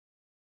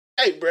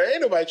Hey, bro,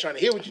 ain't nobody trying to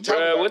hear what you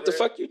talking about. What the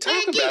fuck you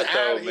talking about,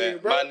 though, man?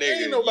 My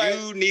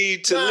nigga, you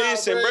need to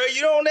listen, bro.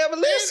 You don't ever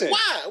listen.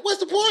 Why? What's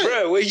the point?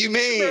 Bro, what you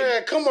mean?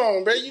 Bro, come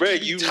on, bro.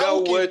 You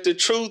know what the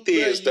truth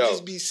is, though. You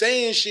just be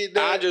saying shit,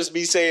 though. I just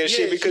be saying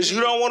shit because you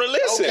don't want to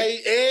listen.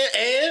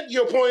 Okay, and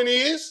your point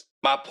is?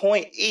 My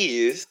point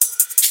is...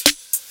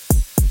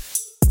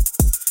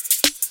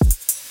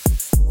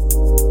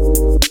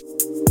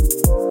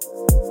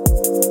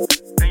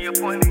 And your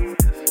point is?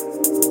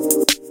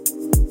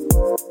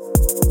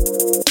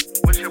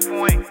 What's your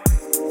point?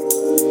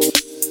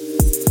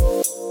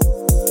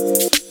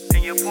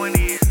 And your point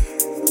is?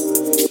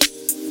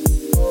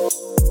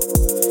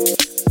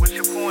 What's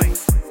your point?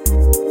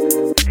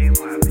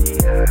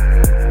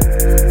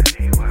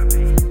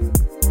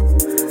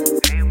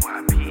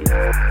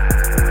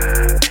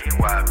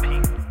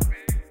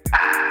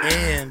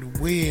 And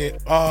we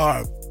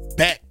are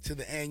back to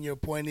the And Your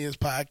Point Is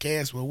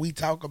podcast, where we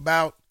talk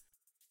about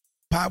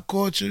pop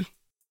culture,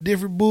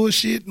 different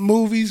bullshit,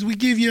 movies. We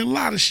give you a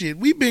lot of shit.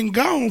 We've been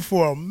gone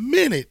for a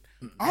minute,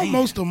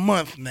 almost a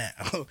month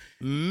now.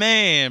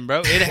 Man, bro,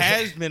 it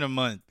has been a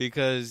month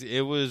because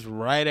it was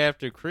right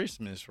after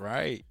Christmas,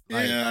 right?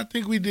 Yeah, I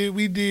think we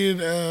did.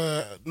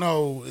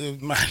 No,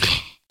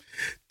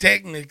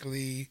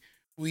 technically,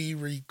 we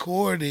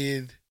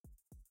recorded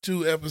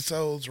 2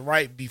 episodes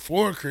right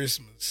before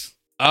Christmas.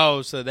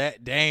 Oh, so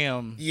that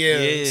damn.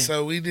 Yeah,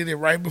 so we did it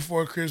right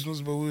before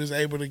Christmas, but we was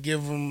able to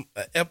give them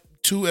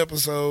 2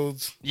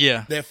 episodes.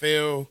 Yeah, that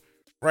fell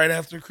right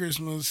after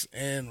Christmas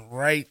and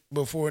right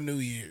before New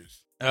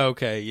Year's.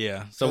 Okay,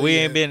 yeah. So we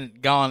ain't been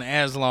gone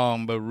as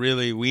long, but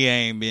really we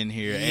ain't been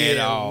here at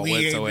all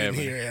whatsoever. We ain't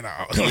been here at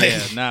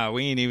all.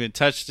 We ain't even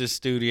touched the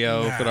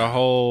studio for the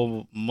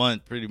whole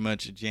month, pretty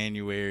much of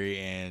January,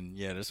 and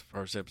this is the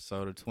first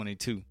episode of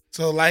 22.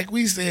 So like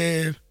we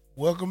said,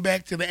 welcome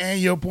back to the And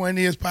Your Point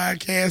Is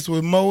podcast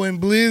with Mo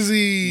and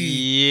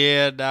Blizzy.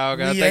 Yeah,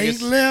 dog. I think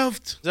it's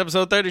left. It's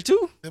episode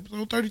 32?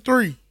 Episode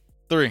 33.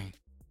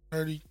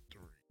 33.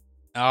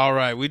 All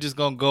right, we just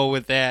gonna go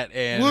with that,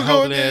 and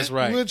hopefully that's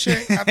right. We'll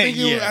check. I think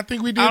I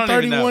think we did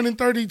 31 and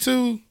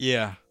 32.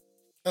 Yeah.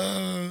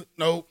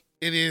 Nope.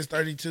 It is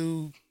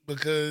 32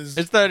 because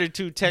it's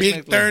 32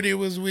 technically. Big 30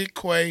 was with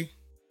Quay.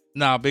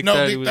 Big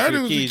 30 was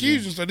with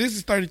Keegan. So this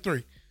is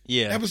 33.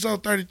 Yeah.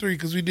 Episode 33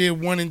 because we did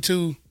 1 and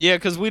 2. Yeah,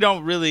 because we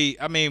don't really.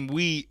 I mean,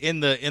 we in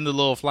the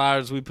little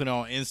flyers we put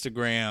on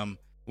Instagram,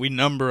 we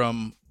number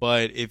them,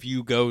 but if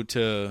you go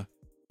to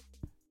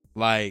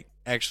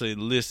actually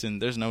listen,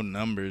 there's no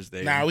numbers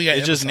there. Nah, we got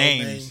it's just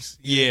names.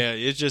 Yeah,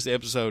 it's just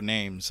episode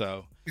names.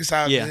 So it's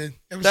all good.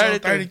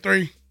 Episode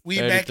 33. We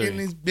 33. Back in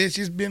this bitch.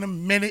 It's been a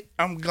minute.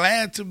 I'm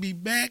glad to be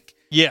back.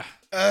 Yeah.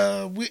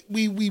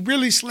 We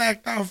really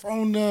slacked off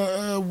on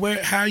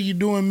the how you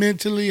doing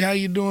mentally, how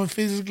you doing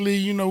physically.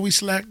 You know, we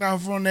slacked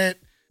off on that.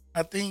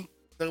 I think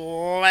the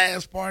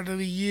last part of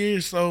the year.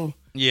 So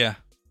yeah.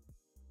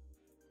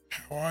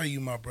 How are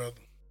you, my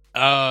brother?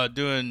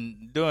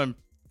 Doing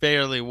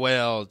fairly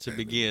well to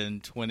begin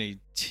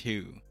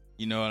 22.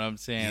 You know what I'm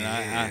saying?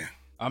 Yeah.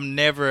 I'm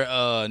never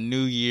a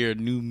new year,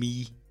 new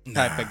me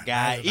type of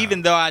guy.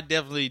 Even though I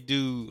definitely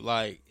do,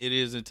 it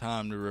is a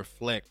time to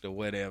reflect or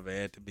whatever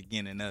at the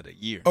beginning of the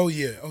year. Oh,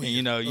 yeah. And,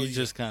 you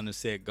just kind of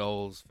set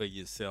goals for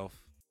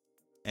yourself.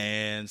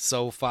 And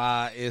so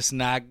far, it's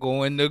not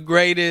going the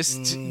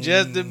greatest,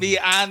 just to be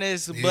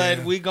honest,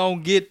 but we gonna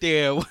get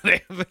there,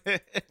 whatever.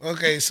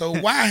 Okay, so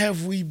why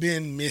have we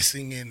been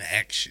missing in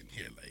action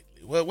here lately?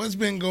 What's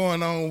been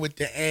going on with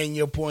the And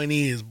Your Point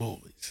Is,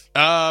 boys?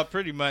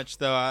 Pretty much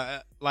though.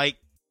 I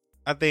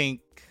think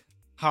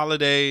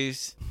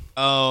holidays,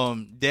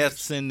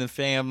 deaths in the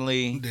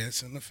family,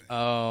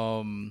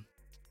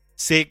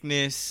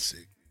 sickness.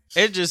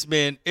 It's just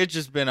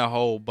been a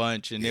whole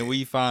bunch, and then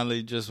we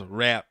finally just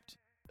wrapped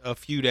a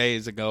few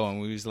days ago,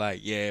 and we was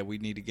like, we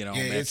need to get on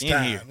back in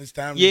here. It's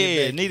time. To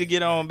get back need to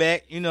get on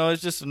back.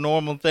 It's just a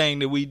normal thing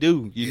that we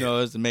do.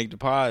 Is to make the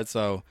pod.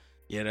 So.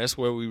 Yeah, that's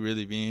where we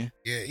really been.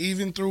 Yeah,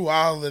 even through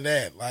all of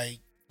that,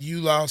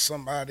 you lost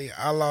somebody,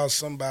 I lost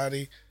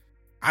somebody.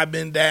 I've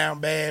been down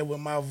bad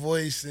with my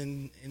voice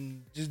and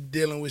just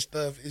dealing with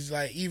stuff. It's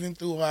even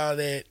through all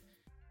that,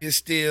 it's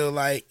still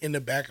in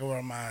the back of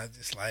our minds.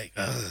 It's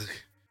ugh,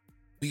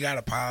 we got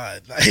a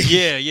pod.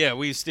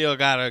 We still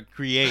gotta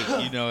create.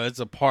 It's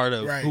a part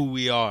of who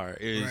we are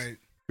is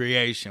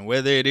creation.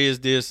 Whether it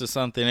is this or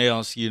something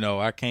else,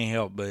 I can't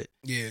help but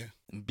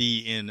be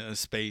in a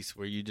space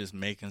where you're just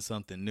making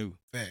something new.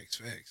 Facts.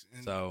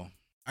 And so,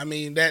 I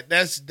mean,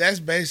 that's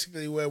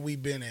basically where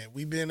we've been at.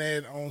 We've been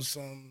at on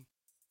some,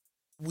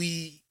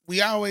 we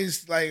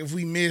always, if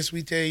we miss,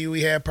 we tell you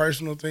we have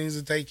personal things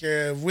to take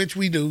care of, which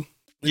we do.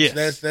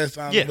 That's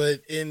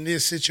but in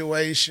this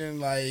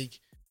situation,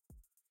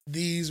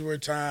 these were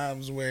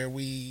times where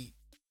we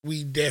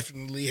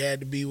definitely had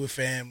to be with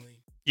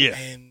family. Yeah.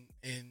 And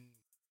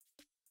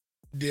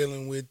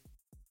dealing with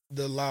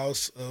the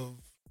loss of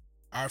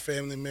our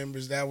family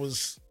members. That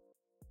was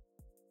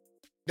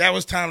that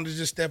was time to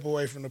just step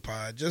away from the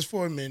pod just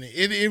for a minute.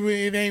 It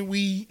ain't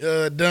we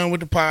done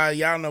with the pod.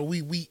 Y'all know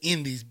we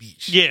in this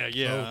bitch. Yeah.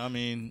 So, I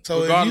mean,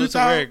 so regardless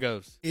of where it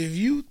goes. If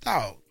you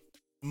thought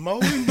Mo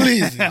and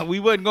Blizzy we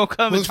wasn't gonna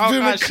come and talk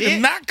our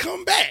shit, not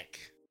come back.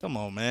 Come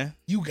on, man.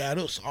 You got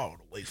us all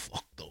the way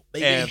fucked up,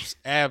 baby.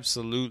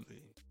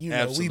 Absolutely. You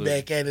know, we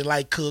back at it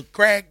like cook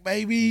crack,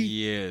 baby.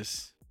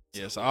 Yes,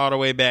 all the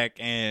way back.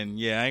 And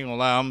yeah, I ain't gonna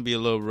lie, I'm gonna be a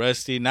little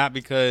rusty. Not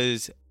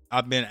because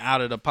I've been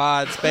out of the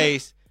pod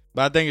space,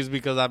 but I think it's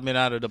because I've been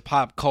out of the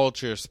pop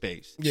culture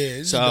space. Yeah,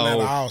 it's been out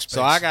of all space.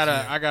 So I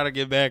gotta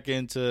get back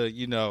into,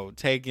 you know,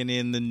 taking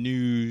in the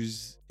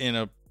news in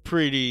a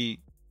pretty,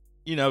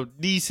 you know,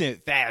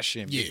 decent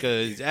fashion,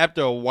 because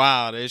after a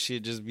while that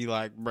shit just be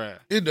like, bruh.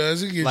 It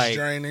does. It gets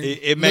draining.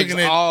 It makes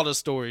all the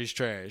stories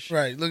trash.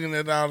 Right. Looking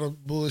at all the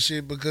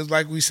bullshit, because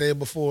like we said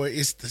before,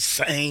 it's the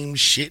same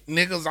shit.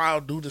 Niggas all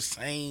do the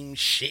same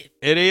shit.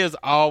 It is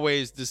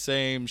always the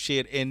same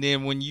shit. And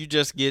then when you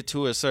just get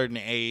to a certain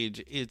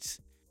age, it's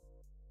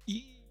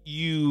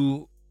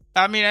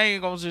I mean, I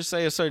ain't gonna just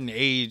say a certain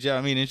age.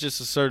 I mean, it's just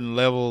a certain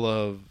level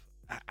of,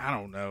 I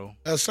don't know.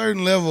 A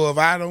certain level of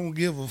I don't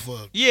give a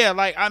fuck. Yeah,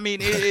 like, I mean,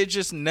 it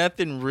just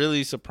nothing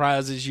really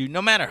surprises you,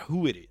 no matter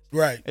who it is.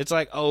 Right. It's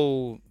like,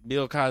 oh,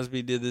 Bill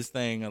Cosby did this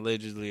thing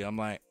allegedly. I'm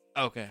like,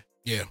 okay.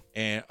 Yeah.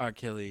 And R.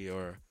 Kelly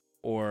or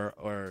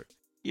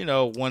you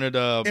know, one of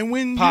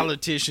the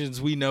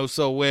politicians we know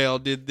so well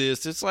did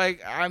this. It's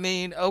like, I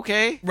mean,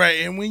 okay.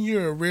 Right. And when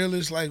you're a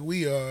realist like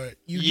we are,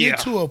 you get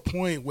to a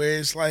point where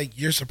it's like,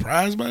 you're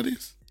surprised by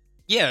this?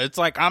 Yeah, it's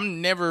like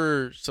I'm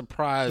never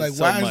surprised. Like,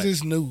 why is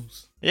this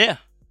news? Yeah.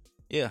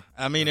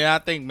 I mean, and I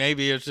think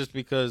maybe it's just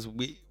because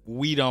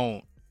we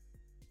don't,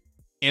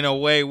 in a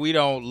way, we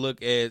don't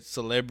look at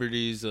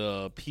celebrities,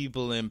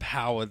 people in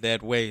power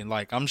that way.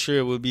 Like, I'm sure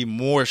it would be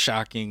more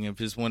shocking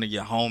if it's one of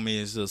your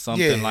homies or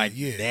something that.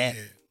 Yeah.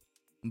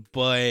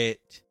 But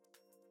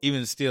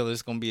even still,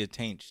 it's gonna be a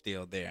taint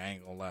still there. I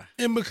ain't gonna lie.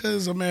 And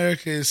because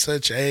America is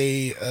such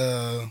a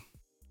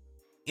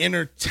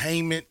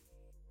entertainment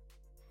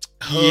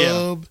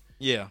hub,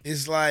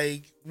 it's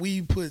like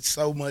we put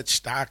so much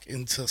stock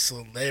into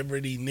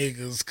celebrity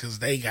niggas because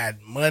they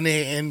got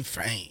money and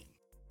fame.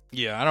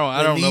 Yeah,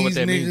 I don't know what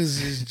that means.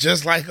 These niggas is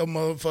just like a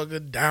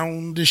motherfucker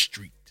down the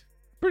street.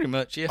 Pretty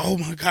much, yeah. Oh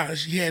my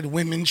gosh, he had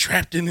women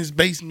trapped in his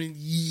basement.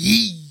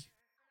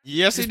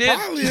 Yes, he did.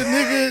 Probably a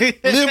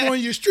nigga live on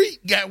your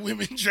street got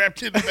women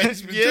trapped in the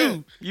basement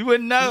too. You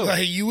wouldn't know.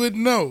 Like, you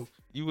wouldn't know.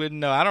 You wouldn't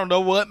know. I don't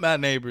know what my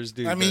neighbors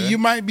do. I mean, you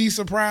might be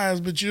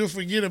surprised, but you'll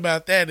forget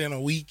about that in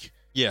a week.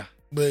 Yeah.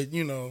 But,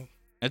 you know.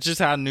 That's just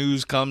how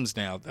news comes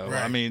now, though.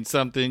 Right. I mean,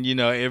 something, you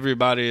know,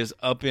 everybody is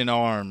up in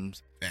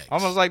arms. Thanks.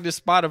 Almost like this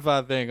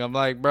Spotify thing. I'm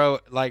like, bro,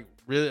 like,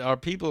 really, are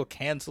people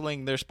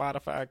canceling their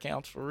Spotify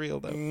accounts for real,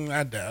 though?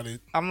 I doubt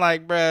it. I'm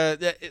like, bro,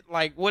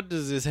 like, what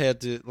does this have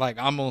to, like,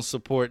 I'm going to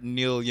support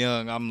Neil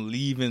Young. I'm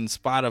leaving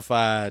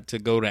Spotify to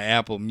go to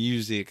Apple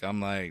Music.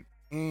 I'm like,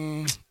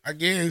 I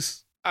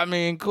guess. I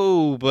mean,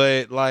 cool,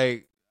 but,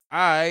 like, all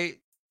right.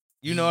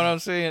 You know what I'm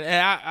saying?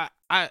 And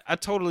I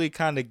totally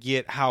kind of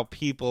get how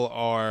people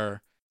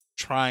are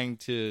trying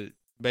to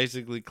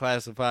basically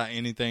classify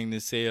anything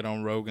that's said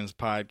on Rogan's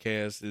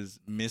podcast as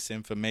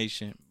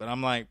misinformation. But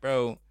I'm like,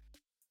 bro,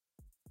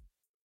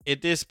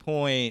 at this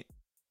point,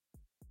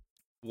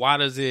 why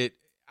does it,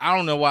 I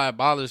don't know why it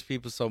bothers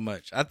people so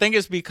much. I think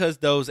it's because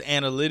those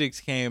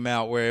analytics came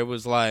out where it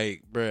was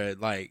like, bro,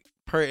 like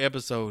per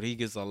episode, he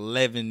gets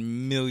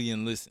 11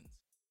 million listens.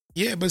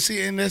 Yeah, but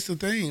see, and that's the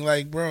thing.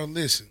 Like, bro,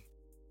 listen.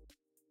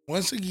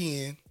 Once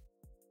again,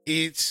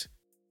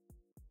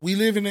 we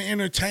live in an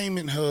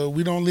entertainment hub.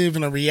 We don't live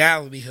in a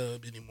reality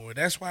hub anymore.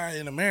 That's why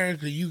in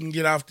America you can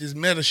get off this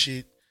meta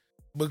shit,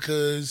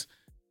 because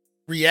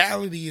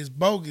reality is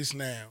bogus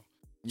now.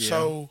 Yeah.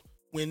 So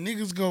when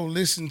niggas go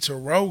listen to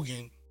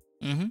Rogan,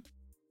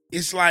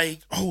 it's like,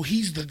 oh,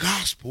 he's the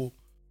gospel.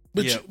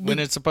 But when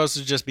it's supposed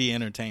to just be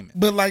entertainment.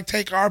 But like,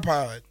 take our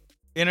pod.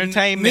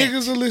 Entertainment.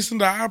 Niggas will listen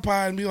to our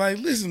pod and be like,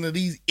 listen to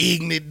these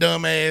ignorant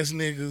dumbass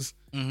niggas.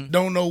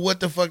 Don't know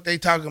what the fuck they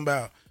talking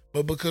about.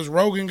 But because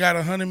Rogan got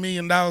 $100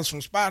 million from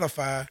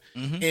Spotify,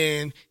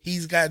 and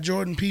he's got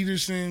Jordan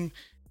Peterson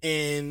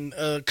and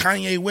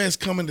Kanye West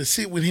coming to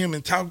sit with him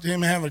and talk to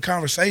him and have a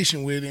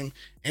conversation with him,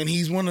 and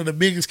he's one of the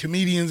biggest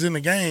comedians in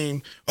the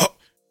game. Oh,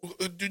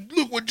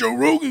 look what Joe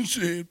Rogan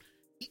said.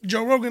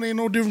 Joe Rogan ain't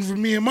no different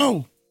from me and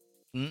Mo.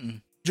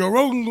 Joe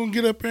Rogan gonna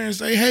get up there and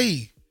say,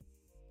 hey,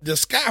 the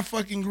sky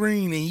fucking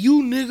green and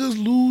you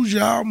niggas lose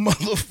y'all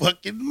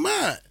motherfucking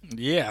mind.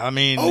 Yeah, I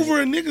mean,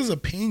 over a nigga's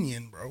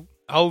opinion, bro.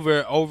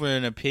 Over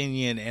an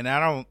opinion, and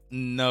I don't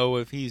know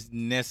if he's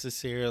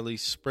necessarily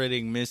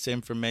spreading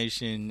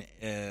misinformation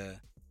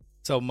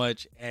so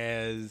much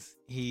as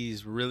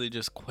he's really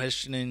just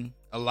questioning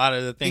a lot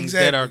of the things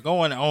that are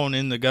going on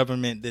in the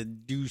government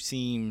that do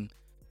seem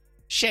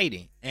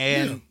shady.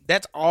 And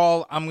that's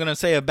all I'm going to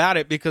say about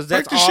it, because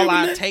that's like all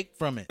I take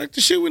from it. Like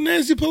the shit with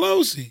Nancy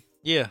Pelosi.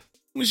 Yeah.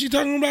 When she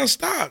talking about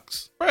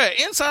stocks. Right,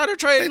 insider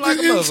trading like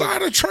a motherfucker.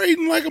 Insider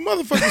trading like a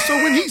motherfucker. So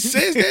when he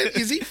says that,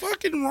 is he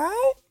fucking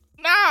wrong?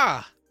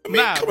 Nah. I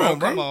mean,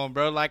 Come on,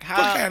 bro. Like,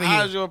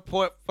 how's your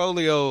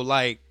portfolio,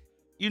 like,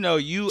 you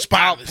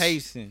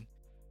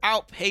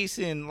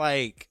outpacing,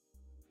 like,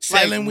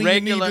 selling when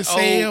regular, you need to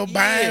sell,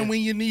 buying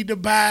when you need to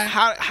buy.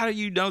 How do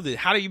you know this?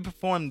 How do you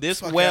perform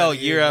this well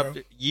year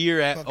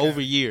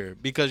over year?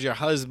 Because your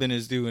husband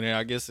is doing it.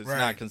 I guess it's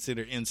not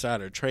considered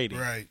insider trading.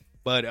 Right.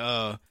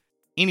 But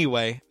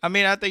anyway, I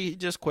mean, I think he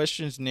just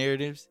questions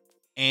narratives.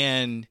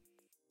 And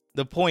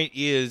the point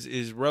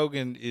is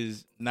Rogan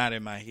is not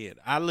in my head.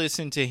 I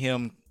listen to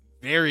him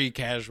very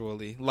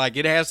casually. Like,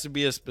 it has to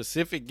be a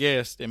specific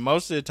guest, and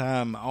most of the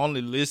time I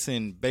only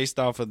listen based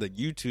off of the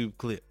YouTube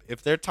clip.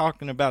 If they're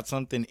talking about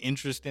something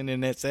interesting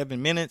in that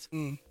 7 minutes,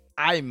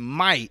 I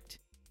might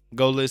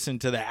go listen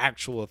to the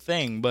actual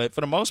thing. But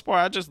for the most part,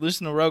 I just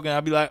listen to Rogan.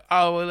 I'll be like,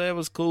 oh, well, that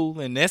was cool,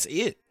 and that's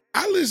it.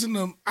 I listen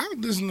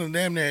to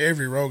damn near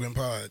every Rogan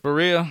pod. For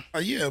real?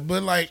 Yeah,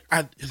 but like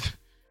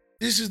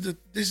this is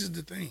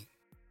the thing.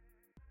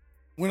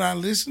 When I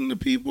listen to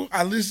people,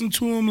 I listen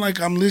to them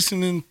like I'm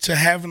listening to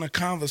having a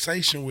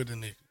conversation with a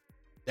nigga.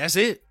 That's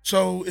it.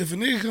 So if a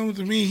nigga comes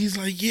to me, he's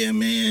like, yeah,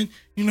 man,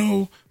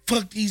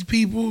 fuck these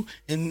people.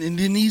 And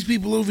then these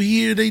people over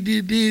here, they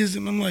did this.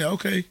 And I'm like,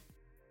 okay,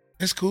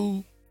 that's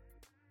cool.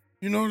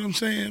 You know what I'm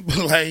saying?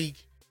 But like,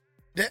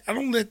 I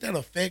don't let that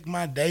affect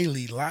my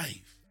daily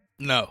life.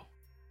 No.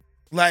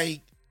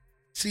 Like,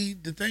 see,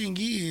 the thing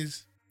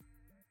is,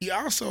 he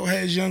also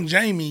has Young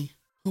Jamie,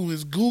 who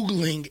is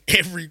Googling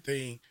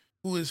everything,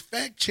 who is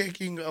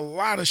fact-checking a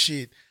lot of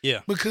shit.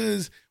 Yeah.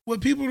 Because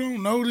what people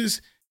don't notice,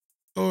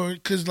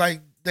 because,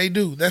 like, they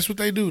do. That's what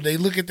they do. They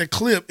look at the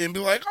clip and be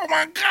like, oh,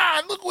 my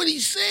God, look what he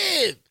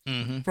said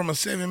from a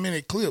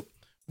 7-minute clip.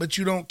 But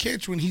you don't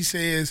catch when he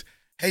says,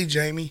 hey,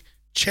 Jamie,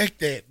 check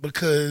that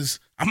because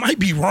I might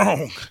be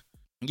wrong.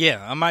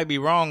 Yeah, I might be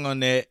wrong on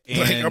that. And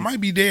like, I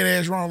might be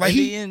dead-ass wrong. Like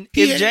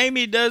if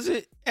Jamie does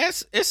it,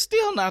 it's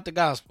still not the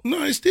gospel.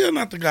 No, it's still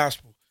not the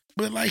gospel.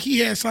 But, like, he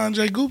had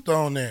Sanjay Gupta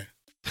on there.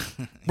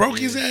 Broke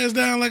his ass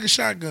down like a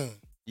shotgun.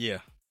 Yeah.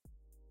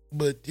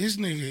 But this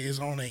nigga is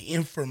on an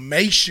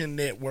information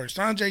network.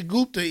 Sanjay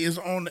Gupta is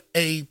on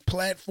a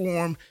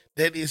platform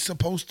that is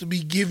supposed to be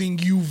giving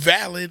you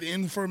valid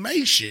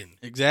information.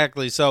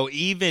 Exactly. So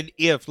even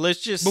if, let's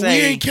just say... But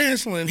we ain't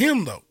canceling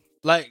him, though.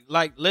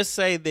 Like, let's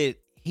say that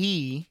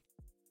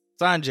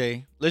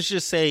Sanjay, let's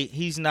just say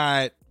he's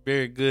not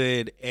very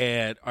good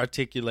at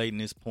articulating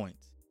his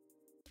points.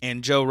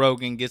 And Joe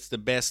Rogan gets the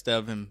best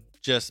of him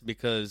just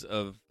because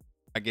of,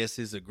 I guess,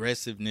 his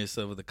aggressiveness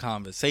of the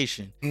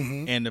conversation.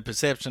 And the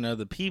perception of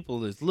the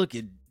people is, look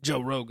at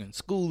Joe Rogan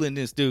schooling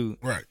this dude.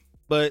 Right.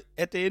 But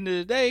at the end of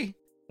the day,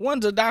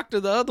 one's a doctor,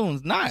 the other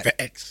one's not.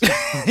 Facts.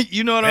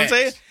 You know what I'm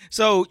saying?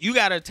 So you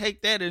got to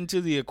take that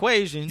into the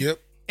equation. Yep.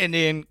 And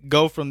then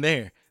go from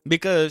there.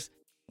 Because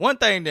one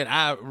thing that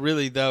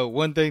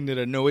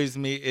annoys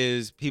me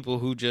is people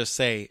who just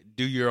say,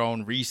 do your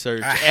own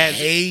research. I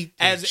hate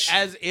as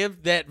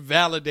if that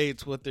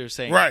validates what they're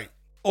saying. Right.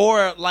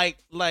 Or like.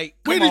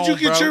 Where did you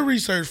get your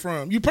research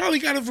from? You probably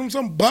got it from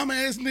some bum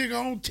ass nigga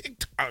on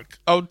TikTok.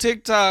 On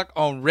TikTok,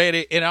 on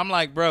Reddit, and I'm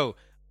like, bro,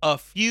 a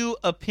few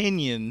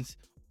opinions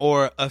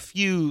or a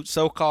few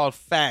so-called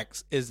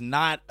facts is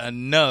not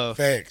enough.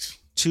 Facts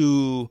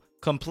to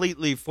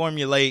completely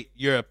formulate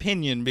your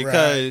opinion.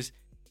 Because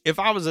if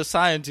I was a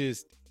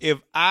scientist, if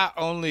I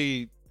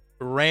only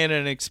ran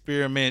an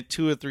experiment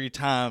 2 or 3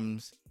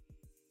 times,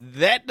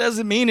 that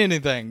doesn't mean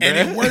anything, bro. And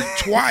it worked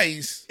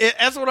twice.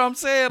 That's what I'm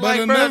saying. But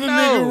like, another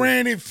nigga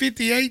ran it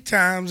 58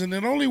 times and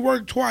it only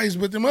worked twice,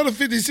 but them other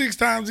 56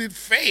 times it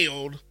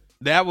failed.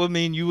 That would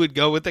mean you would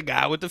go with the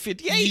guy with the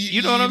 58.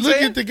 You know what I'm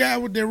saying? Look at the guy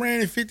that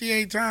ran it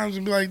 58 times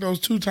and be like, those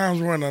 2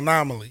 times were an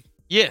anomaly.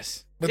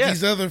 Yes. But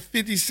these other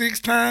 56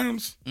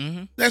 times,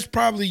 that's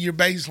probably your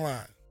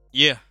baseline.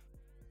 Yeah.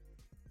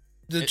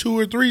 The 2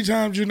 or 3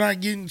 times you're not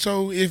getting.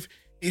 So if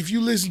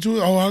you listen to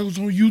it, I was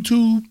on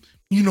YouTube,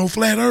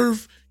 Flat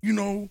Earth,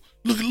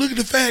 look at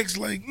the facts.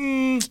 Like,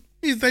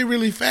 is they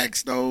really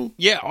facts though?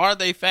 Yeah, are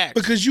they facts?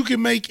 Because you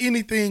can make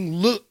anything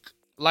look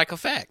like a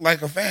fact.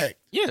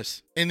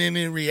 Yes. And then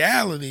in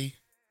reality,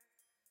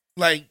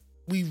 like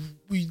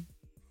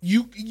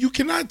you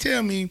cannot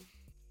tell me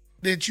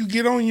that you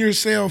get on your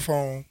cell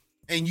phone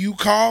and you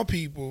call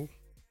people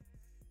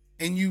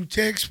and you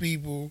text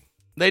people.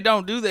 They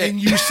don't do that.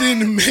 And you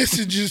send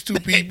messages to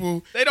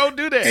people. They don't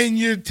do that. And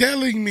you're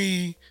telling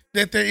me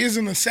that there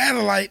isn't a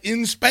satellite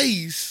in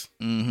space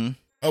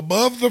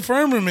above the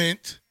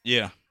firmament.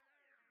 Yeah.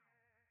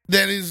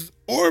 That is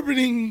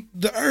orbiting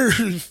the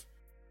Earth.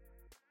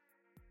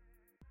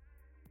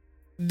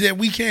 That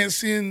we can't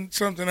send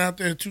something out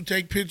there to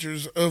take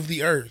pictures of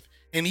the Earth.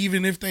 And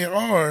even if they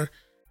are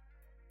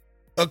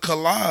a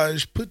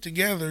collage put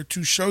together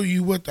to show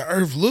you what the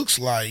Earth looks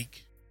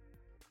like,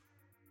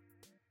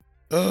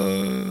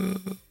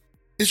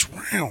 it's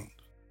round.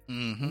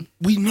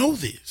 We know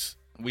this.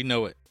 We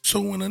know it. So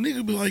when a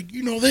nigga be like,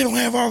 they don't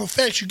have all the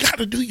facts, you got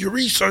to do your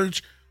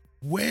research.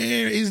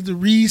 Where is the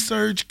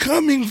research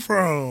coming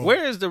from?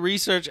 Where is the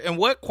research, and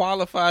what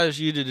qualifies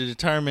you to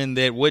determine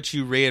that what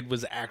you read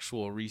was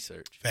actual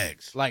research?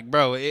 Facts. Like,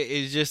 bro,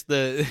 it's just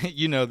the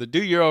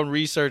do your own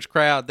research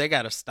crowd. They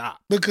got to stop.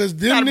 Because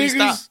them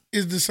niggas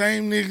is the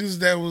same niggas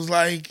that was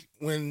like,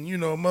 when, a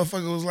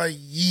motherfucker was like,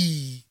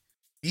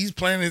 these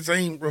planets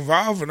ain't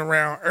revolving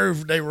around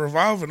Earth. They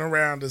revolving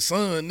around the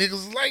sun. Niggas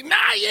was like, nah,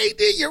 you ain't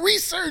did your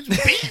research,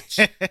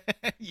 bitch.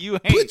 You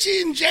ain't. Put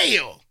you in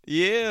jail.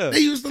 Yeah.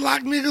 They used to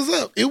lock niggas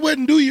up. It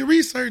wasn't do your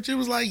research. It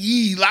was like,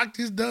 lock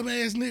this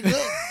dumbass nigga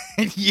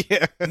up.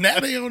 Yeah. Now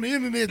they on the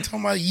internet talking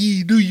about,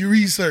 do your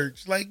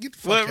research. Like, get the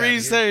fuck what out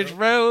research, of here,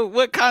 bro?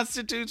 What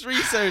constitutes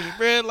research,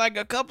 bro? Like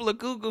a couple of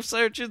Google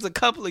searches, a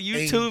couple of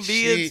YouTube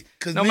vids.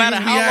 No matter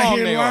how long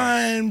they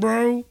lying,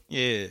 bro.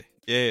 Yeah.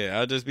 Yeah.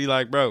 I'll just be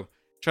like, bro,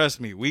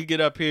 trust me. We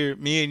get up here,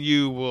 me and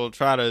you will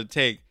try to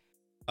take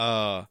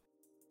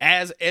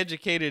as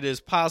educated as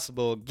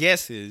possible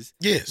guesses.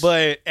 Yes.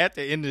 But at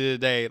the end of the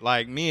day,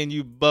 like me and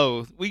you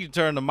both, we can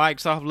turn the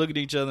mics off, look at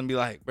each other and be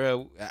like,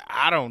 bro,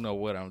 I don't know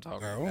what I'm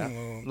talking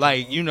about.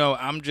 Like,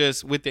 I'm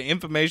just, with the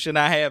information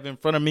I have in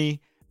front of me,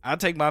 I'll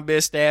take my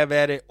best stab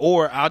at it,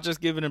 or I'll just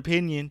give an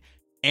opinion,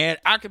 and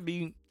I could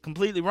be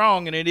completely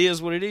wrong, and it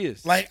is what it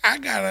is. Like,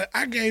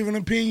 I gave an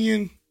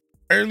opinion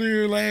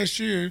earlier last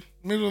year,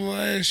 middle of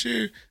last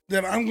year,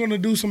 that I'm going to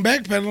do some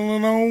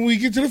backpedaling on when we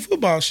get to the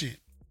football shit.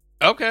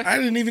 Okay. I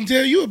didn't even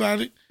tell you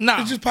about it. No.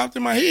 It just popped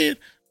in my head.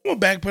 I'm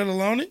going to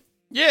backpedal on it.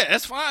 Yeah,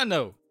 that's fine,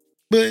 though.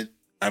 But,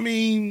 I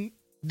mean,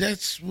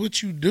 that's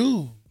what you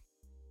do.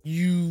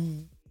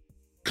 You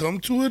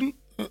come to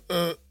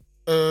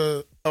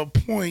a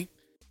point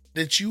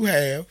that you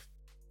have.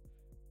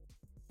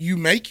 You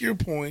make your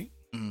point.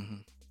 Mm-hmm.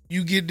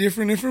 You get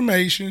different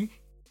information.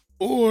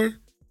 Or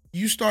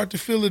you start to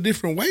feel a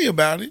different way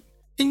about it.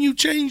 And you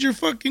change your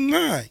fucking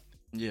mind.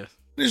 Yeah.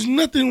 There's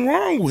nothing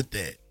wrong with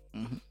that.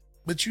 Mm-hmm.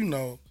 But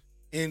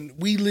and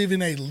we live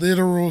in a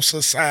literal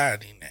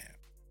society now.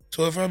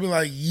 So if I be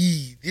like,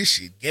 this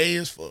shit gay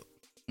as fuck,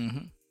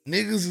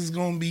 niggas is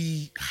gonna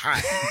be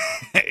hot.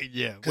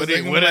 Yeah. What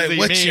does like,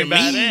 what you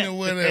mean that? or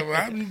whatever.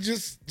 I'm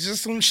just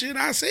some shit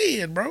I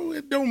said, bro.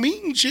 It don't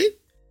mean shit.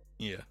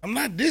 Yeah. I'm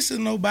not dissing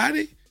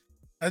nobody.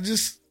 I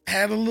just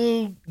had a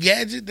little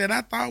gadget that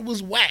I thought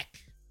was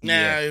whack.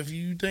 Now, if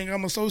you think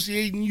I'm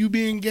associating you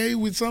being gay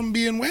with something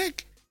being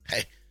whack,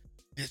 hey,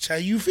 that's how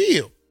you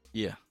feel.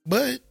 Yeah.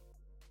 But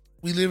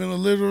we live in a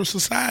literal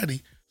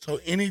society. So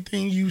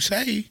anything you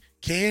say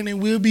can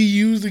and will be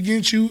used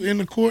against you in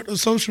the court of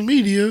social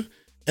media,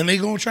 and they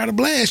going to try to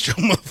blast your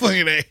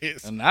motherfucking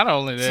ass. And not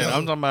only that,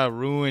 I'm talking about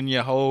ruin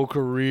your whole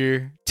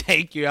career,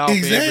 take you off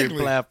every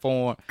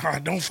platform.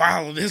 Don't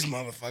follow this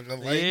motherfucker.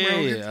 Like,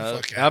 bro, get the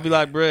fuck out. I'll be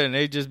like, bro, and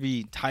they just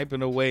be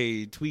typing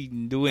away,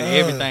 tweeting, doing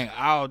everything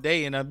all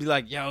day, and I'll be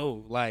like,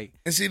 yo, like.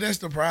 And see, that's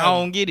the problem. I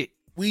don't get it.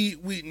 We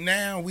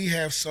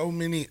have so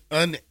many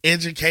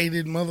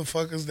uneducated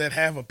motherfuckers that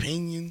have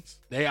opinions.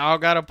 They all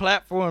got a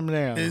platform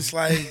now. It's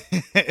like,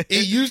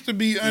 it used to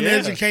be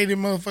uneducated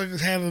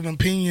motherfuckers had an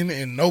opinion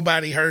and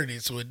nobody heard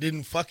it, so it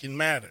didn't fucking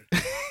matter.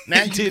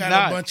 Now you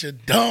got a bunch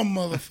of dumb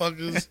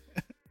motherfuckers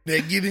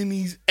that get in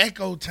these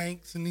echo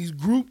tanks and these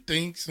group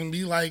thinks and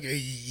be like,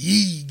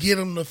 get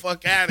them the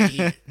fuck out of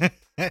here.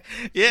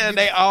 Yeah,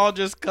 they all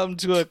just come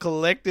to a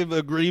collective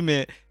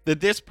agreement that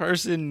this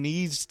person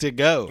needs to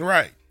go.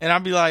 Right. And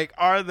I'd be like,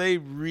 are they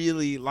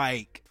really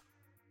like,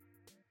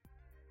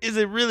 is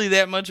it really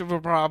that much of a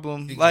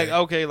problem? Exactly. Like,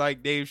 okay,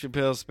 like Dave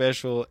Chappelle's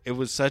special, it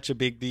was such a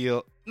big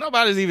deal.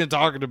 Nobody's even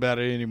talking about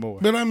it anymore.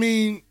 But I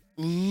mean,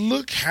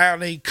 look how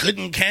they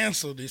couldn't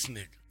cancel this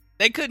nigga.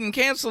 They couldn't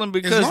cancel him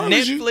because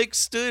Netflix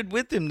stood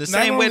with him the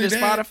same way that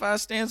Spotify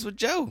stands with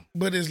Joe.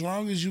 But as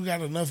long as you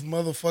got enough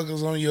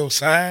motherfuckers on your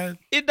side,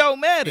 it don't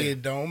matter.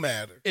 It don't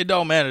matter. It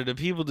don't matter. The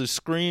people just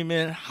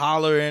screaming,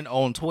 hollering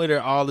on Twitter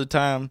all the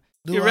time.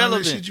 Do irrelevant. All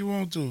that shit you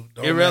want to.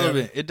 Don't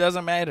irrelevant. Matter. It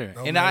doesn't matter.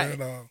 Don't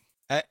matter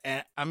at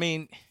all. I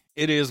mean,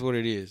 it is what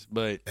it is.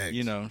 But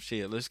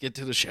shit. Let's get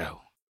to the show.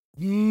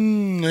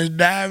 Let's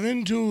dive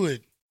into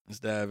it.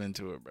 Let's dive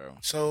into it, bro.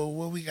 So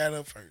what we got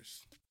up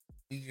first?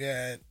 We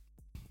got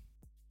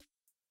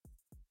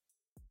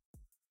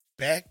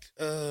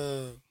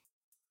hold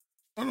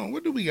on,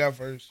 what do we got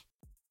first?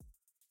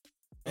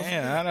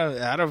 Man,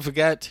 I don't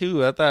forgot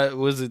too. I thought,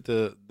 was it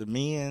the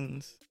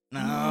men's?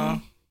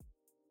 No.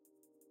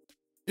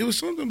 It was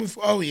something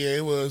before. Oh yeah,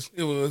 it was.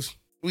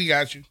 We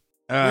got you.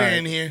 We're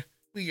in here.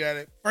 We got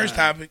it. First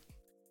topic.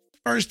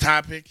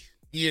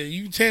 Yeah,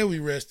 you can tell we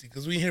rested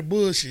because we hear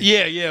bullshit.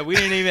 Yeah. We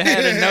didn't even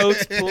have the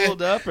notes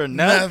pulled up or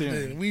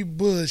nothing. We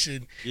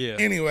bullshit. Yeah.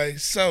 Anyway,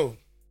 so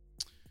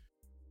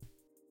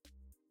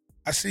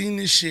I seen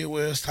this shit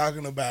where it's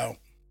talking about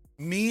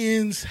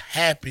men's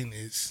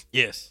happiness.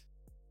 Yes.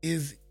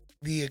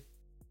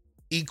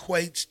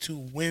 Equates to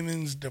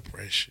women's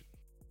depression.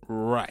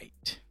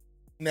 Right.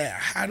 Now,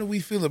 how do we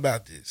feel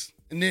about this?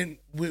 And then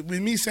with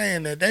me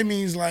saying that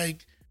means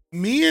like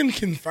men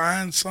can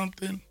find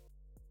something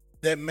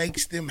that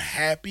makes them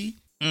happy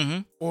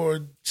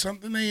or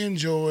something they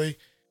enjoy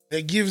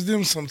that gives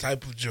them some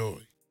type of joy.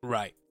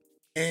 Right.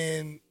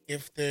 And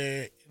if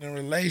they're in a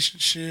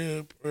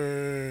relationship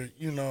or,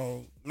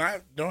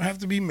 don't have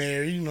to be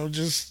married,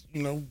 just,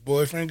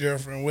 boyfriend,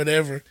 girlfriend,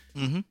 whatever.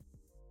 Mm-hmm.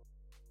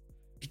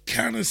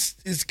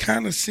 It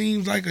kind of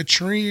seems like a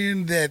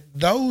trend that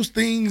those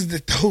things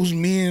that those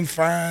men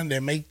find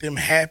that make them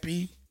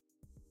happy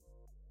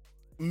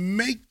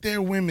make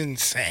their women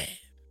sad.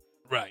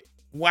 Right.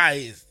 Why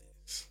is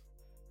this?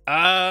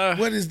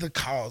 What is the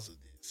cause of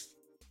this?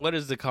 What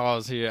is the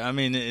cause here? I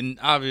mean, and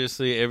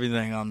obviously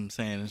everything I'm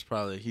saying is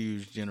probably a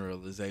huge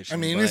generalization. I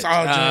mean, it's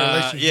all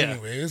generalizations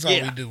anyway. It's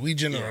all we do. We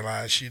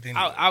generalize shit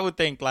anyway. I would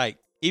think, like,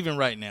 even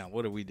right now,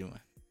 what are we doing?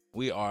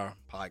 We are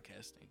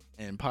podcasting.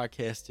 And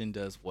podcasting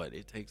does what?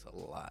 It takes a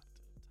lot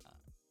of time.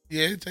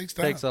 Yeah, it takes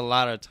time. It takes a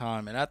lot of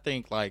time. And I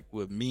think, like,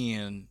 with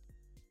men,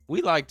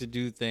 we like to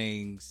do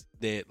things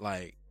that,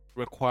 like,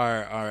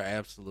 require our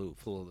absolute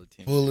full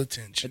attention. Full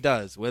attention. It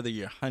does. Whether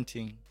you're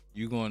hunting,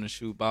 you going to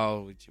shoot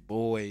ball with your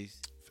boys.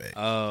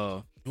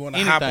 You want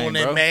to hop on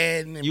that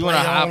Madden and you want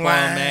to hop on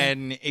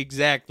Madden,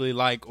 exactly,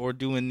 like, or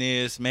doing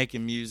this,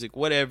 making music,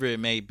 whatever it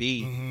may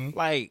be. Mm-hmm.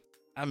 Like,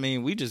 I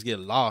mean, we just get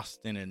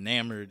lost and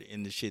enamored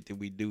in the shit that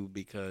we do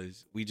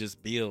because we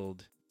just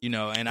build, and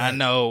right. I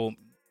know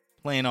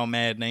playing on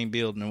Madden ain't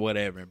building or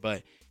whatever,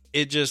 but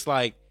it just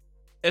like,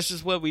 that's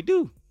just what we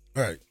do.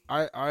 Right.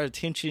 Our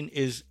attention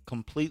is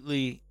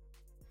completely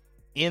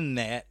in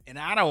that. And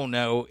I don't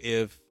know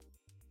if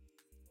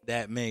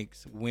that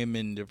makes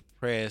women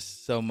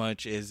depressed so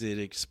much as it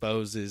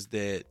exposes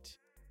that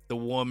the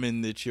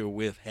woman that you're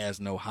with has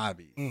no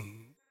hobby.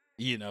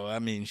 Mm-hmm. I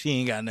mean, she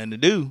ain't got nothing to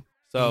do.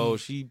 So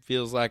she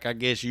feels like, I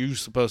guess you're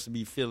supposed to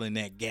be filling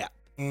that gap.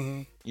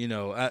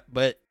 Mm-hmm.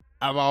 But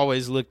I've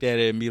always looked at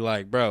it and be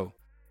like, bro,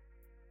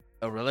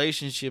 a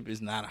relationship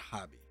is not a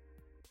hobby.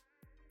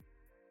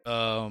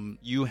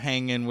 You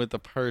hanging with a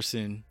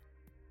person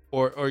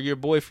or your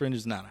boyfriend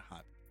is not a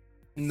hobby.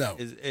 No.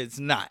 It's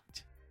not.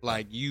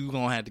 Like, you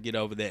gonna have to get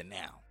over that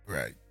now.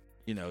 Right.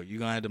 You're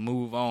gonna have to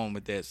move on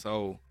with that.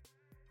 So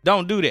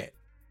don't do that.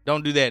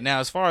 Don't do that. Now,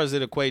 as far as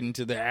it equating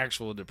to the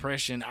actual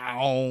depression,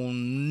 I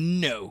don't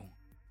know.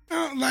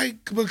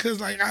 Because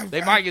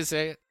they might get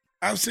sad.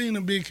 I've seen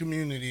a big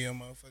community of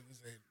motherfuckers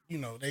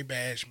that, they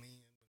bash me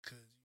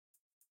because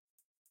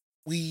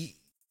we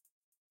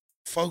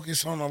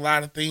focus on a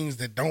lot of things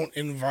that don't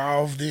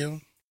involve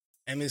them.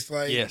 And it's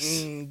like, yes.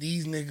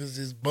 These niggas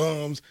is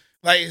bums.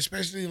 Like,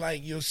 especially,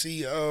 like, you'll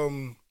see,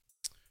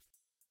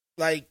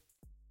 like,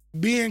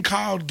 being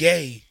called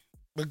gay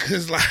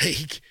because,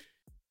 like,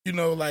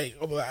 like,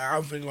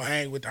 I'm finna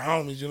hang with the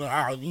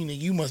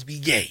homies, you must be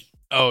gay.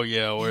 Oh,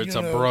 yeah, or it's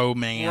a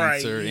bromance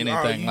right, or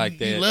anything like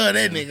that. You love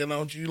that nigga,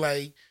 don't you?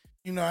 Like,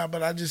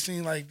 but I just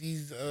seen, like,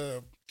 these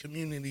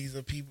communities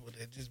of people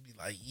that just be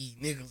like,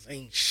 niggas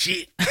ain't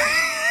shit.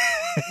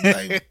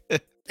 Like,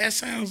 that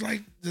sounds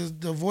like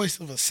the voice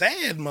of a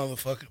sad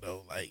motherfucker,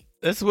 though. Like,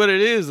 that's what it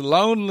is,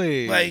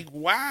 lonely. Like,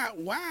 why?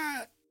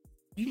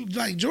 You,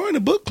 like, join a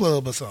book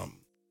club or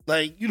something.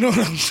 Like, you know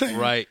what I'm saying?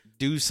 Right,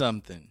 do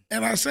something.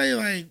 And I say,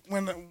 like,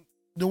 when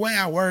the way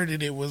I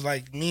worded it was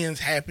like men's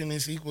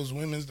happiness equals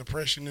women's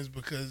depression is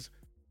because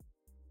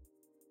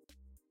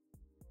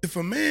if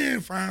a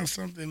man finds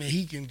something that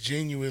he can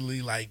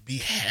genuinely, like, be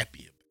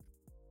happy about.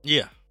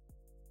 Yeah.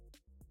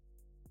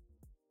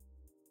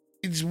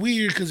 It's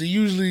weird because it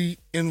usually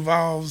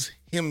involves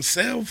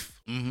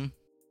himself and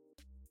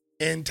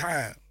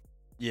time.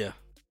 Yeah.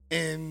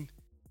 And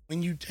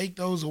when you take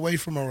those away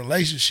from a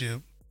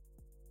relationship,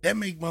 that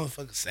make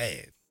motherfuckers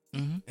sad.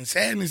 Mm-hmm. And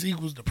sadness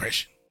equals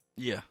depression.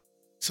 Yeah.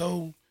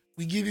 So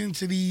we get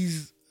into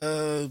these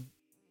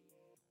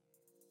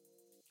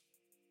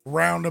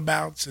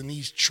roundabouts and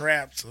these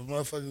traps of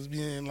motherfuckers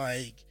being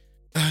like,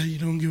 you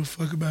don't give a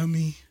fuck about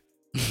me.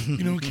 You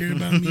don't care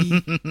about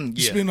me.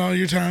 You spend all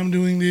your time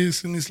doing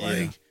this. And it's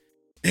like,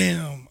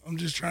 damn, I'm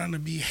just trying to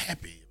be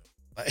happy.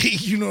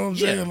 Like, you know what I'm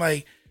saying?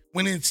 Like,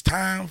 when it's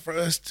time for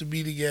us to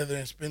be together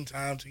and spend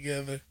time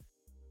together,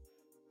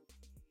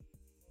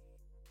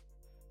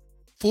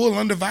 full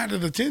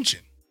undivided attention.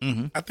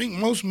 Mm-hmm. I think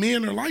most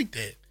men are like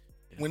that.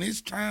 When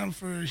it's time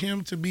for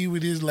him to be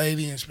with his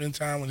lady and spend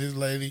time with his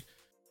lady,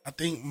 I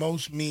think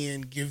most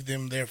men give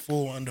them their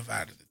full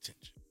undivided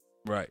attention.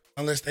 Right.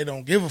 Unless they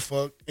don't give a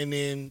fuck, and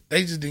then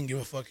they just didn't give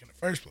a fuck in the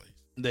first place.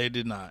 They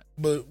did not.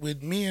 But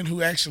with men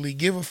who actually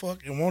give a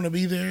fuck and want to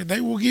be there,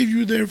 they will give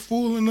you their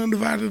full and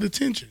undivided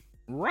attention.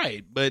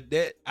 Right. But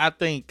that, I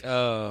think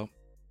a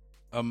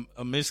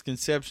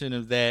misconception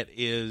of that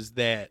is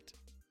that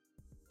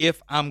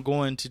if I'm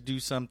going to do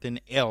something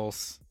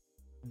else,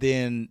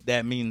 then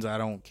that means I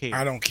don't care.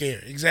 I don't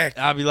care.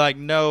 Exactly. I'll be like,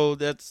 no,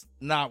 that's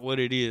not what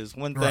it is.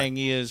 One thing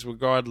is,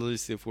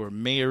 regardless if we're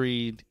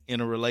married,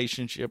 in a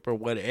relationship or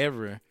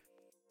whatever,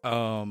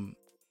 you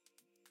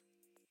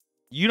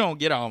don't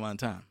get all my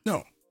time.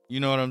 No. You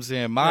know what I'm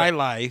saying? My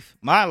life,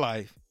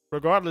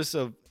 regardless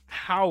of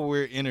how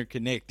we're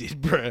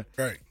interconnected, bruh,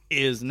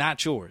 is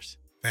not yours.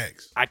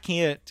 Thanks. I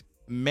can't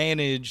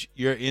manage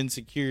your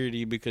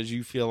insecurity because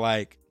you feel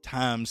like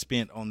time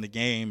spent on the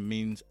game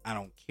means I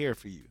don't care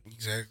for you.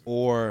 Exactly.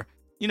 Or,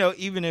 you know,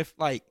 even if,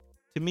 like,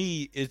 to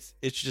me, it's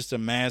just a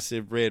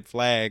massive red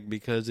flag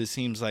because it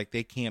seems like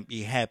they can't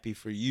be happy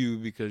for you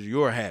because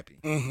you're happy.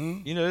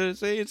 Mm-hmm. You know,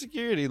 it's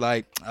insecurity.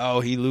 Like, oh,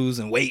 he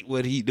losing weight.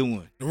 What he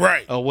doing?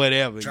 Right. Or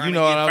whatever. Trying you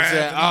know what I'm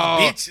saying?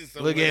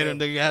 Oh, look at him.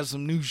 They got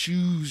some new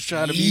shoes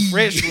trying to be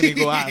fresh when they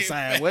go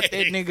outside. What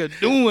that nigga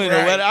doing?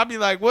 Right. Or what? I'll be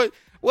like, what?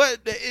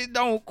 It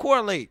don't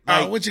correlate.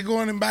 Like, what you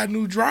going and buy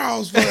new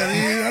drawers for?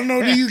 I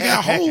know these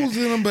got holes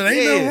in them, but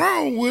ain't nothing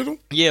wrong with them.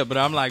 Yeah, but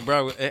I'm like,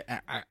 bro,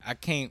 I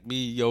can't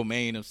be your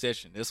main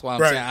obsession. That's why I'm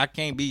saying I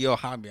can't be your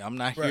hobby. I'm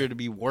not here to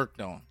be worked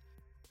on.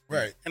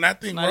 Right. And I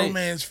think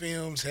romance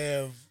films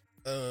have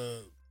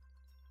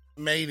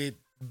made it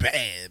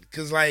bad.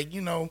 Because, like,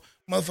 you know,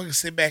 motherfuckers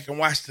sit back and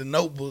watch The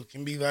Notebook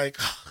and be like,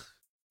 oh,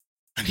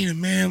 I need a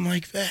man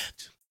like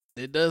that.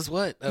 It does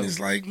what? And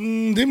it's like,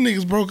 them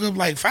niggas broke up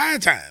like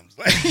 5 times.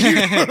 Like, you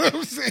know what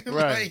I'm saying?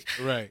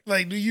 Right.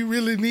 Like, do you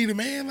really need a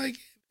man like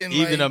that? And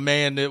even a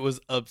man that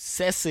was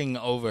obsessing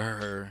over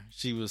her,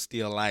 she was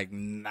still like,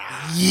 nah.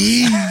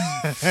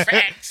 Yeah,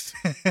 facts.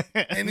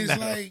 And it's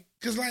like,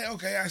 because, like,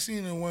 okay, I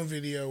seen in one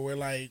video where,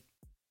 like,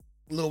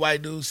 little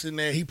white dude sitting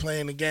there, he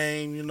playing the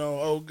game, you know,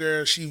 old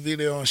girl, she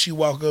video, and she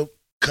walk up,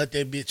 cut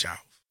that bitch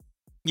off.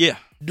 Yeah.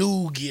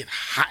 Dude get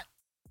hot.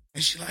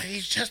 And she like,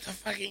 it's just a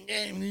fucking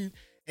game.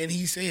 And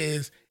he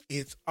says,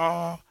 it's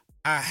all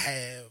I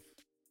have.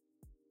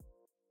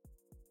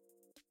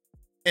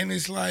 And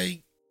it's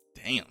like,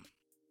 damn.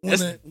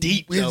 That's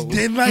deep, though.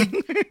 Then, like,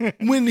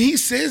 when he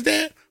says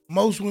that,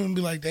 most women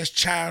be like, that's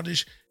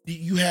childish.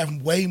 You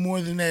have way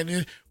more than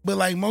that. But,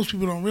 like, most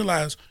people don't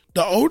realize,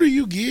 the older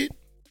you get,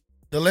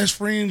 the less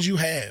friends you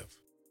have.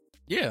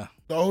 Yeah.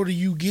 The older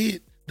you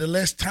get, the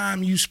less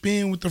time you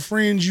spend with the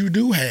friends you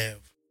do have.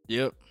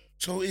 Yep.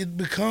 So it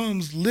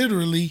becomes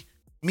literally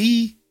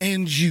me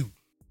and you.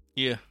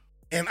 Yeah.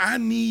 And I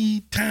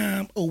need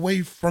time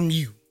away from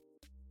you.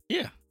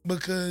 Yeah.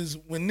 Because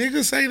when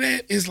niggas say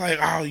that, it's like,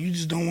 oh, you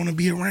just don't want to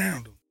be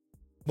around them.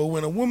 But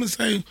when a woman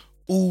say,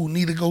 ooh,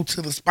 need to go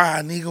to the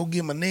spa, need to go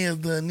get my nails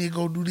done, need to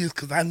go do this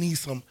because I need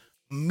some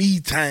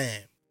me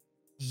time.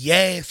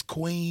 Yes,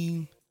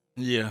 queen.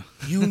 Yeah.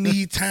 You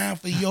need time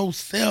for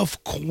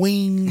yourself,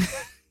 queen.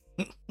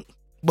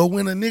 But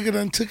when a nigga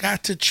done took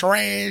out the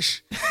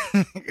trash,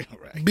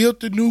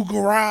 built a new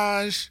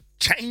garage,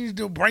 changed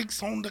the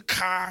brakes on the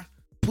car,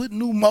 put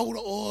new motor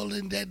oil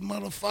in that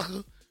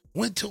motherfucker,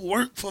 went to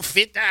work for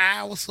 50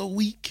 hours a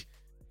week,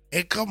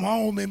 and come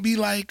home and be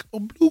like,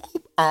 oh,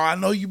 I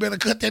know you better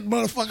cut that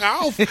motherfucker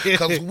off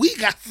because we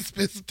got to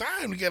spend some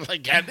time together.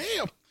 Like,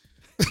 goddamn.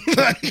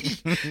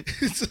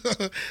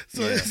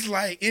 So it's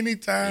like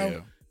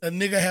anytime a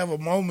nigga have a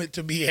moment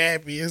to be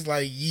happy, it's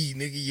like,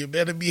 nigga, you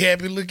better be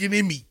happy looking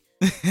at me.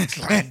 It's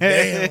like,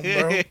 damn,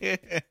 bro.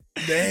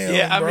 Damn,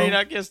 yeah, bro. I mean,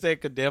 I guess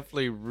that could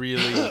definitely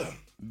really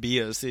be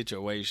a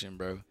situation,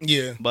 bro.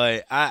 Yeah.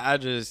 But I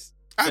just,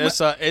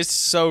 it's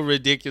so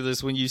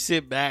ridiculous when you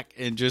sit back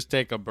and just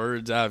take a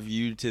bird's eye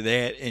view to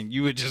that, and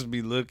you would just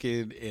be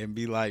looking and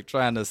be like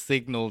trying to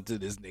signal to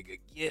this nigga,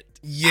 get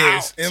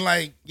out. And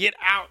like, get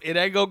out. It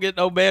ain't gonna get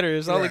no better.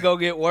 It's only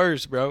gonna get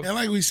worse, bro. And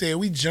like we said,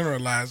 we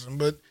generalize them,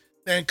 but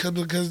then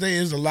because there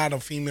is a lot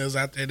of females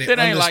out there that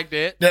ain't like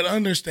that. That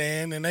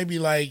understand, and they be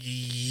like,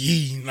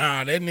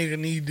 nah, that nigga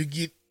need to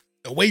get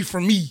away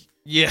from me.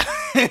 Yeah,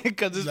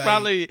 because it's like,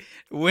 probably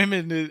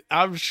women that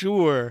I'm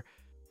sure,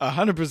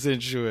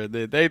 100% sure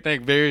that they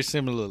think very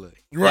similarly.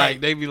 Right.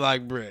 Like, they be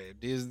like, bruh,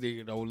 this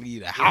nigga don't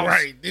leave the house.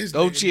 Right.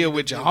 Go chill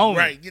with your homie.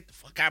 Right. Get the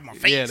fuck out of my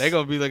face. Yeah, they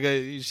gonna be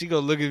like, she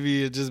gonna look at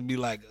me and just be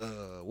like,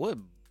 what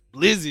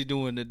Lizzie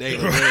doing today?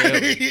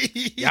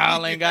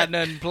 Y'all ain't got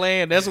nothing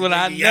planned. That's what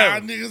I know. Y'all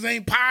niggas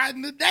ain't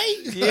potting today.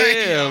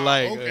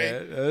 Yeah,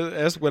 okay.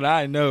 That's what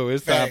I know.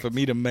 It's time for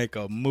me to make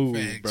a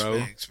move,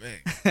 bro. Facts.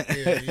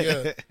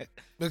 Yeah.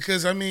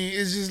 Because, I mean,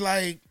 it's just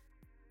like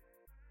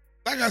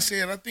I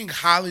said, I think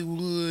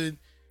Hollywood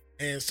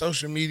and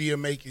social media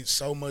make it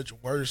so much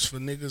worse for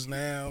niggas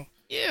now.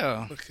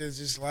 Yeah. Because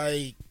it's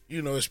like,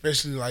 you know,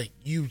 especially like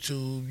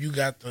YouTube, you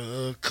got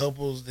the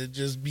couples that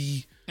just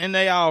be... And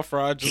they all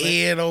fraudulent.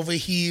 Head over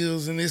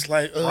heels, and it's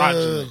like,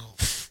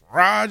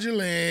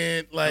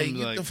 fraudulent. Like,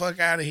 get the fuck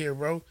out of here,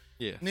 bro.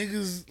 Yeah.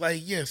 Niggas, like,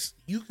 yes,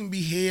 you can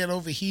be head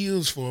over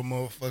heels for a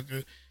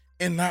motherfucker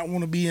and not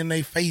want to be in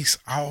their face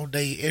all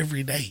day,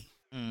 every day.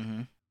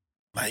 Mm-hmm.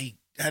 Like,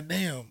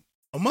 goddamn.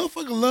 A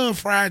motherfucker love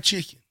fried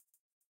chicken.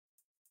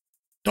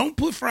 Don't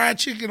put fried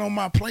chicken on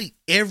my plate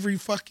every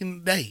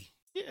fucking day.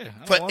 Yeah.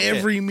 For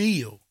every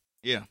meal.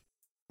 Yeah.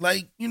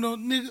 Like, you know,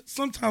 nigga,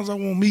 sometimes I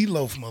want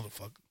meatloaf,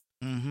 motherfucker.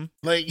 Mm-hmm.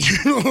 Like, you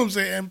know what I'm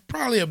saying? And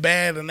probably a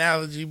bad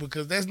analogy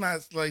because that's not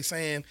like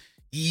saying,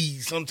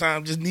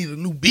 sometimes just need a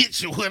new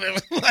bitch or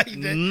whatever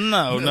like that.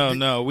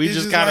 No. We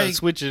just gotta like,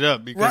 switch it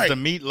up because the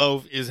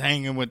meatloaf is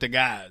hanging with the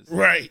guys.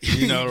 Right.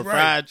 You know, the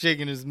fried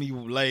chicken is me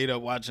laid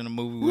up watching a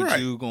movie with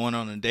you, going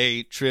on a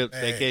date, trips,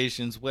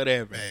 vacations,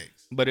 whatever.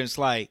 But it's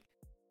like,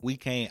 we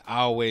can't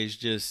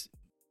always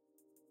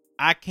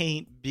I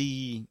can't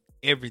be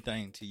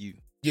everything to you.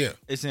 Yeah.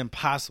 It's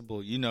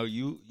impossible. You know,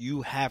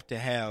 you have to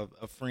have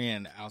a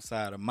friend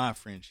outside of my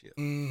friendship.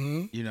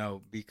 Mm-hmm. You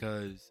know,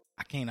 because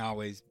I can't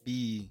always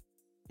be,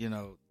 you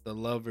know, the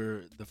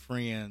lover, the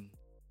friend,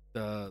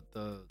 the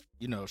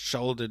you know,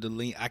 shoulder to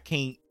lean. I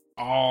can't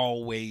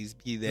always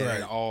be there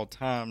at all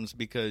times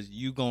because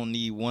you gonna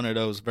need one of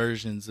those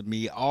versions of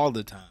me all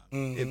the time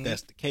if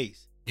that's the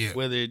case. Yeah.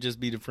 Whether it just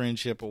be the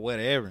friendship or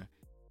whatever.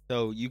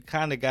 So you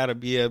kind of got to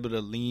be able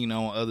to lean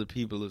on other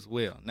people as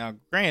well. Now,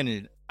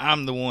 granted,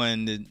 I'm the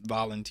one that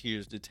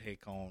volunteers to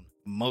take on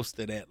most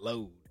of that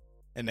load,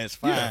 and that's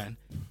fine.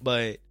 Yeah.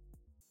 But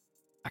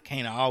I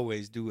can't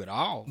always do it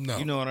all. No.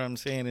 You know what I'm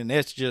saying? And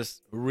that's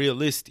just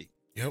realistic.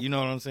 Yep. You know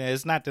what I'm saying?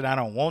 It's not that I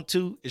don't want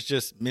to. It's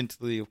just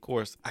mentally, of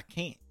course, I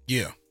can't.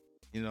 Yeah.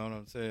 You know what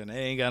I'm saying? It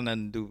ain't got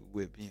nothing to do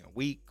with being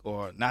weak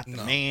or not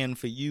the man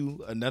for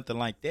you or nothing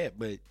like that.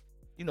 But,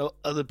 you know,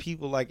 other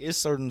people, like, it's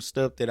certain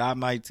stuff that I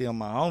might tell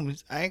my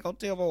homies. I ain't going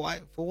to tell my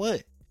wife for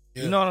what?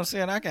 Yeah. You know what I'm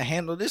saying? I can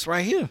handle this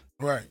right here.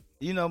 Right.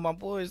 You know, my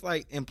boys,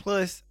 like, and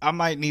plus, I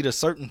might need a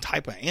certain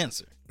type of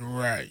answer.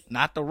 Right.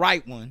 Not the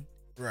right one.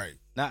 Right.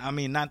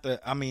 Not the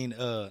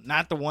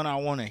one I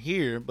want to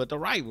hear, but the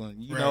right one.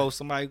 You know,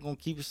 somebody gonna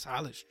keep it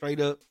solid,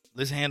 straight up.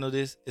 Let's handle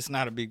this. It's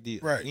not a big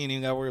deal. Right. You ain't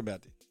even gotta worry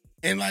about it.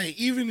 And like,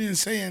 even in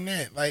saying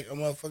that, like, a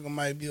motherfucker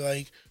might be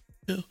like,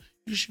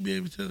 you should be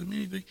able to tell them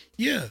anything.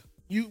 Yeah,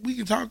 we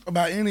can talk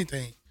about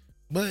anything,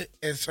 but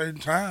at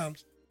certain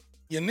times,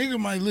 your nigga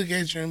might look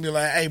at you and be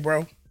like, "Hey,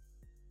 bro,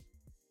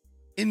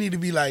 it need to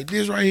be like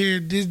this right here,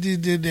 this,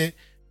 that,"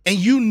 and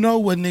you know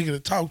what nigga to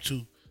talk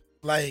to.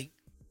 Like,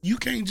 you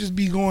can't just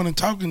be going and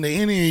talking to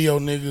any of your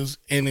niggas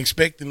and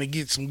expecting to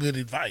get some good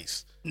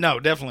advice. No,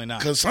 definitely not.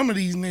 Because some of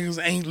these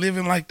niggas ain't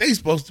living like they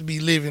supposed to be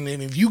living.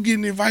 And if you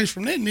getting advice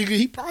from that nigga,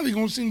 he probably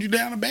going to send you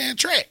down a bad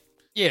track.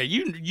 Yeah,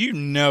 you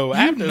know.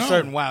 After a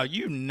certain while,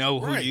 you know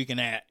who you can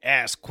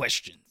ask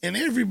questions. And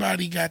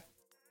everybody got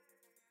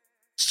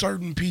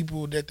certain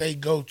people that they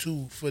go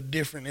to for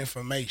different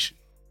information.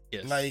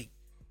 Yes. Like,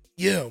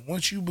 yeah,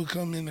 once you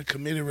become in a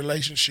committed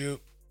relationship,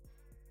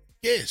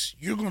 yes,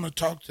 you're going to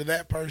talk to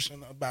that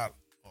person about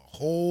a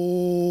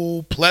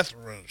whole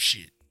plethora of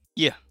shit.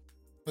 Yeah.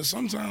 But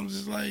sometimes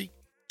it's like,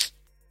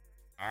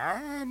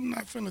 I'm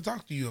not finna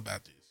talk to you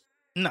about this.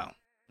 No.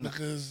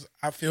 Because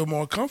I feel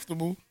more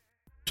comfortable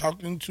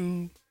talking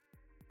to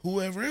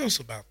whoever else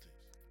about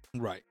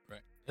this. Right.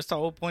 That's the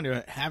whole point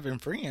of having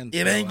friends.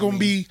 It ain't going to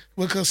be,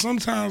 because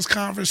sometimes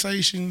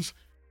conversations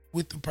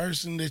with the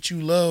person that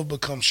you love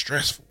become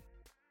stressful.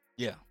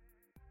 Yeah.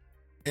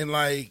 And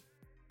like,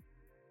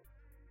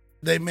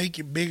 they make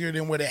it bigger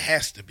than what it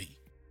has to be.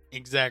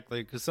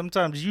 Exactly, because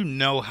sometimes you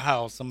know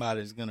how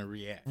somebody's going to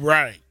react.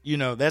 Right. You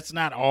know, that's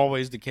not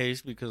always the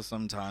case because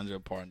sometimes your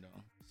partner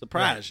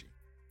surprise you.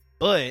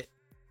 But,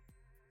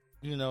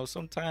 you know,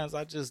 sometimes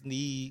I just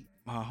need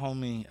my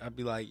homie. I'd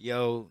be like,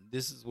 yo,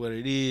 this is what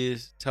it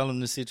is. Tell them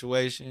the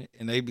situation.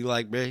 And they be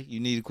like, bruh, you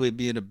need to quit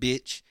being a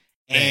bitch.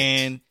 Thanks.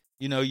 And,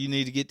 you know, you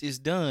need to get this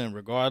done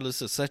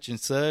regardless of such and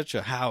such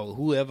or how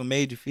whoever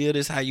made you feel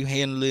this, how you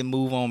handle it,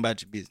 move on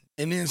about your business.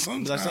 And then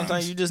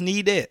sometimes you just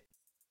need that.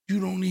 You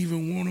don't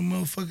even want a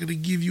motherfucker to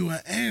give you an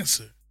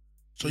answer.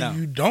 So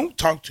you don't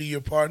talk to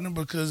your partner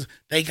because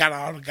they got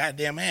all the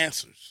goddamn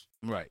answers.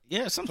 Right.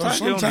 Yeah, sometimes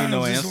you don't need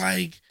no answer. It's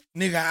like,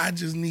 nigga, I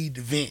just need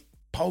to vent.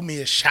 Pour me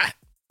a shot.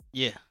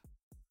 Yeah.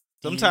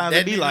 Sometimes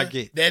it be like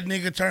it. That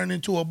nigga turned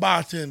into a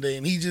bartender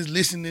and he just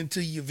listening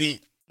to you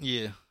vent.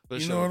 Yeah.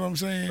 You know what I'm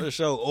saying? For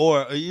sure.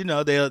 Or, you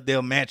know,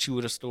 they'll match you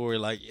with a story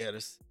like, yeah,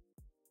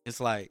 it's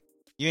like,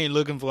 you ain't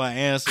looking for an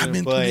answer. I've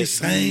been through the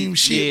same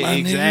shit, my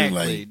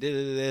exactly.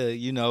 nigga.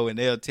 Like, you know, and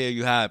they'll tell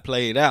you how it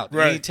played out.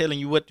 Right. They ain't telling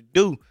you what to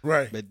do.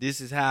 Right. But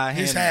this is how I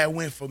handle it. This how it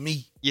went for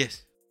me.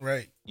 Yes.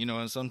 Right. You know,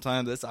 and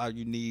sometimes that's all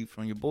you need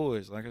from your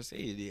boys. Like I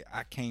said,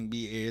 I can't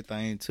be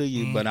everything to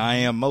you, but I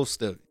am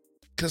most of it.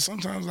 Because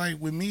sometimes, like,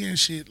 with me and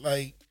shit,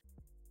 like,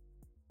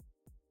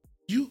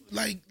 you,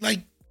 like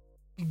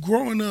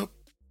growing up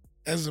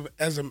as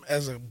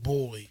a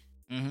boy,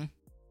 mm-hmm.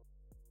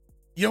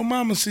 Your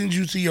mama sends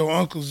you to your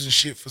uncles and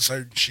shit for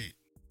certain shit.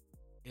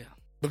 Yeah.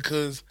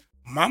 Because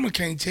mama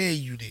can't tell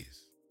you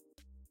this.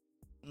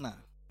 Nah.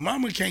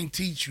 Mama can't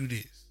teach you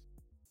this.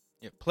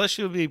 Yeah. Plus,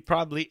 you'll be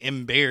probably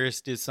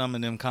embarrassed at some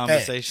of them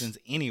conversations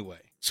anyway.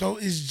 So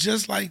it's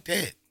just like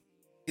that.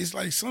 It's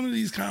like some of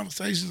these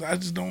conversations I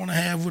just don't want to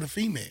have with a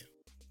female.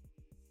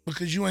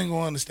 Because you ain't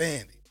going to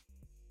understand it.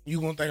 You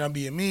going to think I'm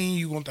being mean.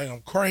 You going to think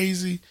I'm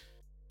crazy.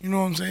 You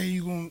know what I'm saying?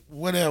 You going to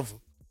whatever.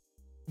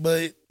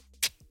 But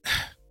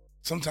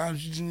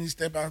sometimes you just need to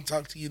step out and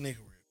talk to your nigga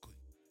real quick.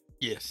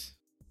 Yes.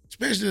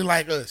 Especially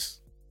like us.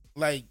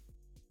 Like,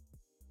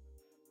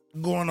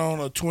 going on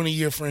a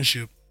 20-year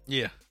friendship.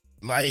 Yeah.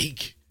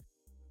 Like,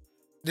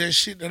 there's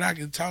shit that I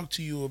can talk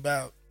to you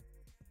about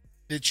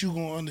that you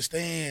gonna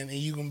understand and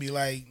you gonna be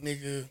like,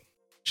 nigga,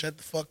 shut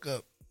the fuck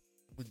up.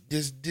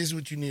 This is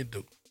what you need to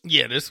do.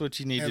 Yeah, this is what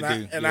you need to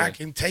do. And I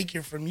can take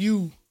it from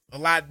you a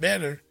lot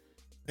better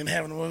than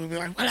having a woman be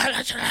like, well,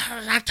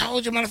 I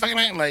told you, motherfucking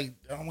man. Like,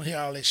 I don't want to hear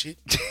all that shit.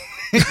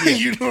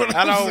 You know what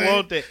I don't saying?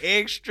 Want the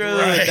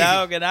extra,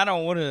 dog, and I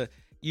don't want to.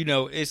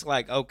 It's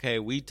like, okay,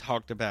 we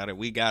talked about it,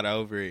 we got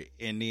over it,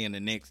 and then the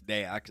next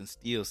day I can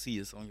still see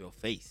it's on your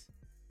face.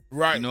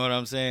 Right. You know what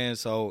I'm saying?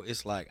 So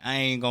it's like, I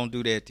ain't gonna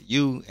do that to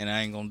you, and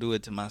I ain't gonna do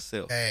it to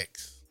myself.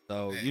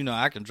 So,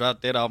 I can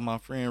drop that off my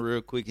friend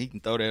real quick. He can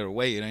throw that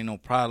away. It ain't no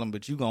problem,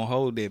 but you gonna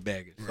hold that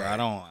baggage. So I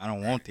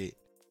don't want it.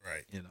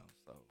 Right.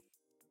 So.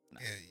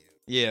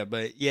 Yeah,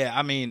 but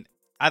I mean,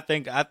 I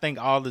think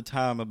all the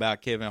time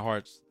about Kevin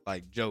Hart's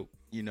like joke,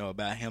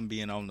 about him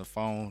being on the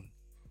phone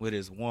with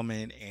his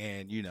woman,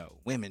 and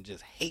women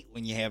just hate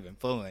when you're having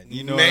fun.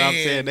 You know what I'm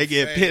saying? They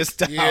get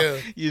pissed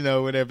out,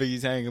 whenever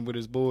he's hanging with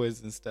his boys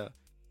and stuff.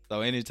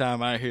 So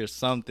anytime I hear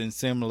something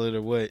similar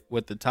to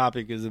what the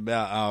topic is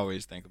about, I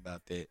always think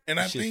about that. And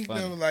I think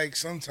though, like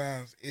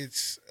sometimes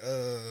it's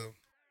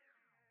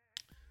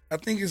I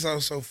think it's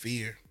also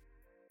fear.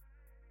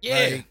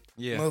 Yeah.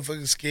 Like,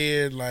 motherfuckers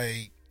scared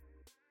like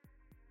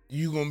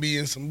you gonna be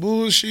in some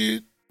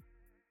bullshit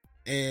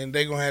and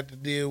they gonna have to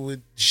deal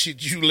with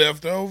shit you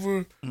left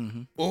over,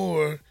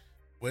 or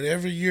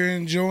whatever you're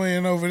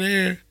enjoying over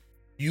there,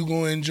 you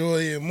gonna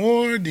enjoy it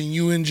more than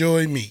you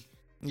enjoy me.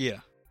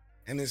 Yeah.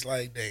 And it's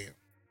like, damn,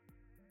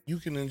 you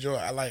can enjoy.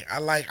 I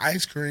like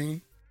ice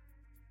cream,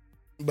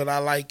 but I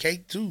like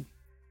cake too.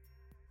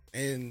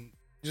 And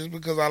just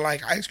because I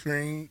like ice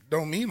cream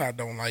don't mean I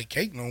don't like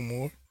cake no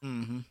more.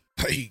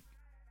 Like,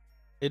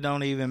 it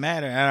don't even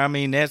matter. And I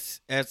mean, that's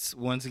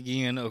once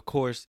again, of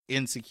course,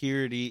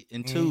 insecurity.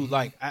 And two,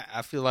 like,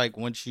 I feel like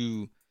once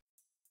you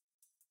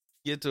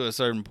get to a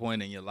certain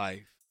point in your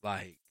life,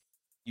 like,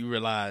 you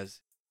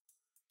realize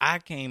I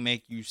can't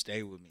make you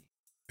stay with me.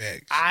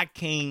 Thanks. I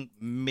can't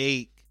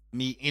make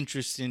me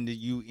interested to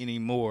you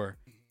anymore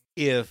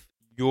if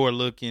you're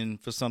looking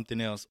for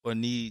something else or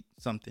need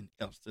something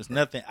else. There's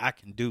nothing I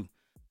can do.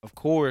 Of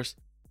course,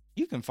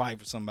 you can fight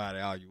for somebody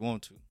all you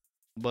want to,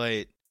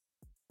 but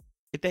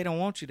if they don't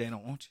want you, they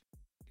don't want you.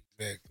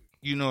 Exactly.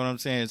 You know what I'm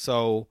saying?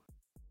 So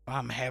if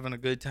I'm having a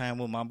good time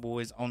with my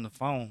boys on the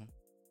phone,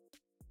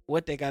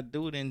 what they got to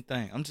do with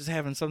anything? I'm just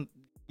having some,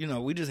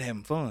 we just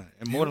having fun.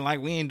 And more than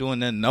likely, we ain't doing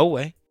nothing no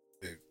way.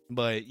 Yeah.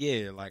 But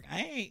like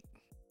I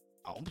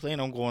don't plan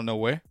on going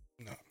nowhere.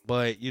 No.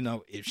 But,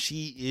 if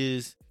she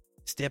is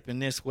stepping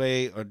this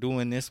way or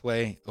doing this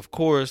way, of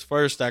course,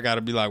 first I got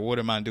to be like, what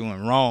am I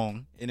doing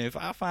wrong? And if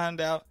I find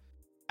out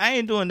I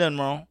ain't doing nothing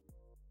wrong,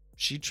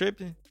 she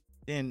tripping,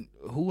 then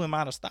who am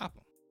I to stop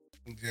her?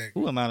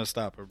 Exactly. Who am I to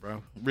stop her,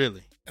 bro?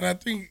 Really? And I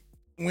think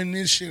when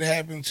this shit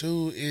happens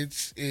too,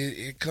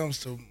 it comes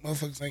to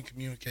motherfuckers ain't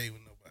communicating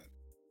with nobody.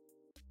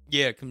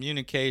 Yeah,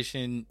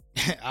 communication.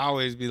 I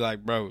always be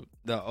like, bro,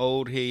 the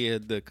old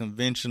head, the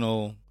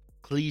conventional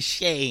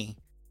cliche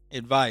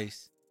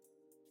advice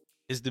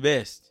is the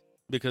best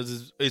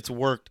because it's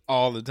worked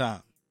all the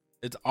time.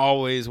 It's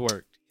always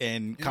worked.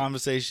 And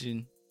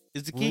conversation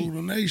is the key.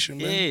 Rule the nation,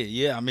 man.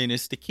 Yeah. I mean,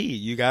 it's the key.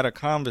 You got to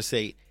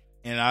conversate.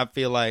 And I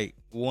feel like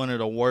one of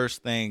the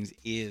worst things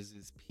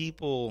is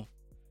people,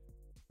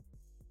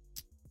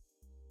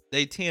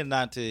 they tend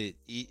not to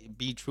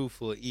be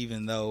truthful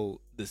even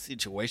though the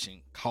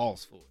situation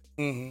calls for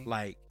it.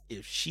 Like,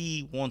 if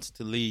she wants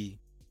to leave,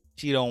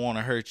 she don't want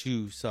to hurt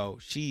you, so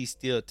she's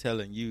still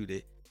telling you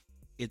that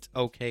it's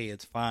okay,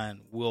 it's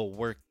fine, we'll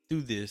work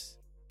through this,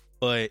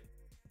 but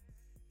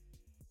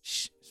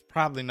it's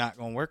probably not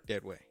going to work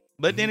that way.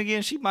 But then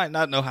again, she might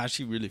not know how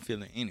she really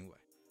feeling anyway.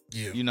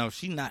 Yeah.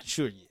 She's not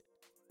sure yet.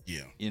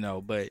 Yeah.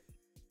 But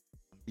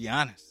be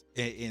honest.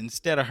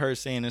 Instead of her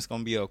saying it's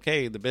going to be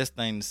okay, the best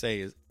thing to say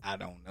is, I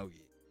don't know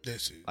yet.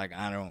 That's it. Like,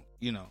 I don't,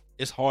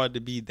 it's hard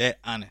to be that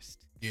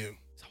honest. Yeah.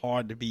 It's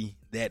hard to be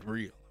that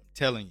real. I'm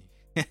telling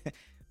you.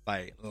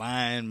 Like,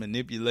 lying,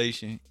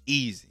 manipulation,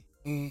 easy.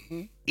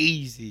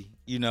 Easy,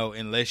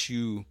 unless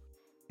you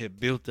have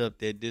built up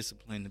that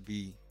discipline to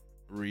be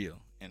real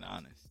and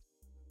honest.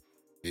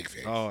 Big facts.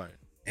 It's hard.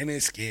 And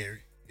it's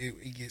scary.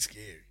 It gets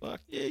scary.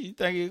 Fuck yeah, you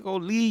think it's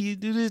gonna leave you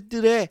do this,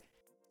 do that.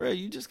 Bro,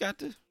 you just got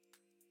to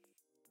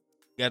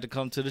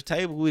come to the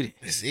table with it.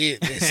 That's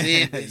it. That's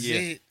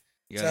it.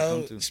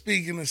 So,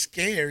 speaking of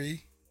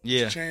scary,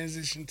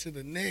 transition to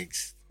the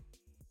next.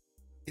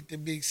 Get the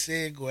big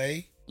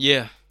segue.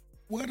 Yeah.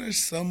 What are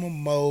some of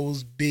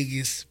Mo's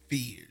biggest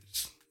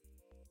fears?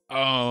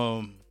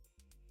 And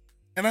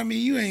I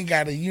mean, you ain't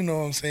gotta, you know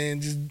what I'm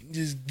saying,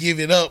 just give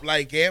it up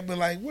like that. But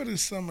like, what are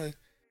some of?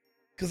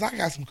 Because I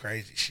got some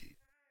crazy shit.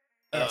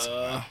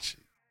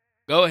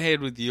 Go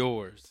ahead with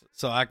yours,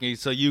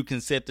 so you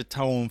can set the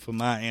tone for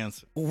my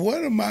answer.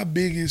 One of my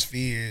biggest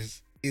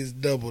fears is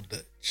double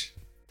dutch.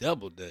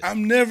 Double dutch.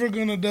 I'm never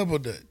gonna double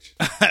dutch.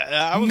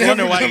 I was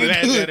wondering why you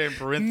had that in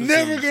parentheses.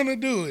 Never gonna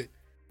do it.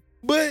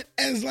 But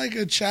as like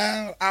a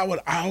child, I would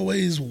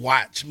always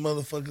watch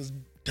motherfuckers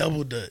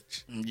double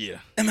dutch. Yeah.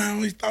 And I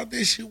always thought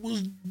that shit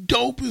was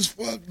dope as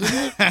fuck.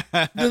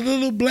 The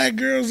little black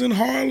girls in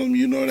Harlem,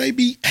 they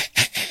be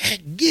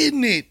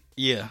getting it.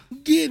 Yeah.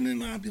 Getting it.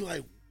 And I'd be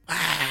like,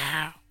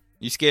 wow.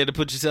 You scared to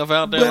put yourself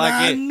out there but like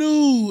that? I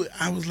knew.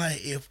 I was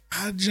like, if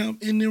I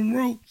jump in them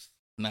ropes,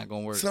 Not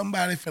gonna work.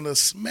 Somebody finna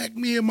smack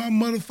me in my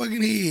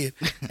motherfucking head.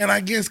 And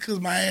I guess because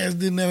my ass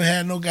didn't ever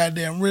have no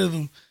goddamn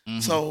rhythm.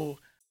 So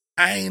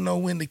I ain't know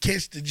when to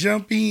catch the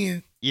jump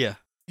in. Yeah.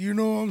 You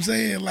know what I'm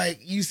saying? Like,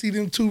 you see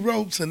them 2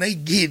 ropes and they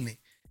getting it.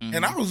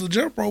 And I was a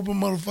jump roping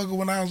motherfucker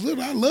when I was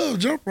little. I love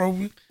jump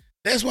roping.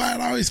 That's why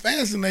it always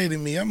fascinated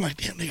me. I'm like,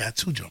 damn, they got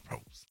 2 jump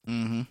ropes.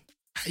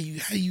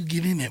 How you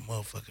get in that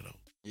motherfucker though?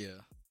 Yeah.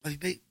 Like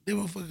they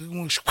motherfucker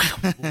going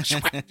swag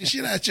the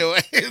shit out your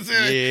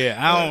ass. Yeah,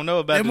 I don't know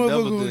about that the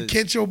double motherfucker gonna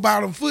catch your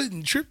bottom foot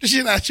and trip the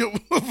shit out your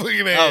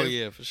motherfucking ass. Oh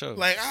yeah, for sure.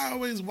 Like I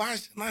always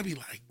watched it and I be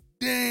like,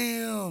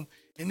 damn.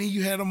 And then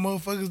you had them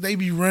motherfuckers, they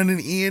be running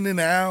in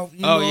and out.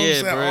 You know what I'm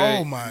saying? Bro.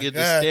 Oh my Get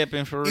God. the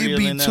stepping for real.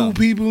 It be 2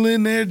 people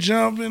in there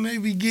jumping, they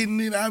be getting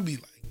it. I be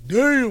like,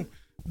 damn,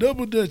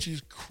 double dutch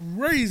is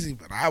crazy.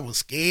 But I was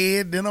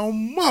scared than a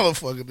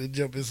motherfucker to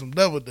jump in some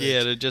double dutch.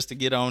 Yeah, just to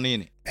get on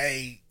in it.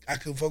 Hey, I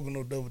couldn't fuck with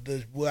no double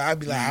dutch. Boy, I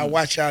be like, I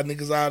watch y'all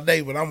niggas all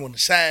day, but I'm on the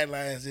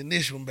sidelines in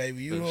this one,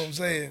 baby. You know what I'm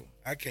saying?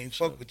 I can't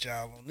fuck with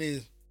y'all on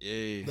this.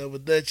 Yeah. Double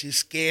dutch is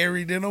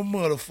scary than a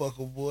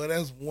motherfucker, boy.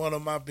 That's one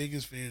of my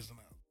biggest fears now.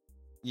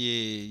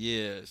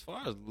 Yeah. As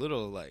far as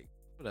little, like,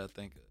 what I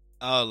think of?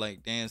 Oh,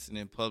 like dancing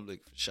in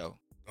public for sure.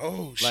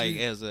 Oh, shit. Like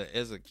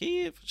as a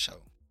kid for sure.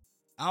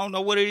 I don't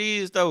know what it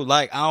is though.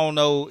 Like I don't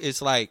know.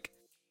 It's like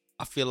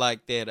I feel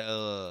like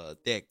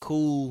that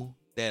cool,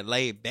 that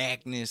laid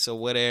backness or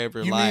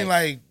whatever. You like, mean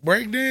like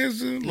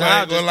breakdancing?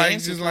 Nah,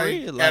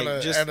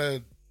 just at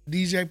a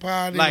DJ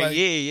party? Like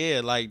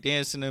yeah, like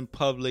dancing in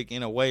public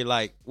in a way.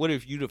 Like, what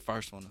if you the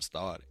first one to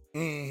start it?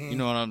 You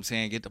know what I'm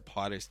saying? Get the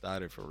party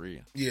started for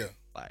real. Yeah.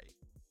 Like,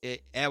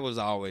 that was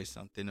always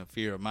something, a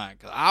fear of mine.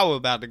 Because I was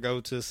about to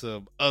go to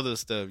some other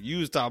stuff. You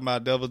was talking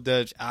about double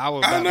dutch. I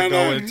was about to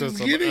go into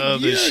some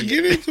other shit.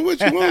 Get into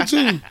what you want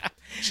to.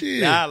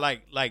 Shit. Nah,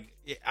 like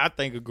I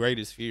think the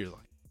greatest fear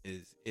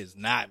is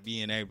not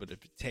being able to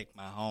protect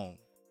my home.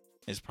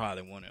 It's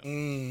probably one of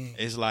them.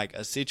 It's like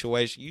a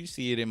situation, you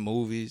see it in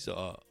movies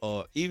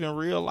or even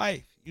real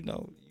life. You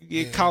know,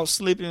 you get caught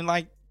slipping,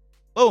 like,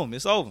 boom,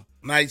 it's over.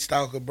 Night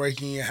Stalker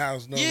breaking your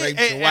house, no rape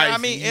your wife. I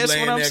mean, that's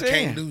what I'm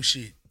saying. Can't do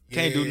shit.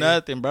 Can't do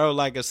nothing, bro.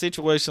 Like a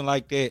situation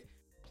like that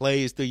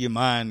plays through your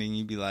mind and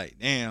you be like,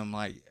 damn,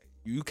 like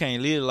you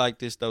can't live like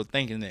this though,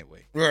 thinking that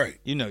way. Right.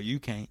 You know, you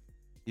can't.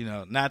 You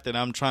know, not that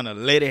I'm trying to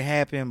let it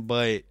happen,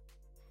 but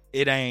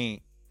it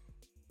ain't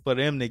for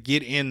them to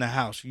get in the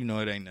house, you know,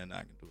 it ain't nothing I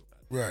can do about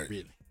it. Right.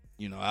 Really.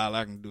 You know, all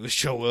I can do is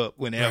show up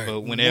whenever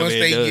Once it does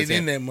they get happen.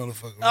 in that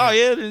motherfucker. Right? Oh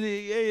yeah,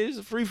 it's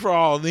a free for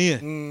all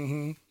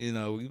then. You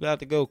know, we about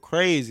to go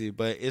crazy,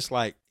 but it's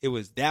like it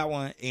was that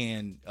one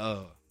and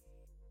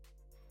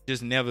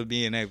just never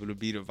being able to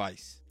be the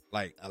vice,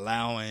 like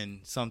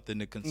allowing something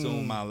to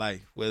consume my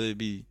life, whether it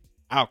be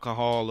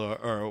alcohol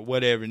or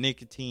whatever,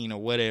 nicotine or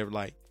whatever.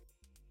 Like,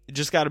 you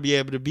just got to be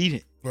able to beat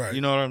it. Right.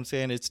 You know what I'm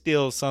saying? It's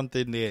still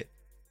something that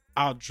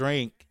I'll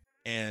drink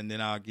and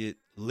then I'll get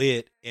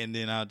lit and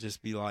then I'll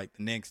just be like,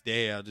 the next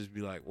day I'll just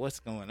be like, what's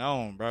going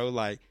on, bro?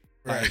 Like,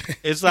 right.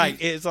 it's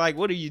like,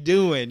 what are you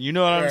doing? You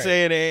know what I'm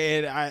saying?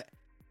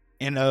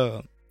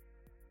 And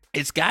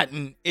it's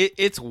gotten,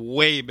 it's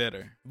way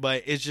better,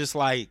 but it's just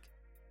like,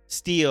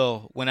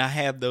 still, when I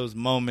have those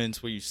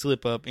moments where you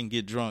slip up and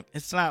get drunk,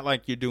 it's not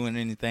like you're doing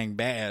anything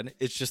bad.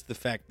 It's just the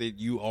fact that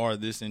you are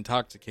this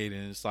intoxicated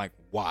and it's like,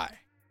 why?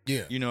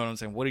 Yeah. You know what I'm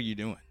saying? What are you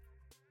doing?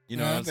 You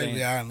know what I'm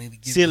saying? I need to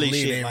get silly lit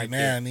shit every like now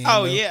that. and then,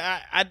 Oh you know? yeah,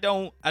 I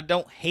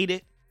don't hate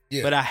it,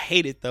 but I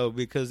hate it though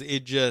because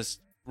it just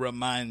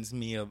reminds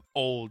me of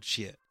old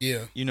shit.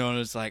 Yeah. You know, and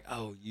it's like,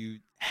 oh, you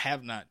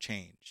have not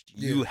changed.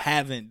 You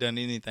haven't done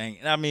anything.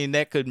 And I mean,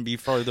 that couldn't be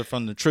further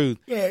from the truth.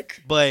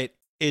 But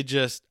it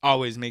just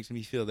always makes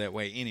me feel that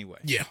way anyway.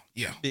 Yeah.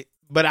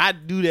 But I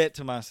do that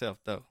to myself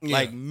though. Yeah.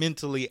 Like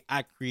mentally,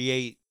 I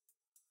create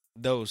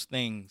those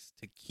things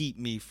to keep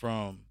me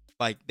from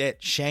like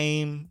that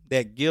shame,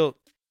 that guilt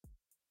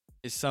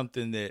is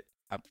something that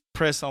I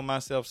press on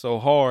myself so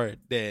hard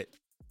that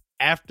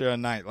after a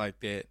night like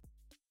that,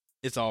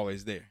 it's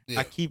always there.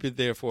 I keep it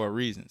there for a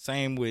reason.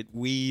 Same with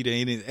weed or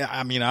anything.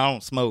 I mean, I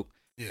don't smoke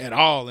at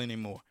all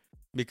anymore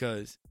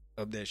because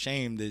of that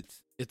shame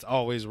it's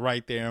always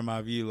right there in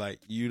my view, like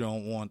you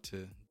don't want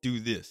to do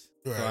this.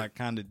 Right. So I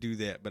kind of do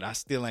that, but I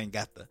still ain't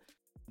got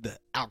the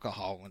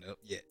alcohol one up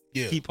yet.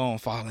 Yeah. Keep on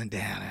falling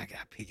down. I got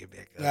to pick it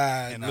back up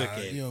and look at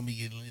it. You don't be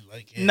getting lit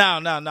like that.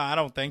 No, I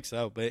don't think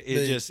so, but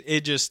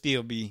it just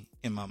still be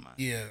in my mind.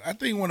 Yeah, I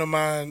think one of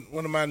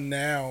my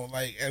now,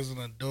 like as an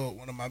adult,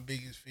 one of my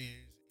biggest fears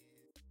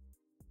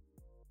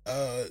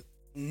is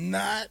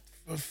not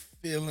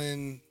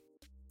fulfilling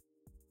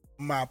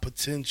my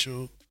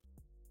potential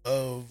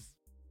of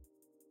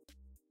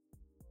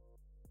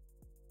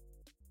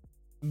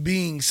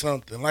being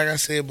something. Like I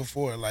said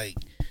before, like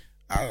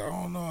I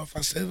don't know if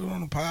I said it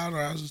on the pod or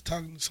I was just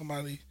talking to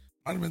somebody.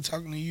 Might have been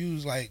talking to you.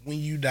 It's like when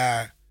you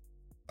die,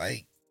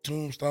 like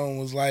Tombstone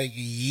was like,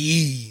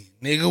 "Yee,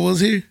 nigga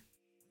was here."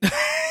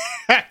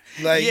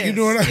 Like, you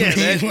know what I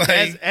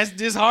mean? That's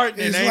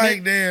disheartening. It's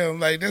like, damn,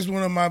 like, that's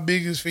one of my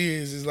biggest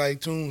fears is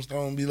like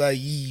Tombstone be like,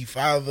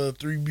 father of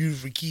 3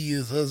 beautiful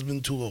kids,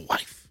 husband to a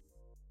wife.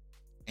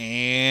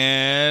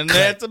 And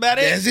that's about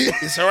it. That's it.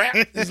 It's a wrap.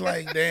 It's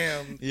like,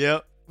 damn.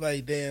 Yep.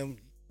 Like, damn.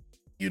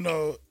 You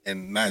know,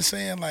 and not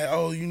saying like,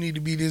 oh, you need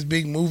to be this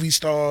big movie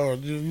star or,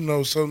 you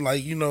know, something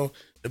like, you know,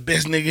 the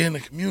best nigga in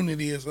the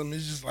community or something.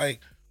 It's just like,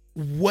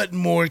 what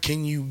more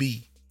can you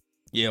be?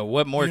 Yeah,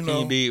 what more can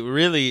you be?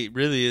 Really,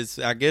 it's,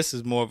 I guess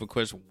it's more of a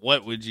question,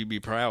 what would you be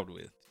proud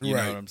with? You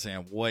know what I'm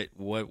saying? What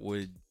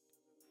would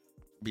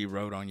be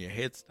wrote on your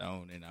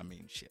headstone? And I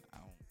mean, shit,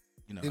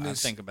 I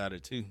think about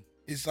it too.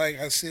 It's like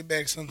I sit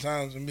back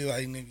sometimes and be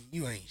like, nigga,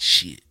 you ain't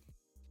shit.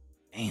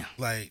 Damn.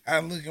 Like, I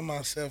look at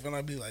myself and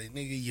I be like,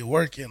 nigga, you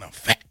work in a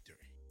factory.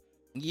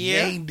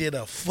 Yeah. You ain't did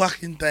a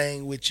fucking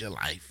thing with your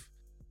life.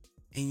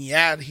 And you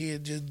out here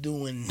just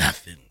doing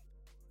nothing.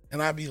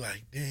 And I be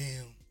like,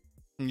 damn.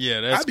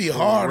 Yeah, that's I be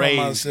hard on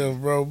myself,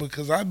 bro,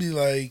 because I be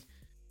like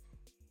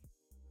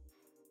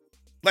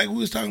we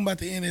was talking about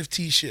the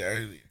NFT shit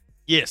earlier.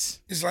 Yes.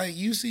 It's like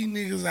you see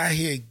niggas out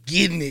here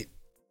getting it.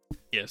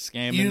 Yeah,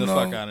 scamming the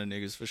fuck out of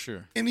niggas for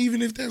sure. And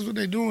even if that's what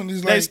they're doing,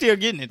 it's like they still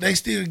getting it. They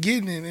still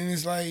getting it, and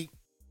it's like,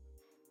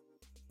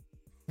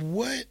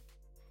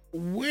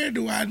 where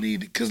do I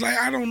need it? Because, like,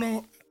 I don't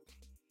know.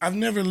 I've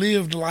never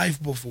lived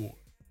life before.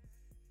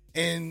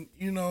 And,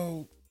 you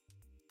know,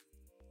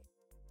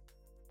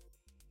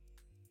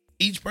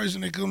 each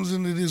person that comes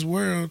into this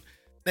world,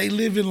 they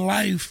live in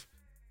life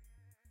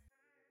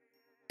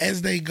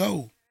as they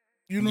go.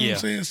 You know what I'm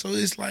saying? So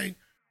it's like,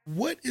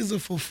 what is a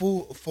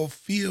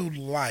fulfilled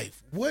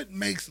life? What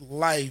makes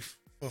life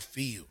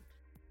fulfilled?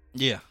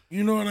 Yeah.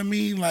 You know what I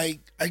mean? Like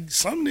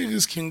some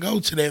niggas can go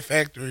to that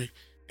factory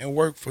and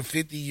work for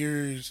 50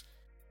 years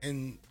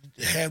and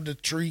have the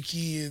 3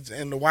 kids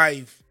and the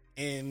wife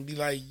and be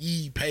like,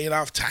 paid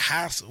off to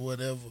house or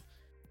whatever.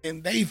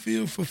 And they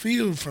feel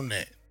fulfilled from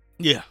that.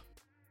 Yeah.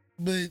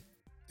 But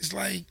it's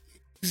like,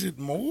 is it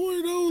more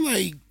though?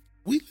 Like,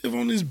 we live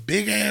on this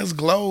big ass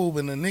globe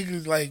and the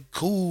niggas like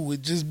cool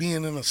with just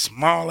being in a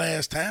small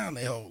ass town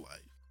their whole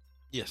life.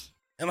 Yes.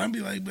 And I'd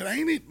be like, but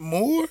ain't it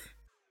more?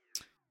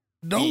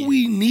 Don't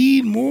we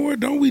need more?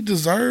 Don't we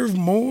deserve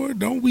more?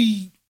 Don't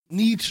we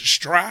need to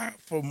strive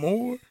for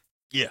more?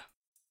 Yeah.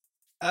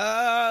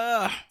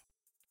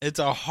 It's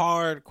a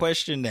hard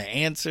question to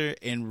answer,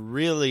 and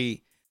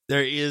really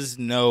there is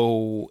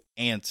no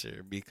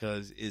answer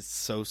because it's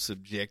so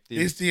subjective.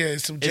 It's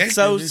subjective. It's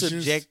so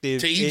subjective.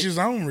 To each his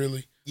own,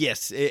 really.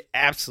 Yes,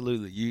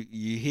 absolutely.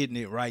 You hitting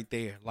it right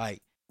there.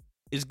 Like,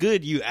 it's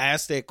good you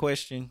asked that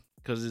question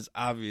because it's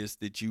obvious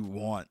that you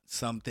want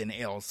something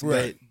else.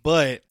 Right.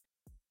 But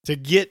to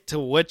get to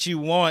what you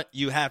want,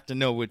 you have to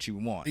know what you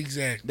want.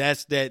 Exactly.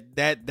 That's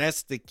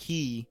the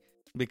key,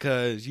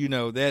 because, you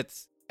know,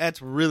 that's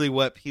really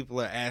what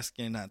people are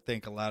asking. I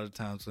think a lot of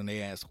times when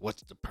they ask,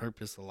 what's the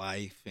purpose of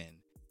life? And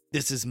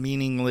this is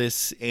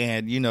meaningless.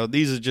 And, you know,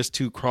 these are just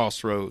 2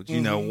 crossroads.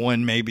 You know,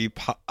 one may be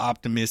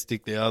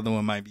optimistic. The other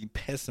one might be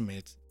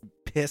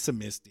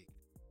pessimistic.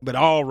 But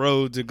all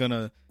roads are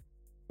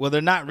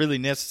they're not really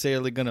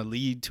necessarily going to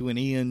lead to an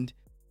end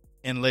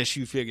unless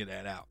you figure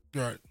that out.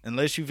 Right.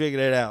 Unless you figure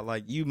that out.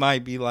 Like, you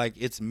might be like,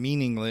 it's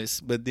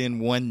meaningless. But then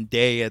one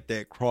day at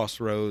that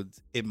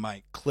crossroads, it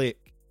might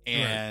click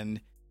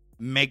and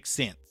make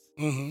sense.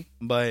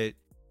 But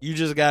you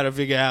just got to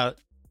figure out,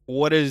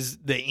 what is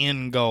the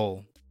end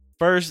goal?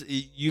 First,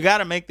 you got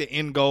to make the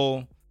end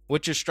goal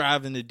what you're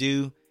striving to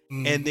do,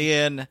 and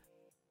then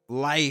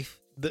life.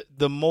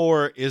 The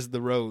more is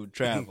the road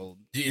traveled.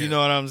 You know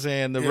what I'm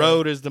saying? The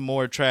road is the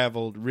more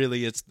traveled.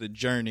 Really, it's the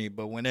journey.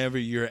 But whenever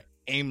you're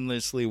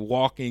aimlessly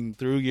walking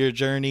through your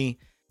journey,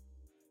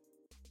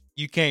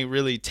 you can't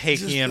really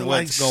take in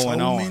what's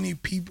going on. So many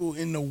people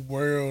in the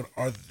world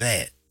are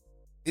that.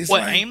 It's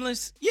what, like,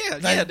 aimless? Yeah,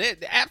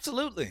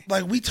 absolutely.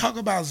 Like, we talk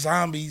about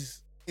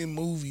zombies in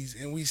movies,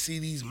 and we see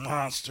these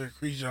monster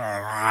creatures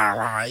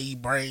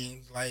eat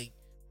brains, like.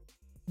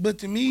 But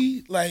to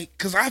me, like,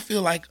 because I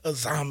feel like a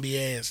zombie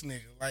ass nigga.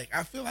 Like,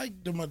 I feel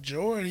like the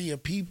majority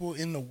of people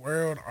in the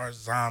world are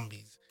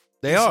zombies.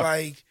 They are.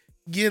 Like,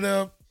 get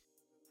up,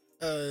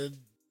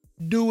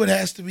 do what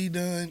has to be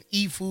done,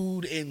 eat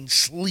food, and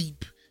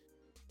sleep.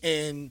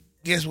 And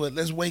guess what?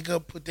 Let's wake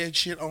up, put that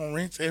shit on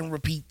rinse and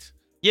repeat.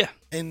 Yeah.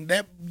 And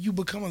that you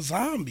become a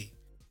zombie.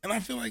 And I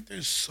feel like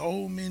there's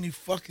so many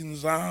fucking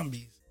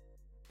zombies.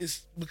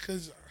 It's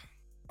because,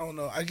 I don't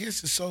know, I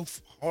guess it's so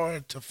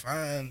hard to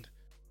find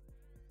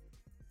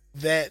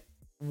that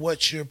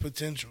what's your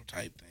potential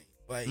type thing.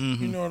 Like,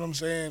 you know what I'm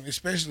saying?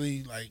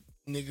 Especially, like,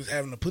 niggas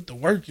having to put the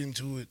work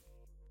into it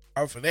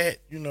off of that.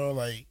 You know,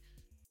 like,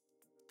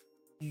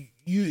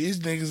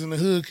 his niggas in the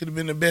hood could have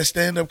been the best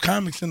stand-up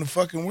comics in the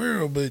fucking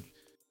world, but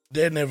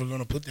they're never going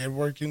to put that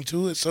work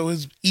into it. So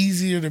it's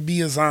easier to be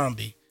a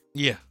zombie.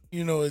 Yeah.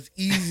 You know, it's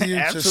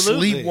easier to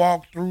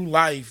sleepwalk through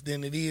life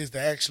than it is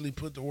to actually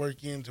put the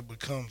work in to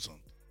become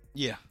something.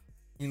 Yeah.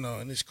 You know,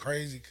 and it's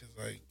crazy because,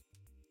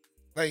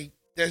 like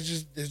that's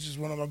just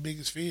one of my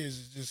biggest fears.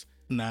 Is just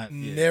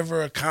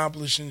never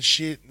accomplishing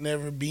shit,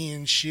 never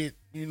being shit.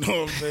 You know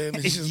what I'm saying?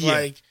 It's just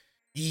like,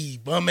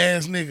 bum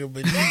ass nigga,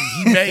 but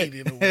he made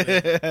it. Or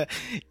whatever.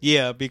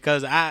 Yeah,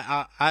 because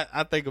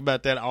I think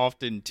about that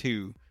often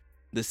too,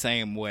 the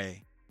same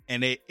way,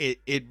 and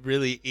it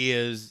really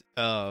is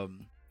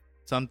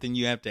something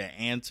you have to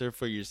answer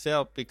for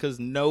yourself, because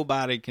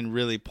nobody can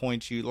really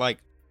point you. Like,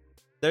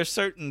 there's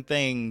certain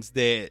things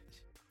that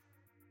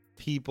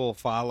people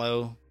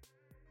follow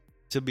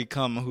to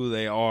become who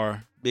they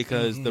are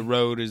because the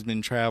road has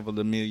been traveled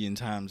a million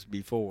times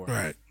before.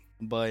 Right.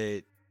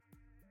 But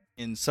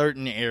in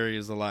certain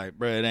areas of life,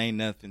 bro, it ain't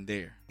nothing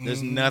there.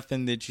 There's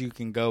nothing that you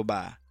can go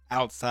by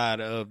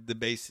outside of the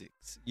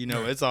basics. You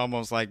know, it's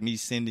almost like me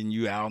sending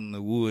you out in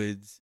the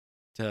woods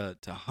to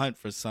hunt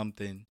for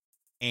something.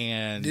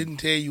 And didn't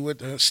tell you what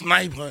the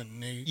snipe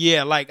hunting, nigga.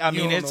 Yeah, like, I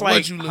mean, it's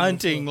like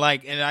hunting,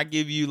 like, and I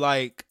give you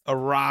like a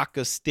rock,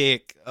 a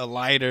stick, a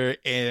lighter,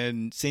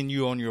 and send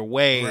you on your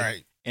way.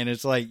 Right. And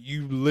it's like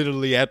you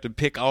literally have to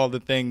pick all the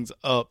things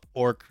up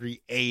or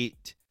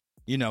create,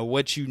 you know,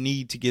 what you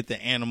need to get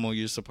the animal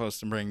you're supposed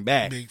to bring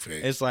back. Big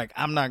face. It's like,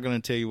 I'm not going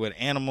to tell you what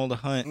animal to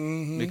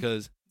hunt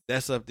because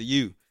that's up to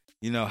you.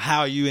 You know,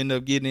 how you end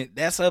up getting it,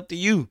 that's up to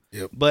you.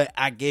 Yep. But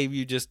I gave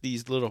you just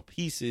these little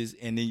pieces,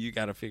 and then you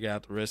got to figure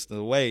out the rest of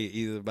the way,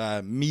 either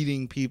by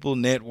meeting people,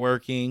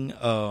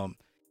 networking.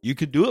 You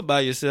could do it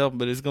by yourself,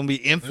 but it's going to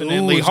be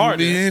infinitely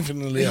harder. It's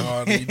going to be infinitely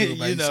harder to do it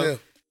by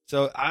yourself.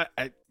 So,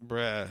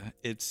 bruh,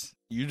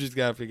 you just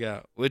got to figure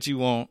out what you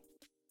want.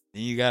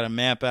 Then you got to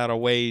map out a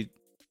way,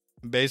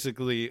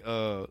 basically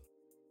a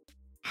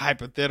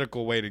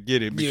hypothetical way to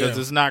get it, because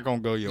it's not going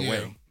to go your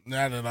way.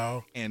 Not at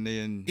all. And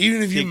then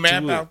even if you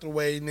map out the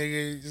way,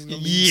 nigga, it's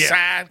gonna be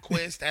side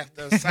quest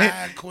after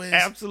side quest.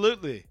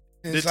 Absolutely.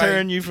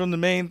 Deterring you from the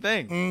main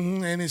thing.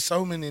 And there's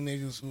so many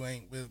niggas who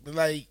ain't with, but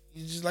like,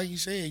 just like you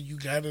said, you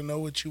gotta know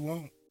what you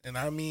want. And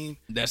I mean,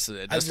 that's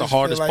the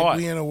hardest part.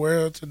 We in a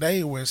world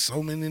today where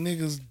so many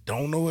niggas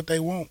don't know what they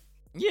want.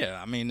 Yeah,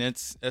 I mean,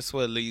 that's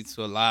what leads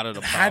to a lot of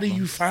the problems. How do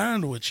you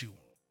find what you want?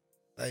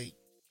 Like,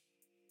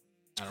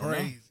 it's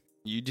crazy. Know.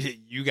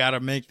 You got to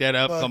make that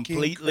up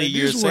completely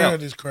yourself. This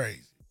world is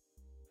crazy.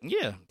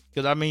 Yeah,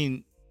 because I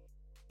mean,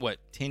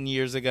 10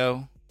 years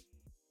ago,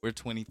 we're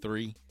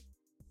 23,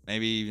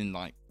 maybe even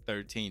like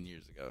 13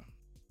 years ago.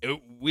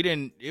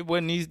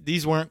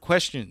 These weren't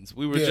questions.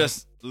 We were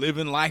just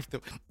living life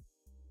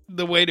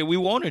the way that we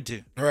wanted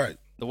to. Right.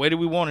 The way that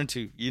we wanted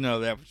to. You know,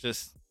 that was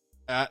just,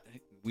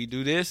 we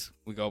do this,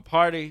 we go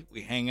party,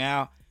 we hang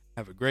out,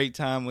 have a great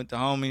time with the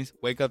homies,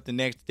 wake up the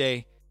next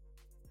day.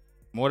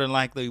 More than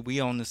likely, we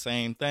on the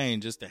same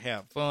thing just to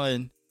have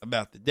fun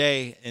about the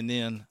day, and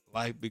then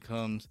life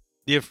becomes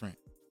different.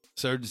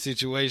 Certain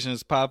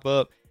situations pop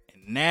up,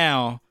 and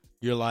now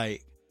you're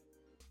like,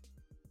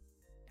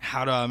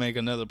 how do I make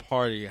another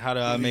party? How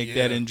do I make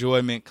that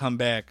enjoyment come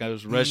back?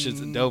 Those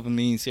rushes of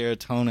dopamine,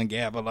 serotonin,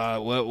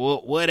 GABA,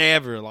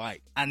 whatever.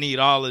 Like, I need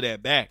all of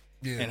that back.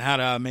 Yeah. And how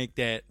do I make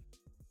that?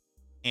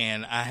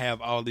 And I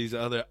have all these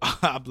other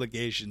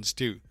obligations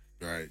too.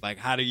 Right. Like,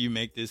 how do you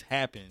make this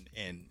happen?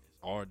 And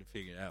hard to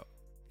figure out.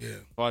 Yeah.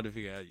 It's hard to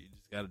figure out. You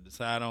just got to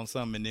decide on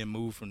something and then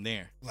move from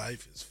there.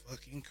 Life is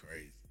fucking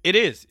crazy. It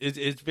is.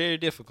 It's very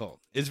difficult.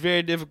 It's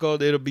very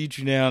difficult. It'll beat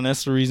you down.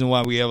 That's the reason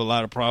why we have a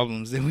lot of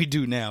problems that we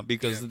do now,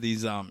 because of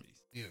these zombies.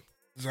 Yeah.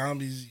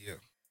 Zombies,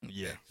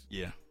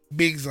 Yeah.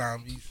 Big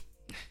zombies.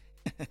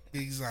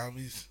 Big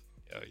zombies.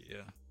 Oh,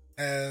 yeah.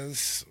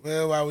 As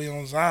well, while we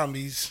on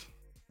zombies,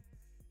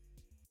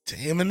 to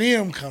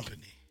Eminem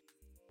Company.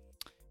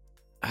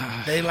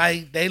 They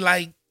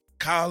like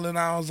calling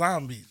out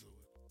zombies.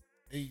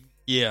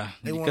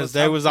 Because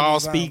they was all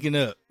speaking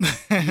up.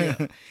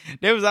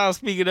 They was all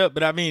speaking up.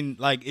 But I mean,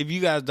 like, if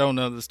you guys don't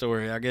know the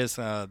story, I guess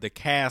the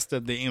cast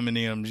of the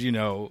Eminems, you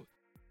know,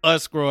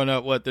 us growing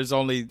up, there's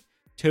only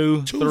two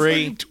or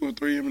three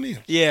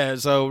Eminems. Yeah,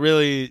 so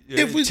really,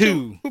 if we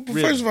two.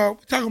 First of all,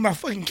 we're talking about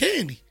fucking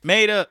candy.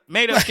 Made up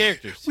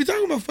characters. We're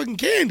talking about fucking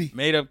candy.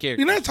 Made up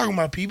characters. We're not talking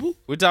about people.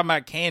 We're talking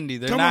about candy.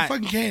 They're talking about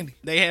fucking candy.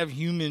 They have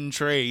human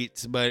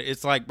traits, but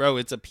it's like, bro,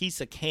 it's a piece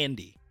of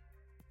candy.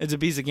 It's a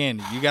piece of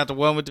candy. You got the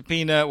one with the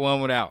peanut,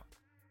 one without.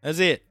 That's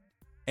it.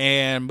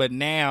 But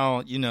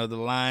now, you know, the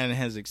line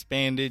has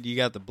expanded. You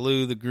got the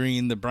blue, the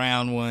green, the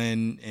brown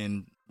one,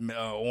 and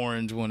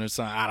orange one or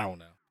something. I don't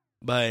know.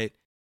 But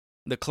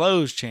the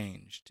clothes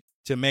changed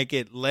to make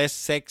it less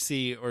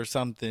sexy or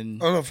something.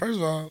 Oh, no, first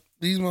of all,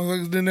 these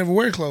motherfuckers didn't ever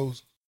wear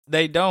clothes.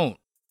 They don't.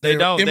 They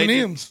don't.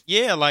 M&M's.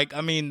 Yeah, like,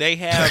 I mean, they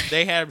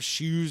have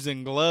shoes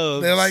and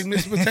gloves. They're like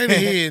Mr. Potato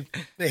Head.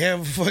 They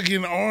have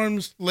fucking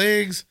arms,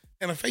 legs,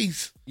 and a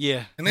face.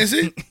 Yeah. And that's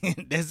it.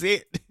 That's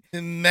it.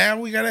 And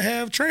now we gotta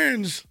have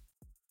trans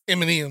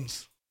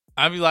M&Ms.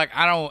 I be like,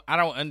 I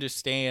don't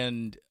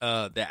understand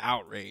the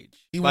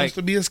outrage. He wants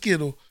to be a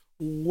Skittle.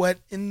 What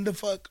in the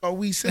fuck are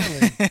we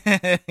selling?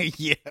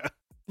 Yeah.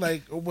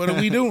 Like, what are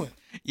we doing?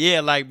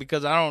 Yeah, like,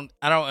 because I don't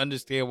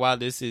understand why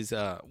this is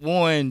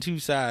two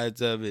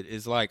sides of it.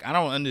 Is like, I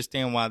don't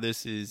understand why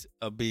this is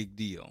a big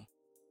deal.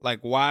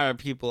 Like, why are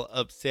people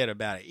upset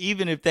about it?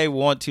 Even if they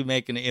want to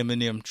make an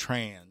Eminem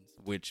trans,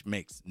 which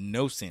makes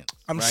no sense.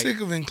 I'm right?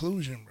 sick of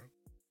inclusion, bro.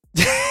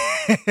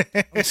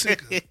 I'm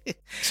sick of it.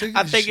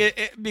 I think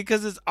it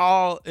because it's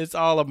all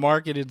a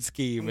marketing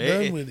scheme. I'm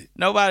done with it.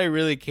 Nobody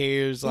really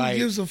cares. Who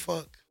gives a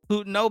fuck?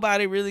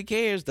 Nobody really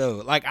cares though.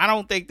 Like, I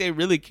don't think they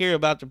really care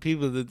about the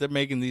people that they're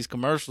making these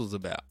commercials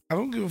about. I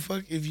don't give a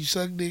fuck if you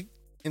suck dick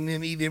and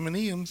then eat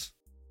M&Ms,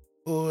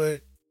 or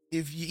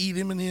if you eat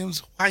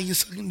M&Ms, why you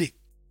sucking dick?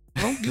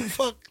 I don't give a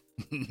fuck.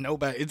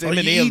 Nobody. It's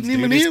M&Ms. M&Ms, Eating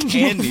dude. M&Ms, It's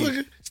candy.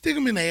 motherfucker. Stick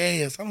them in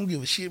their ass. I don't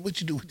give a shit what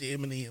you do with the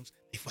M&Ms.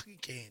 They fucking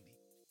candy.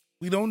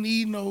 We don't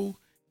need no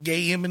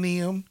gay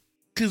M&M.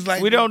 Cause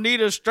like we don't need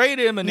a straight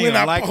M&M.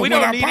 Like, we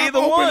don't need either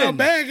one. A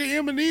bag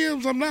of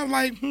M&Ms, I'm not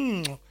like,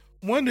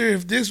 wonder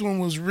if this one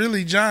was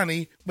really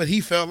Johnny, but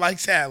he felt like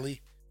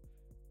Sally.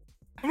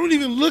 I don't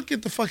even look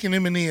at the fucking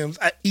M&Ms.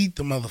 I eat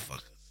the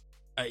motherfuckers.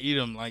 I eat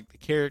them like the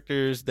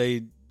characters.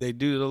 They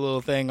do the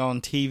little thing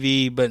on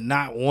TV, but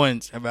not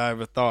once have I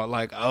ever thought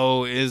like,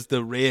 oh, is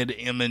the red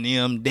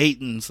M&M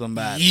dating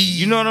somebody? Yeah.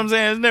 You know what I'm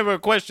saying? It's never a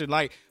question.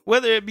 Like,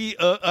 whether it be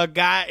a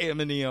guy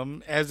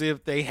M&M, as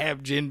if they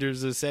have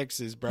genders or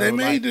sexes, bro. They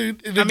made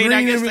I mean,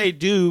 I guess they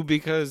do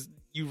because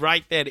you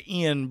write that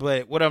in,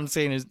 but what I'm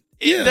saying is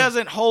it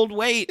doesn't hold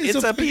weight.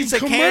 It's a piece of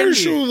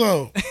commercial, candy.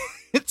 Though.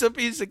 It's a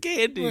piece of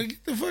candy. Well,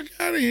 get the fuck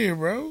out of here,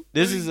 bro.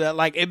 This is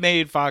like it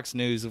made Fox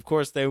News. Of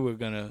course, they were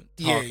gonna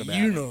talk about it.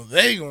 You know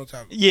they gonna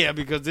talk about it. Yeah,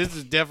 because this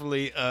is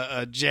definitely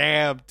a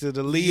jab to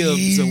the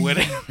libs or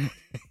whatever.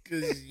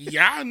 Because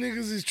y'all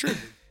niggas is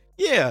tripping.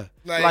 Yeah.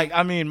 Like,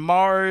 I mean,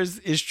 Mars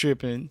is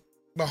tripping.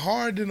 But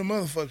hard than a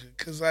motherfucker.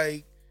 Because,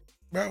 like,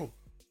 bro,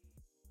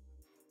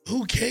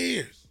 who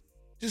cares?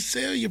 Just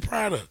sell your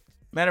product.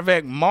 Matter of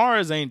fact,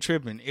 Mars ain't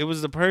tripping. It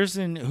was the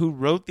person who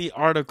wrote the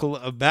article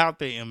about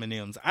the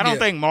M&Ms. I don't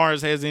think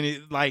Mars has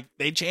any, like,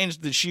 they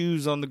changed the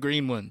shoes on the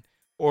green one.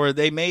 Or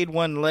they made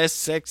one less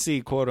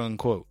sexy, quote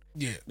unquote.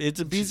 Yeah. It's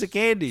a piece of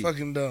candy.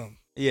 Fucking dumb.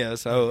 Yeah,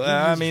 so,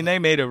 I mean, they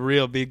made a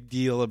real big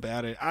deal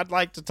about it. I'd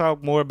like to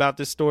talk more about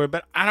this story,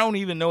 but I don't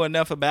even know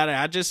enough about it.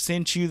 I just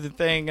sent you the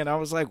thing, and I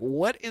was like,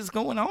 what is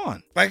going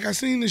on? Like, I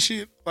seen the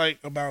shit, like,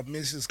 about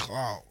Mrs.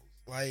 Claus.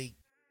 Like,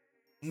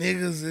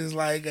 niggas is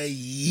like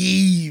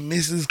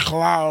Mrs.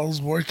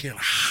 Claus working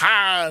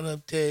hard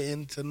up there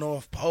into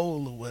North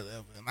Pole or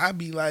whatever. And I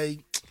be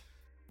like,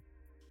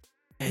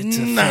 it's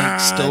a fake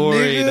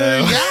story, nigga,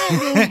 though.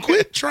 Y'all gonna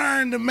quit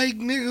trying to make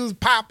niggas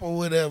pop or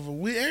whatever.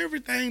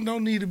 Everything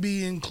don't need to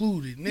be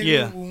included.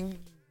 Nigga,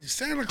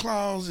 Santa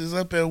Claus is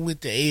up there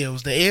with the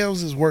elves. The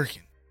elves is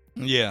working.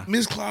 Yeah.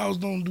 Miss Claus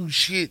don't do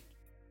shit.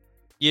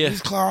 Yeah.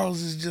 Miss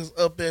Claus is just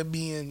up there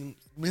being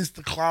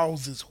Mr.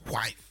 Claus's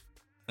wife.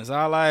 That's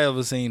all I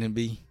ever seen him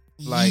be.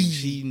 Like,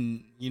 she,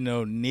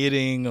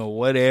 knitting or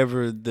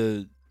whatever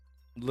the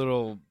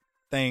little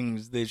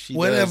things that she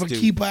whatever does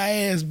keep her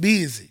ass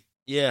busy.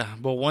 Yeah,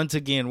 but once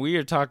again, we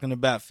are talking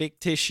about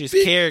fictitious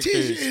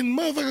characters. And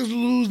motherfuckers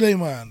lose their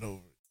mind over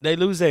it. They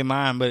lose their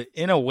mind, but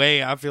in a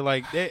way, I feel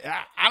like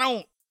I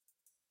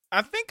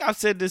think I've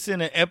said this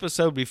in an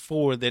episode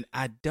before that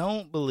I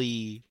don't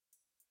believe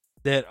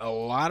that a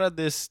lot of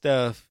this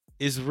stuff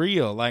is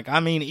real. Like, I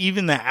mean,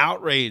 even the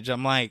outrage,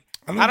 I'm like,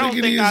 I don't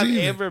think I've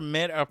ever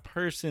met a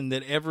person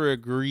that ever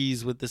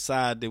agrees with the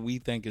side that we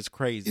think is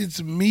crazy.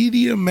 It's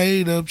media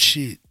made up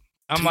shit.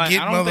 I'm like,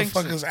 get I don't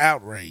motherfuckers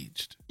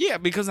outraged. Yeah,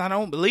 because I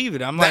don't believe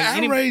it. I'm the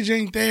outrage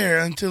ain't there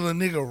until a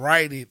nigga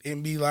write it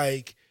and be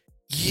like,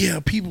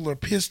 yeah, people are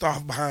pissed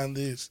off behind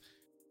this.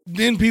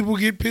 Then people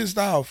get pissed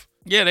off.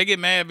 Yeah, they get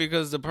mad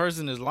because the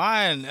person is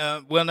lying.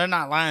 Well, they're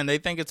not lying. They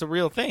think it's a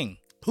real thing.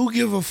 Who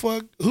give a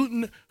fuck?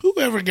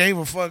 Whoever gave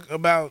a fuck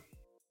about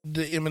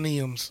the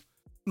M&Ms?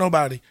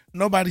 Nobody.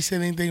 Nobody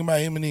said anything about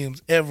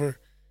M&Ms ever.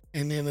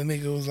 And then the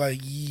nigga was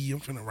like, I'm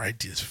finna write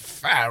this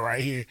fire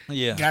right here.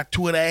 Yeah. Got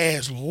Twitter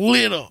ass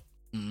lit up.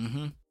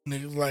 Mm-hmm.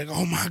 Niggas like,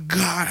 oh my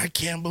God, I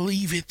can't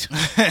believe it.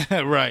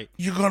 Right.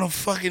 You're gonna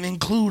fucking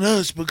include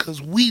us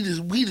because we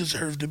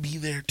deserve to be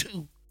there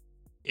too.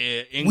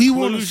 Yeah,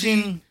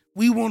 inclusion.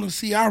 We wanna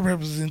see our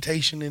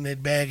representation in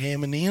that bag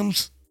of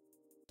M&Ms.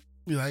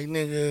 Be like,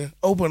 nigga,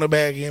 open a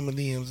bag of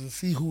M&Ms and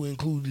see who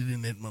included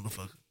in that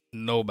motherfucker.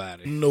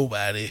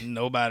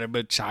 Nobody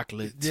but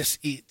chocolate. That's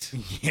it.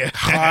 Yeah.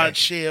 Hard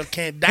shell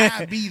can't.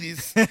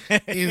 Diabetes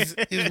is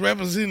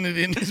represented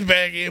in this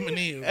bag of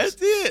M&Ms. That's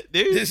it,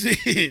 dude. That's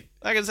it.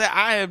 Like I said,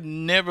 I have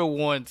never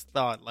once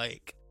thought,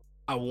 like,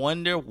 I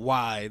wonder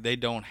why they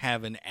don't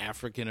have an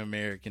African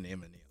American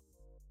M&M.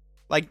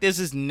 Like, this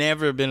has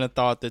never been a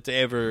thought that's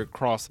ever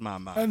crossed my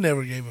mind. I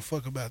never gave a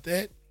fuck about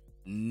that.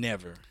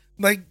 Never.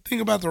 Like,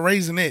 think about the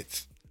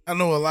Raisinets. I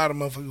know a lot of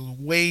motherfuckers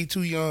way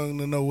too young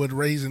to know what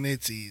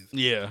Raisinets is.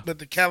 Yeah. But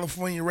the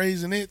California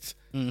Raisinets,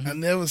 I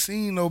never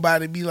seen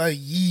nobody be like,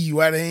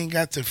 why they ain't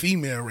got the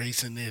female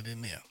Raisinette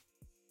in there?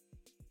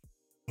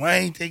 Why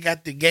ain't they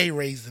got the gay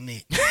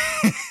Raisinette?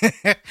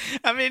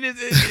 I mean,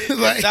 it's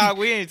like, dog,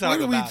 we ain't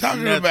talking about. What are we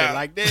talking nothing. about?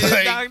 Like, this,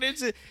 dog,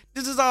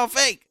 this is all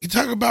fake. You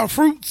talking about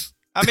fruits?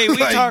 I mean, we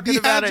like, talking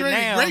about it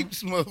now.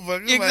 Grapes,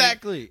 motherfucker.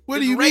 Exactly. Like, what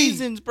do you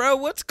raisins, mean? bro?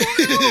 What's going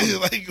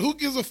on? Like, who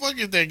gives a fuck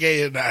if they're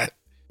gay or not?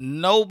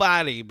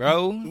 Nobody,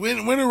 bro.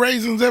 When are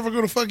raisins ever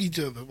gonna fuck each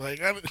other? Like,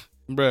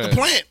 bro, the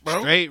plant, bro.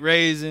 Straight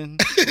raisin,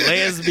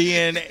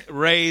 lesbian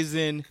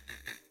raisin.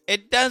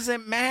 It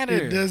doesn't matter.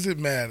 It doesn't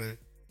matter.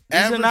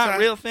 These are not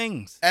real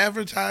things.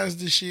 Advertise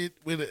the shit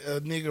with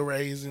a nigga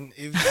raisin.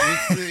 If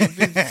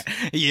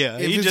it's yeah,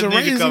 if it's a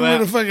raisin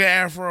with a fucking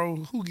afro,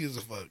 who gives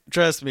a fuck?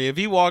 Trust me, if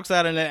he walks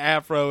out in an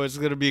afro, it's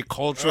gonna be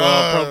cultural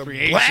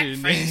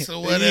appropriation. Blackface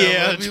or whatever.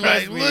 Yeah, I'll be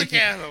like, look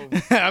at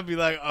him. I'll be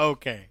like,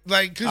 okay.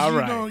 Like, because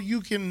you know, you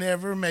can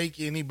never make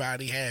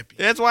anybody happy.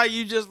 That's why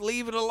you just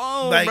leave it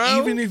alone, like, bro.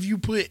 Even if you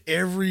put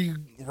every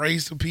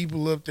race of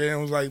people up there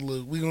and was like,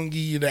 look, we're going to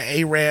give you the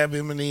Arab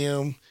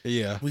Eminem.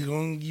 Yeah. We're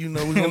going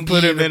to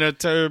put him in a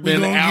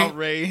turban,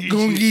 outrage. We're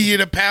going to give you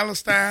the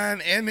Palestine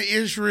and the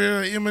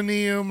Israel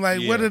Eminem.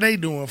 Like, what are they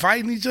doing?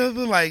 Fighting each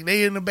other? Like,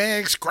 they in the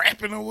bag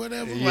scrapping or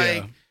whatever? Yeah.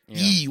 Like,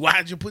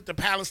 why'd you put the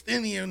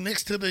Palestinian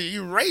next to the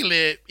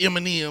Israeli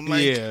Eminem?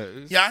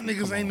 Like, y'all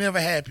niggas ain't never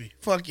happy.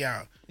 Fuck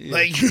y'all. Yeah.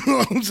 Like, you know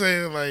what I'm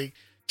saying? Like,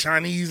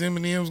 Chinese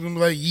Eminem's gonna be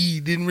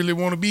like, didn't really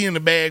want to be in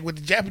the bag with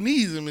the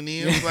Japanese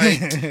Eminems.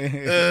 Like,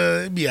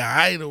 it'd be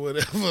alright or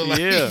whatever.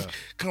 Like,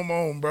 come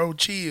on, bro,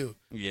 chill.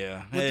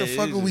 Yeah. What the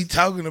fuck are we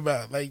talking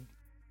about? Like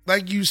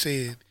you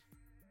said,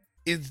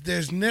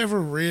 there's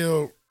never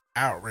real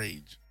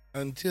outrage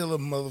until a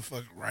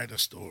motherfucker write a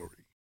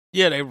story.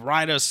 Yeah, they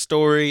write a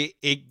story,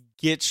 it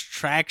gets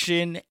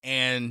traction,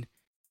 and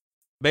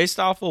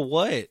based off of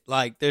what?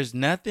 Like, there's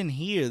nothing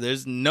here.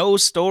 There's no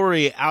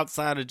story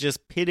outside of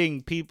just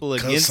pitting people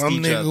against each other.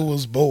 Some nigga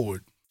was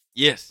bored.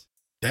 Yes.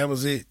 That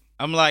was it.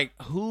 I'm like,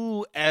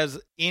 who,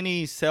 as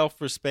any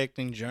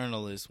self-respecting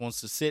journalist, wants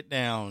to sit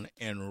down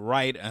and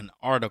write an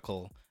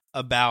article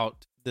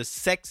about the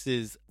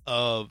sexes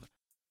of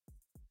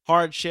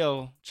hard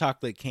shell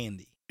chocolate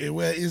candy?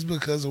 Well, it's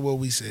because of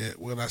what I said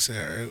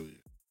earlier.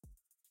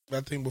 I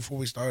think before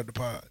we started the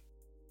pod.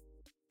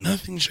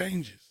 Nothing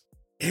changes.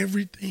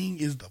 Everything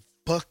is the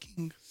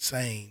fucking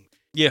same.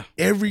 Yeah.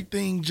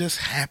 Everything just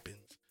happens.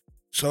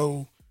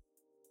 So,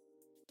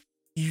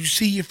 you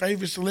see your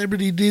favorite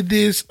celebrity did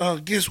this.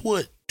 Guess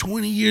what?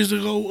 20 years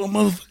ago, a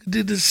motherfucker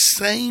did the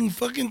same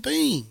fucking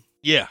thing.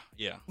 Yeah.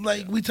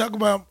 Like, we talk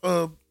about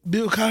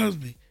Bill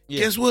Cosby. Yeah.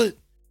 Guess what?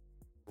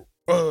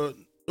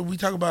 We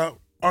talk about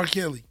R.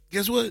 Kelly.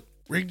 Guess what?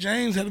 Rick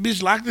James had a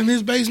bitch locked in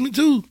his basement,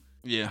 too.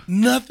 Yeah.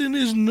 Nothing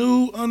is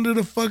new under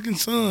the fucking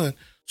sun.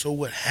 So,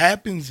 what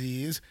happens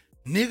is,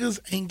 niggas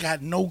ain't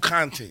got no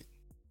content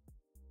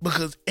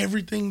because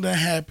everything that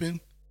happened,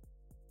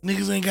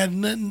 niggas ain't got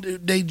nothing.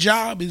 Their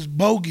job is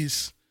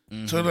bogus.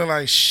 Mm-hmm. So they're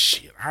like,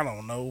 shit, I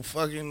don't know.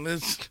 Fucking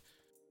let's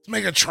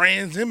make a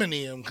trans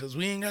Eminem because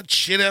we ain't got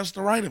shit else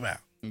to write about.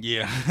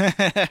 Yeah.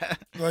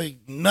 Like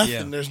nothing.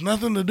 Yeah. There's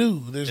nothing to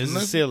do.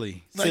 It's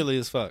silly. Like, silly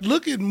as fuck.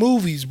 Look at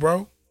movies,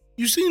 bro.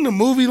 You seen the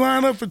movie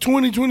lineup for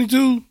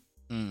 2022?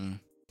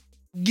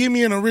 Give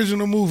me an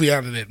original movie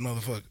out of that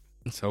motherfucker.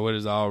 So it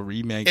is all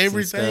remakes.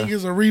 Everything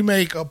is a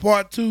remake, a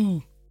part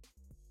 2.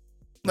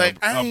 Like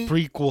a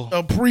prequel.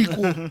 A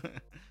prequel.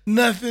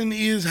 Nothing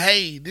is,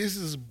 hey, this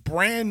is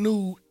brand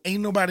new.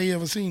 Ain't nobody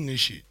ever seen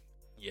this shit.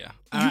 Yeah.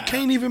 You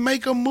can't even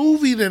make a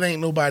movie that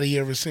ain't nobody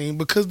ever seen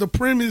because the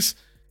premise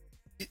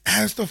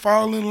has to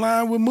fall in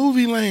line with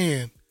movie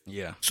land.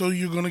 Yeah. So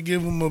you're going to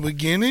give them a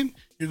beginning,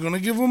 you're going to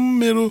give them a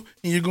middle,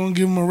 and you're going to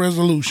give them a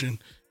resolution.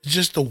 It's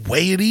just the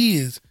way it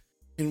is.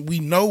 And we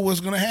know what's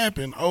going to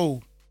happen.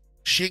 Oh,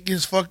 shit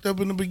gets fucked up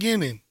in the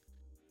beginning.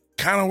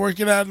 Kind of work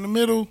it out in the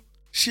middle.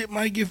 Shit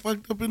might get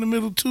fucked up in the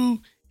middle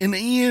too. In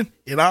the end,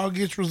 it all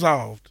gets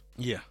resolved.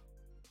 Yeah.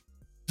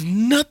 There's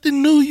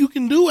nothing new you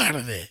can do out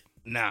of that.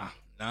 Nah,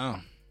 no.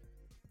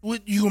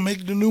 What, you gonna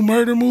make the new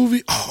murder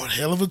movie? Oh,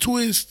 hell of a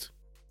twist.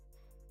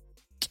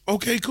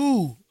 Okay,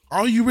 cool.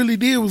 All you really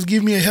did was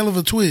give me a hell of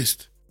a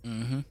twist.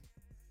 Mm-hmm.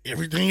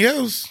 Everything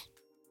else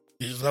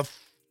is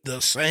the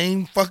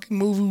same fucking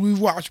movie we've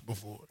watched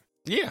before.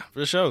 Yeah,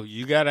 for sure.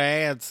 You got to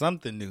add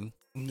something new.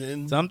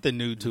 Something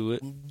new to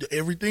it.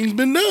 Everything's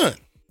been done.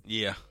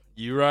 Yeah,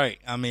 you're right.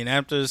 I mean,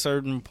 after a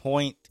certain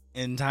point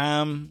in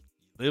time,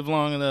 you live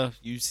long enough,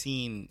 you've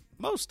seen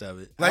most of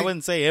it. Like, I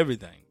wouldn't say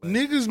everything.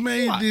 Niggas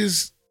made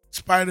this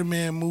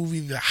Spider-Man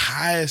movie the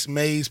highest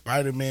made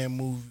Spider-Man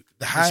movie.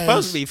 It's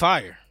supposed to be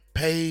fire.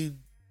 Paid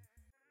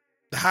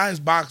the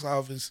highest box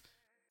office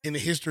in the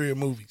history of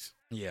movies.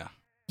 Yeah.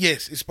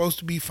 Yes, it's supposed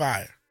to be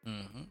fire.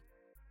 Mm-hmm.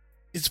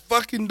 It's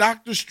fucking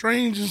Doctor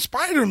Strange and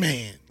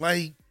Spider-Man.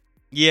 Like,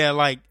 yeah,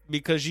 like,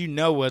 because you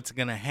know what's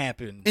going to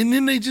happen. And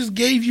then they just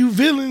gave you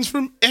villains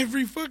from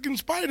every fucking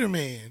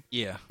Spider-Man.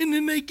 Yeah. And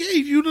then they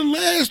gave you the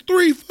last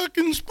 3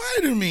 fucking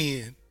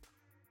Spider-Man.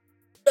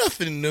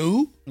 Nothing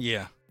new.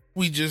 Yeah.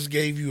 We just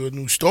gave you a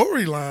new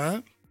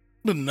storyline,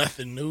 but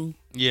nothing new.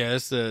 Yeah,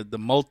 it's the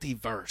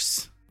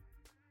multiverse.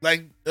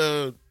 Like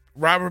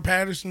Robert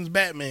Pattinson's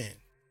Batman.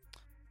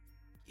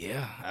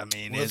 Yeah, I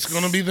mean, it's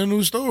going to be the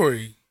new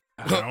story.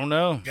 I don't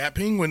know. Got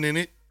Penguin in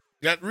it.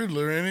 Got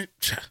Riddler in it.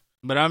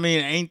 But I mean,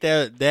 ain't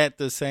that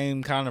the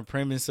same kind of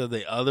premise of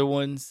the other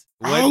ones?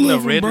 Wasn't the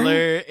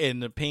Riddler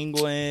and the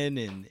Penguin,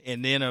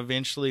 and then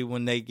eventually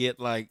when they get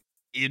like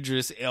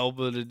Idris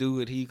Elba to do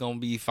it, he gonna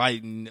be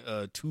fighting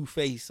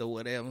Two-Face or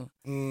whatever,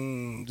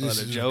 or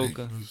the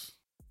Joker. Ridiculous.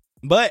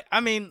 But I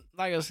mean,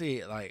 like I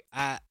said, like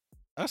I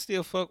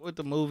still fuck with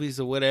the movies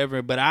or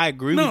whatever. But I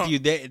agree with you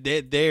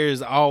that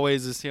there's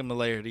always a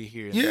similarity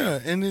here. Yeah,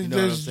 and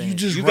you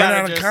just run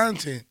out of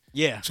content.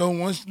 Yeah. So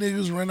once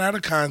niggas run out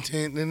of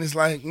content, then it's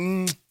like,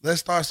 let's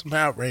start some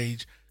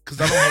outrage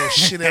because I don't have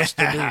shit else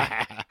to do.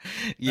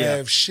 I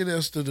have shit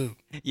else to do.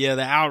 Yeah,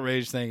 the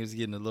outrage thing is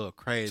getting a little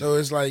crazy. So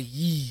it's like,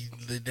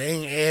 they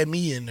ain't add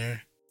me in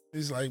there.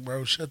 It's like,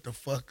 bro, shut the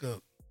fuck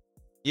up.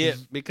 Yeah,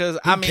 because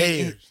who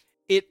cares?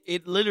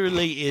 It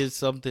literally is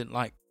something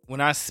like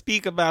when I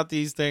speak about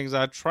these things,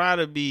 I try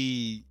to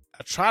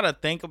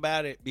think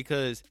about it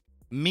because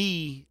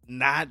me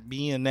not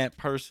being that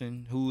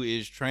person who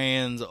is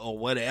trans or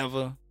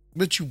whatever.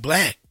 But you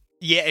black.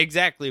 Yeah,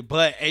 exactly.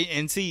 But,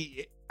 and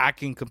see, I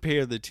can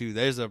compare the two.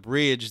 There's a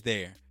bridge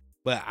there.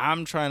 But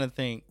I'm trying to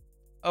think,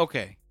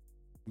 okay,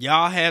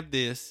 y'all have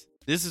this.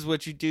 This is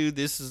what you do.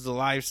 This is the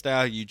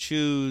lifestyle you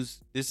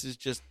choose. This is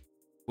just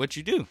what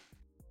you do.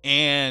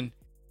 And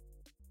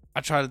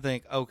I try to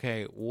think,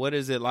 okay, what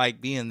is it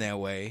like being that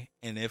way?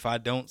 And if I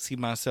don't see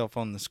myself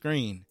on the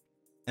screen,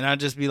 and I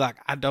just be like,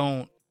 I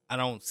don't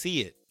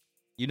see it.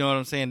 You know what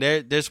I'm saying?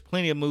 There's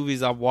plenty of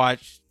movies I've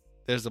watched.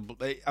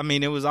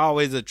 It was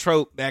always a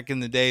trope back in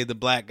the day. The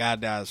black guy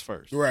dies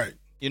first. Right.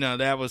 You know,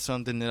 that was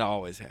something that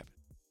always happened.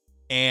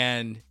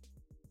 And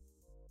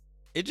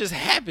it just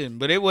happened,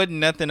 but it wasn't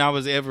nothing I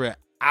was ever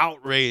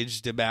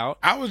outraged about.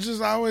 I was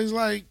just always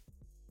like,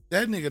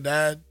 that nigga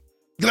died.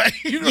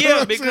 Like, you know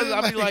yeah, because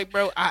I'll be like,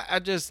 bro, I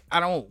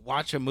don't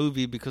watch a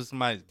movie because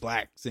somebody's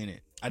black's in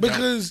it.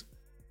 Because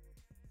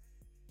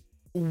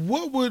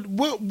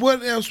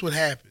what else would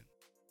happen?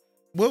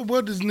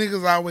 What does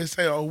niggas always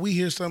say? Oh, we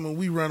hear something,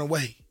 we run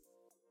away.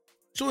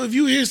 So if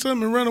you hear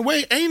something and run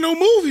away, ain't no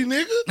movie,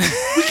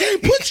 nigga. We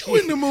can't put you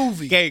in the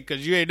movie. Okay,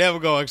 because you ain't never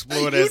gonna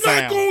explore that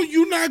sound.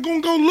 You're not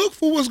gonna go look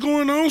for what's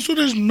going on. So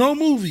there's no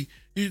movie.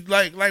 You,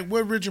 like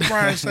what Richard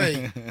Pryor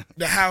say.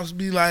 The house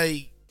be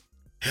like,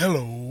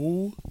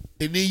 hello,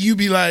 and then you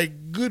be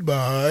like,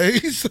 goodbye.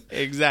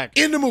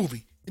 Exactly. In the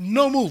movie,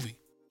 no movie.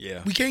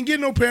 Yeah, we can't get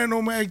no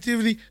Paranormal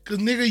Activity because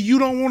nigga, you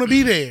don't want to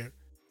be there.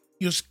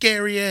 You're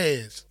scary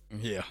ass.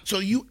 Yeah. So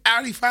you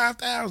outie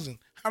 5,000.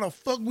 How the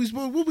fuck we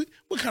supposed?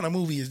 What kind of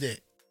movie is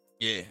that?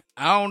 Yeah,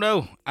 I don't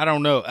know.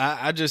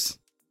 I just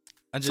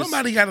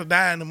somebody got to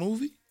die in the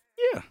movie.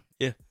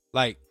 Yeah.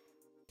 Like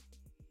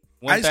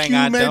one Ice thing Cube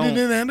I made don't. it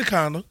in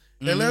Anaconda.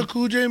 LL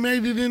Cool J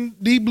made it in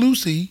Deep Blue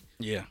Sea.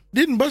 Yeah.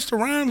 Didn't Busta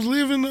Rhymes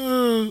live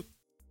in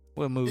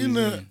what movie? In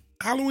the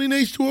Halloween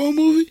H2O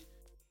movie?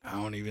 I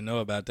don't even know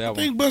about that one.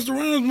 I think Busta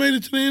Rhymes made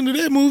it to the end of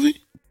that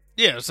movie.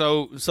 Yeah.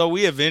 So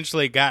we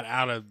eventually got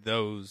out of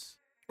those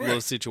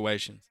little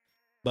situations.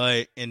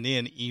 But and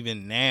then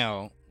even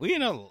now,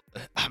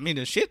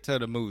 a shit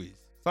ton of movies.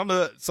 Some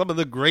of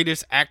the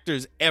greatest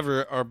actors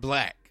ever are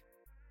black.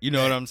 You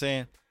know what I'm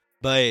saying?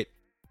 But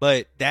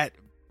that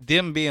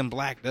them being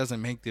black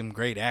doesn't make them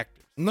great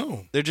actors.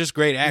 No, they're just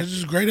great actors. They're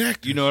just great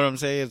actors. You know what I'm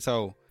saying?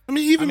 So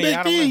even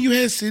back then, you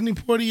had Sidney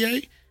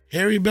Poitier,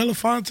 Harry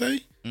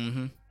Belafonte.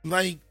 Mm-hmm.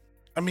 Like,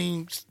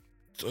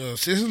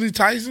 Cicely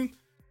Tyson.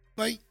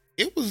 Like,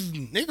 it was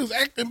niggas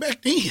acting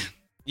back then.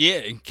 Yeah,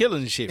 and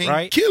killing shit,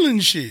 right? Killing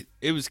shit.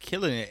 It was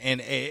killing it.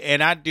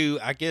 And I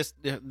guess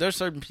there's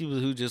certain people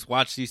who just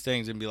watch these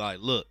things and be like,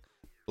 look,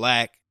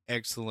 black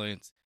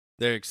excellence,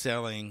 they're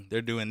excelling,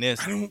 they're doing this.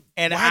 I don't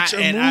watch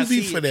a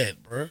movie for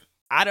that, bro.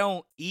 I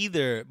don't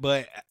either,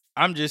 but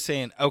I'm just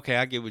saying, okay,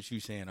 I get what you're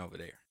saying over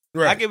there.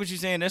 Right. I get what you're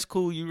saying. That's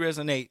cool. You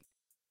resonate.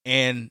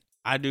 And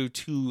I do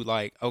too,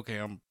 like, okay,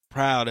 I'm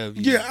proud of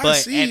you. Yeah, but I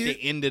see at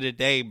the end of the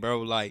day,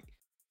 bro, like,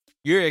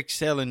 you're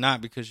excelling not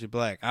because you're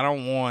black. I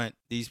don't want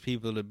these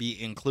people to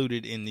be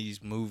included in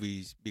these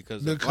movies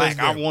because they're black.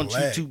 I want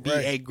you to be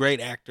a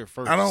great actor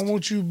first. I don't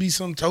want you to be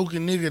some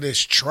token nigga that's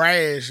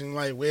trash and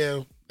like,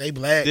 well, they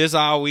black. This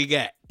all we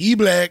got. He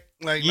black.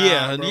 Like,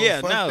 yeah, nah, bro,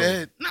 yeah, fuck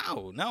that.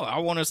 No. I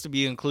want us to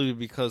be included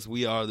because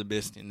we are the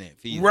best in that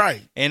field.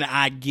 Right. And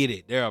I get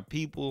it. There are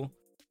people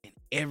in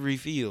every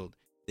field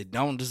that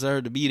don't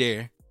deserve to be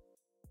there.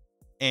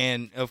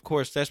 And, of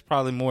course, that's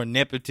probably more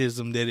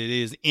nepotism than it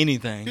is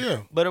anything.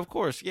 Yeah. But, of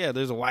course,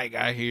 there's a white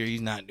guy here. He's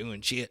not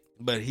doing shit.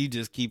 But he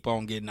just keep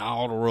on getting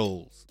all the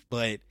roles.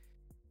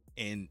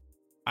 And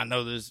I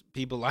know there's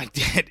people like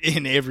that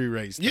in every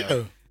race. Though.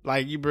 Yeah.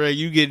 Like, you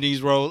getting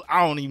these roles.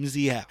 I don't even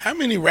see how. How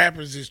many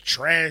rappers is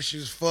trash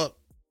as fuck?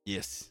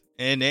 Yes.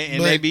 And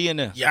they be in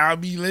there. Y'all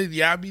be letting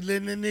that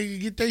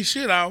nigga get their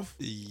shit off.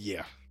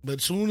 Yeah.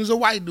 But soon as a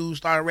white dude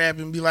start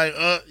rapping, be like,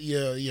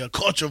 yeah,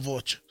 culture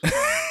vulture.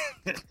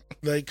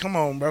 Like, come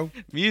on, bro.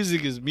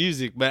 Music is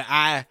music, but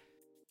I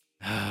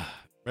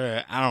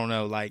don't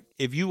know. Like,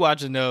 if you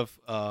watch enough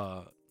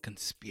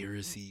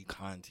conspiracy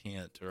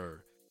content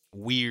or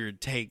weird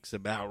takes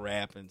about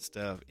rap and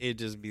stuff, it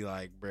just be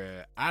like,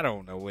 bruh, I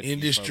don't know what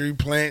industry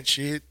plant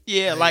shit.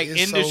 Yeah, like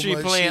industry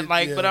so plant. Shit,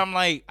 like, yeah. But I'm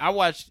like, I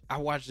watched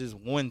this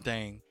one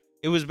thing.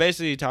 It was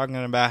basically talking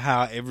about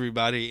how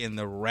everybody in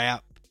the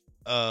rap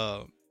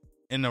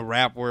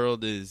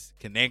world is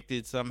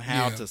connected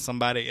somehow to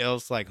somebody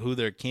else, like who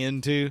they're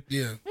kin to.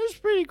 Yeah, it was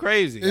pretty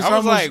crazy. I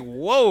was like,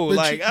 whoa,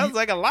 like I was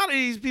like, a lot of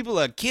these people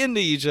are kin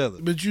to each other.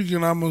 But you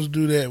can almost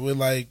do that with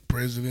like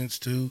presidents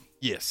too.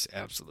 Yes,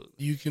 absolutely.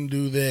 You can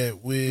do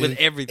that with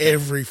everything,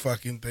 every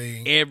fucking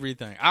thing,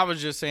 everything. I was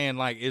just saying,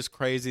 like, it's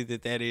crazy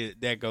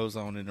that goes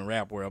on in the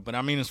rap world. But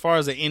I mean, as far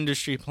as the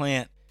industry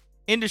plants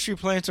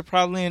are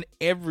probably in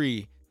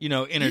every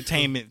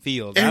entertainment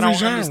field. I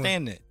don't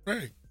understand that.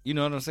 Right. You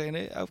know what I'm saying?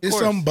 Of course.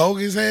 Some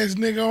bogus ass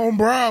nigga on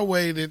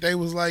Broadway that they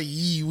was like,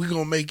 we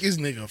gonna make this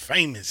nigga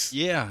famous.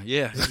 Yeah,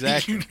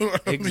 exactly. You know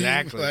what I mean?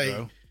 Exactly, like,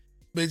 bro.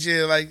 But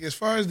yeah, like, as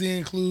far as the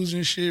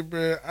inclusion shit,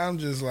 bro, I'm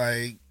just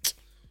like,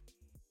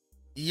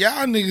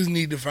 y'all niggas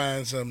need to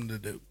find something to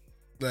do.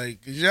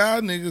 Like, 'cause y'all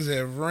niggas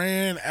have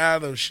ran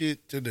out of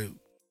shit to do.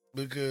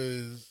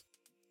 Because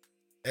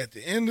at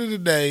the end of the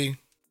day,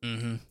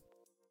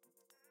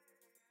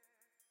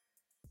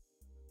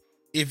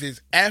 if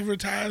it's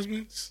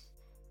advertisements,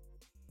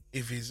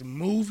 if it's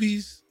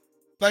movies,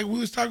 like we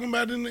was talking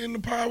about in the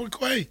pod with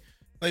Quay,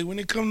 like when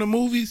it come to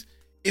movies,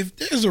 if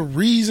there's a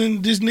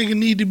reason this nigga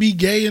need to be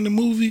gay in the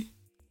movie,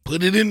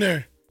 put it in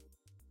there.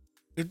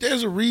 If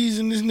there's a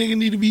reason this nigga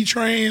need to be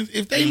trans,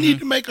 if they need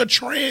to make a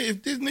trans,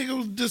 if this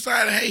nigga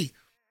decided, hey,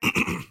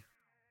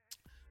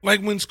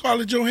 like when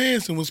Scarlett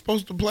Johansson was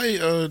supposed to play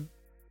a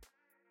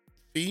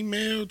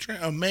man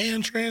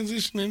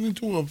transitioning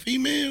into a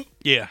female.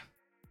 Yeah.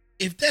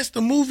 If that's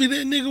the movie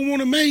that nigga want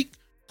to make,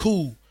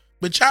 cool.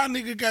 But y'all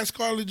nigga got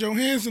Scarlett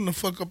Johansson the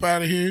fuck up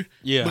out of here.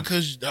 Yeah.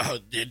 Because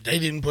they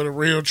didn't put a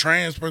real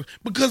trans person.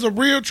 Because a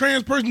real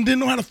trans person didn't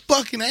know how to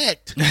fucking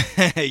act.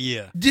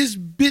 Yeah. This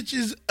bitch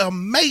is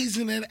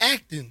amazing at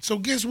acting. So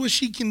guess what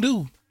she can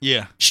do?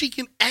 Yeah. She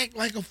can act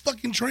like a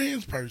fucking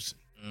trans person.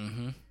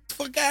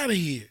 Fuck out of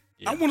here.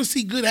 Yeah. I want to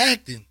see good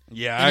acting.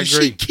 Yeah, and I agree.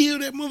 If she kill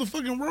that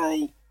motherfucking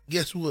role,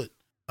 guess what?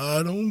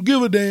 I don't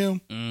give a damn.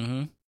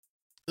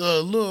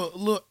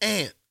 Little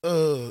Ant,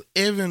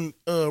 Evan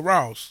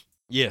Ross.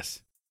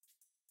 Yes.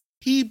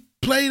 He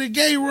played a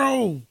gay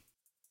role.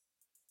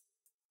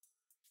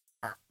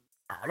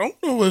 I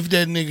don't know if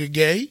that nigga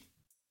gay.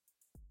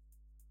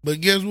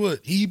 But guess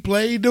what? He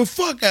played the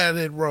fuck out of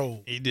that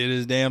role. He did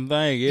his damn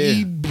thing, yeah.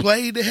 He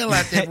played the hell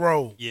out that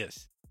role.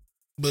 Yes.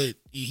 But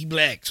he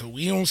black, so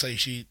we don't say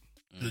shit.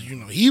 Because,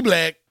 he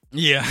black.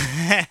 Yeah.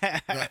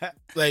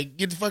 like,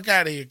 get the fuck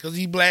out of here. Because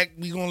he black,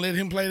 we gonna let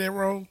him play that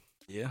role?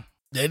 Yeah.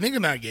 That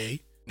nigga not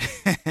gay.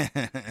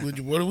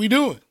 What are we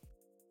doing?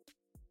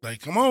 Like,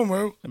 come on,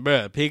 bro.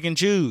 Bruh, pick and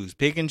choose, bruh.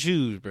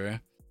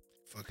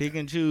 Pick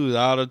and choose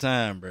all the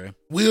time, bruh.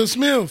 Will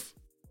Smith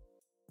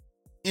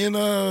in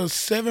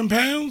 7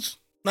 pounds?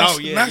 Not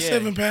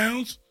 7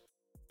 pounds.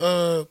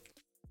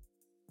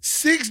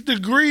 6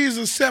 Degrees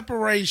of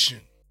Separation.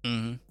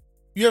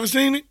 You ever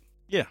seen it?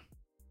 Yeah.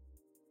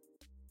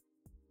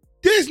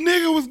 This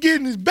nigga was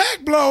getting his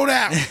back blowed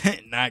out.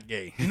 Not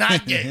gay.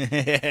 Not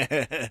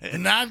gay.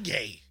 Not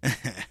gay.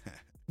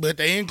 But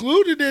they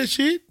included that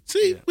shit.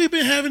 See, we've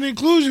been having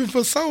inclusion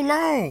for so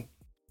long.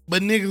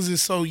 But niggas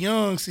is so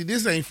young. See,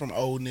 this ain't from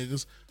old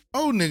niggas.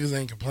 Old niggas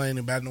ain't complaining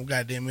about no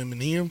goddamn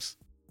M&M's.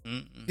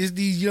 It's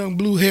these young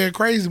blue hair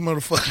crazy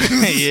motherfuckers.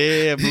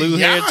 Yeah, blue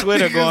hair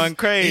Twitter going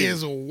crazy.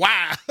 Is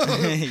wild.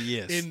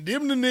 Yes. And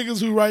them the niggas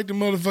who write the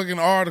motherfucking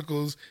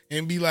articles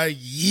and be like,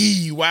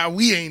 why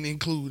we ain't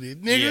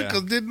included? Nigga,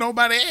 because didn't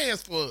nobody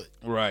ask for it.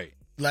 Right.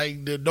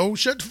 Like, don't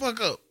shut the fuck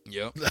up.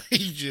 Yep. Like,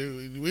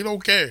 we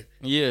don't care.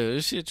 Yeah,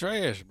 this shit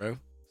trash, bro.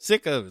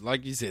 Sick of it.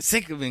 Like you said,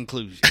 sick of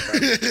inclusion, bro.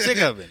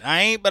 Sick of it.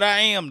 I ain't, but I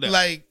am, though.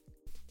 Like,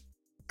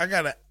 I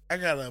got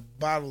a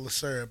bottle of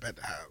syrup at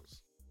the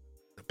house.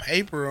 The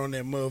paper on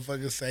that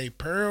motherfucker say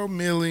Pearl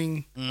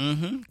Milling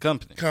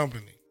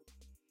Company.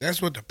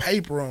 That's what the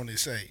paper on it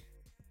say.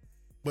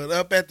 But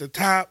up at the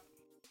top,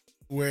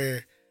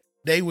 where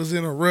they was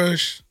in a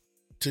rush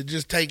to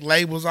just take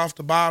labels off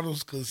the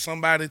bottles because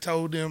somebody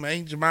told them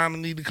Aunt Jemima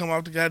need to come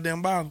off the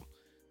goddamn bottle.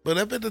 But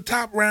up at the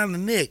top around the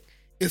neck,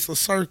 it's a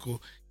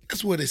circle.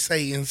 Guess what it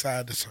say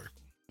inside the circle?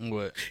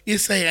 What? It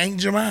say Aunt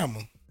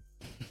Jemima.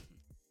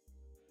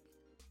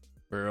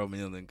 Pearl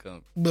Milling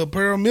Company. But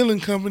Pearl Milling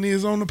Company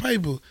is on the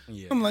paper.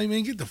 Yeah. I'm like,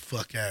 man, get the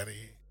fuck out of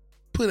here.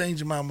 Put Aunt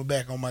Jemima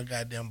back on my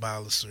goddamn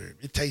bottle of syrup.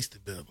 It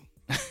tasted better.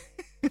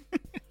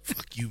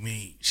 Fuck you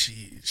mean?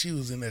 She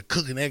was in there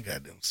cooking that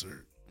goddamn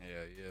syrup.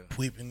 Yeah.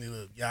 Whipping it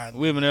up. Y'all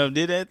whipping it up.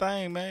 Did that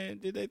thing, man.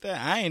 Did that thing.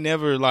 I ain't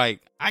never,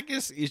 like, I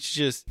guess it's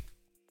just,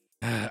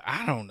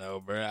 I don't know,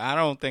 bro. I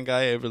don't think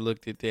I ever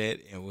looked at that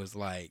and was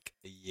like,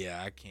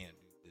 yeah, I can't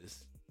do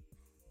this.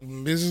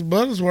 Mrs.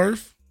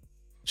 Butterworth.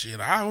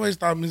 Shit, I always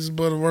thought Mrs.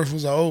 Butterworth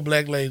was an old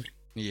black lady.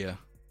 Yeah.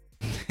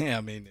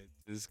 I mean,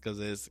 it's because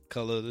it's the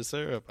color of the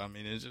syrup. I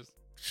mean, it's just,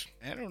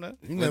 I don't know.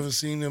 You never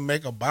seen them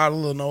make a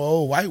bottle of no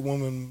old white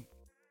woman,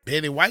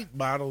 Betty White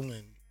bottle,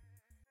 and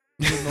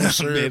No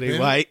syrup. Betty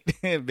White.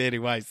 Betty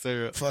White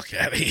syrup. Fuck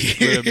out of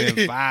here. Would have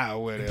been fire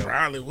with it.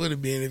 Probably would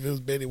have been if it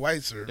was Betty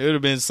White syrup. It would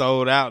have been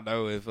sold out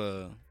though if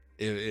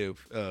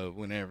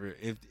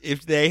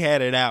they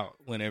had it out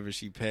whenever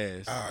she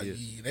passed. Oh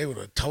yeah, they would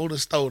have told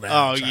us stole that.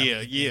 Oh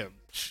yeah.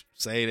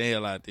 Say the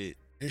hell out that.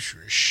 It's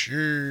for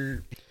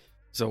sure.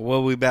 So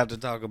what we about to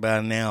talk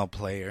about now,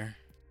 player?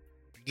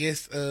 I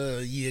guess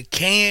we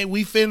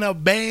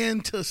finna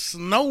ban to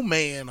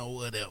Snowman or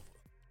whatever.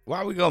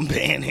 Why we gonna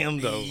ban him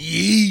though?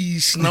 Yeah,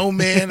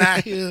 Snowman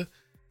out here.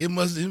 It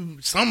must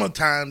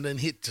summertime done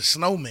hit to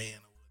Snowman.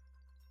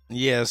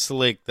 Yeah,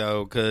 slick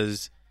though,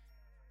 cause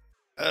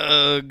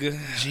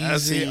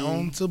Jeezy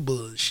on to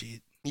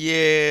bullshit.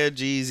 Yeah,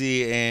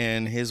 Jeezy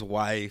and his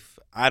wife.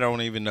 I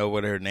don't even know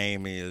what her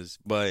name is,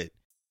 but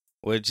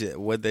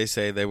what they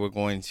say they were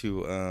going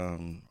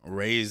to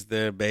raise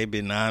their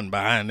baby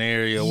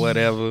non-binary or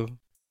whatever.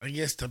 I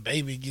guess the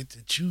baby get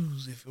to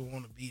choose if it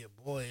want to be a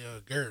boy or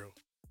a girl.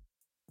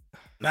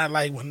 Not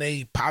like when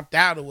they popped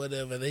out or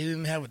whatever, they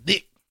didn't have a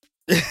dick.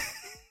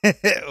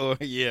 or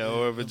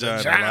a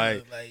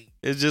vagina. Like,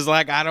 it's just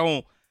like, I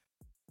don't,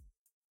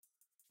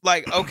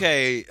 like,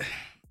 okay,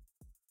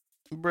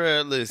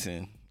 bruh,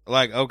 listen,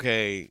 like,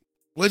 okay,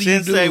 what do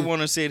you do? They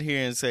want to sit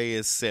here and say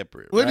it's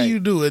separate. What right? do you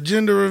do? A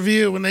gender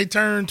reveal when they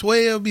turn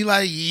 12? Be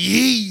like,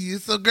 yeah,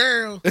 it's a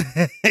girl.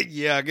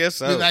 Yeah, I guess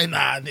so. Be like,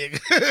 nah,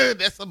 nigga,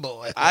 that's a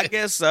boy. I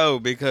guess so,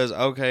 because,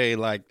 okay,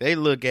 like, they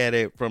look at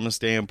it from a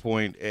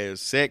standpoint as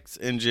sex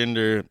and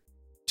gender,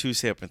 two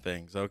separate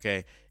things,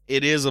 okay?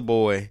 It is a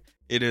boy,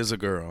 it is a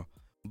girl,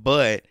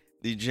 but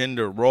the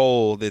gender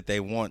role that they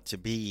want to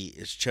be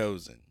is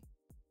chosen.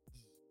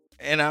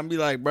 And I'd be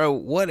like, bro,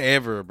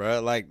 whatever,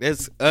 bro. Like,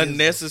 that's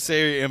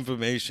unnecessary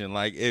information.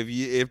 Like,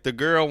 if the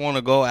girl want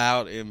to go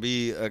out and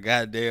be a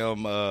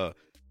goddamn an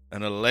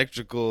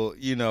electrical,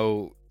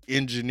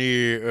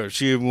 engineer, or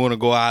she want to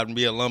go out and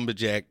be a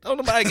lumberjack, don't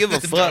nobody give a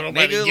fuck,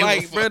 nigga.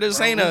 Like, bro,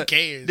 this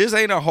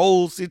ain't a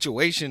whole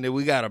situation that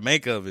we gotta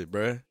make of it,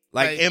 bro.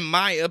 Like, in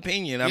my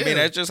opinion, I mean,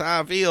 that's just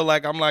how I feel.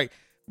 Like, I'm like,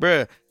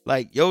 bro,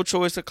 like, your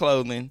choice of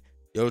clothing,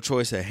 your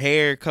choice of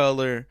hair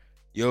color,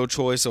 your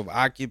choice of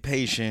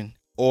occupation,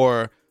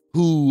 or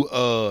who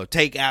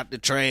take out the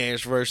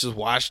trash versus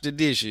wash the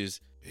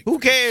dishes. Who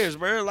cares,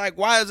 bro? Like,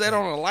 why is that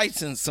on a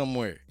license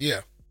somewhere?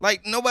 Yeah.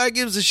 Like, nobody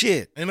gives a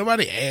shit. Ain't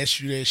nobody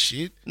asked you that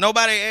shit.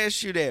 Nobody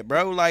asked you that,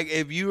 bro. Like,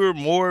 if you were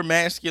more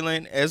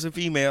masculine as a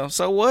female,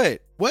 so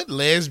what? What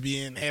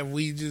lesbian have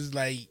we just,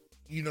 like,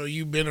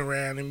 you've been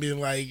around and been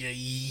like,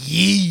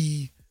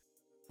 yeah,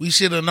 we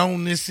should have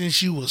known this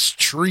since you was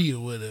tree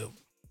or whatever.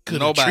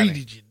 Could have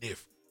treated you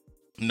different.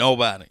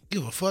 Nobody.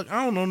 Give a fuck.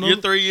 I don't know. You're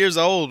 3 years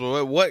old.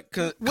 What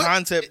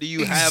concept do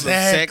you have of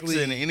sex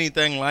and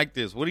anything like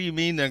this? What do you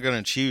mean they're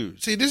going to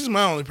choose? See, this is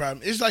my only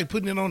problem. It's like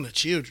putting it on the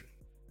children.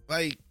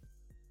 Like,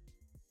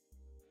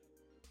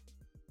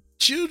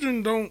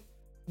 children don't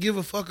give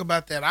a fuck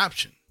about that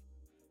option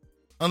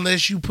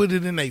unless you put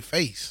it in their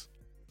face.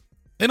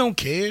 They don't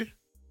care.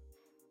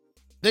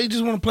 They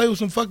just want to play with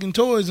some fucking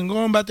toys and go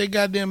on about their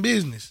goddamn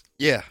business.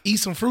 Yeah. Eat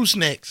some fruit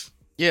snacks.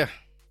 Yeah.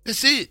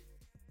 That's it.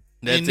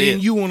 And then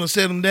you want to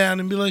set them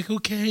down and be like,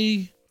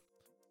 okay,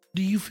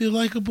 do you feel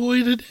like a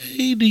boy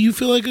today? Do you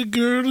feel like a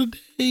girl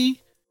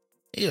today?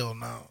 Hell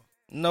no.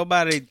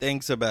 Nobody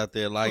thinks about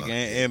that. Like,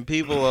 and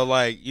people are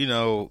like,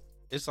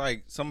 it's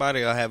like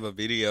somebody will have a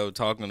video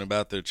talking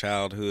about their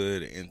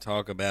childhood and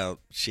talk about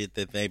shit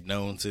that they've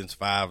known since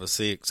 5 or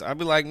 6. I'd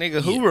be like,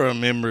 nigga, who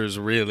remembers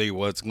really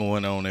what's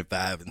going on at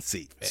 5 and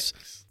 6?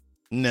 Facts.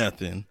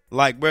 Nothing.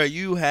 Like, bro,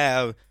 you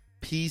have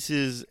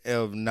pieces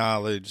of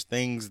knowledge,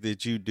 things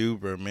that you do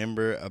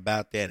remember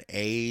about that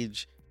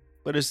age,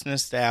 but it's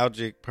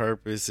nostalgic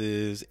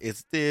purposes.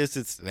 It's this,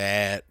 it's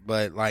that,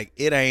 but like,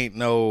 it ain't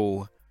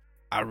no,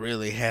 I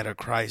really had a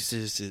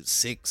crisis at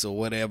 6 or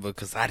whatever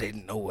because I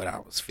didn't know what I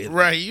was feeling.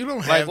 Right, you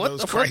don't have what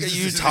those the fuck are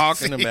you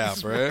talking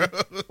about, bro?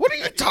 What are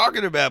you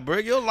talking about, bro?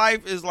 Your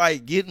life is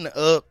like getting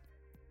up,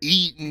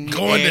 eating,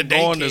 going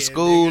to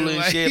school, nigga,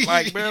 and shit.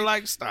 Like, bro,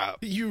 like, stop.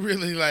 You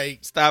really like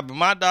stop.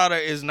 My daughter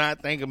is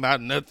not thinking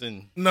about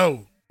nothing.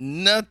 No,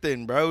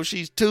 nothing, bro.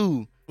 She's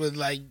 2 with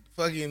like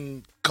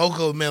fucking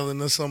cocoa melon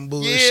or some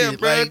bullshit. Yeah,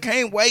 bro. Like,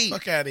 can't wait.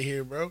 Fuck out of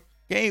here, bro.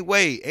 Can't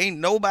wait. Ain't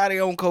nobody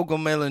on cocoa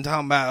melon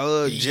talking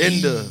about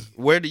gender.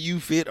 Where do you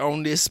fit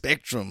on this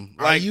spectrum?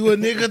 Like, are you a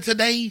nigga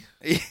today?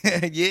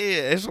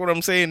 Yeah, that's what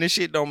I'm saying. This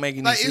shit don't make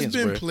any sense. It's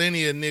been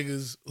plenty of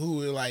niggas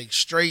who are like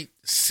straight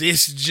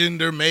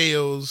cisgender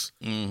males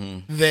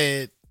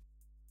that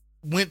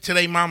went to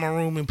their mama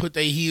room and put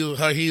her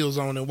heels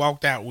on and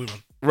walked out with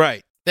them.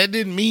 Right. That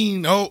didn't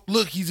mean, oh,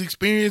 look, he's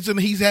experiencing,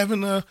 he's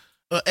having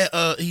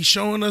he's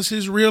showing us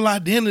his real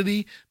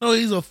identity. No,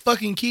 he's a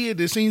fucking kid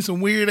that seen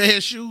some weird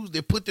ass shoes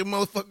that put them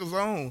motherfuckers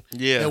on.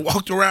 Yeah. And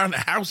walked around the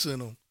house in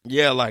them.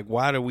 Yeah, like,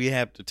 why do we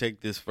have to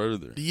take this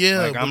further?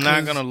 Yeah. Like, I'm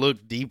not going to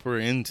look deeper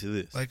into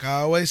this. Like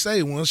I always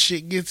say, once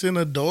shit gets in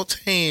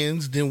adults'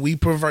 hands, then we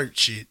pervert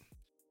shit.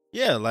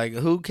 Yeah, like,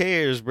 who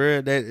cares,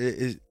 bro?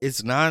 That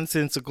it's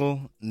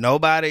nonsensical.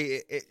 Nobody,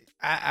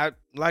 I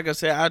like I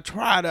said, I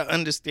try to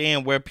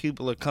understand where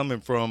people are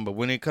coming from, but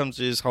when it comes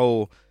to this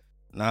whole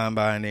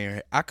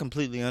non-binary, I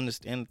completely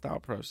understand the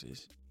thought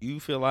process. You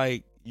feel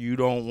like you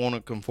don't want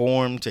to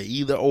conform to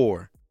either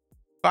or,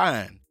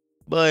 fine.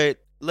 But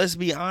let's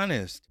be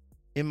honest.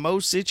 In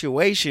most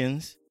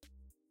situations,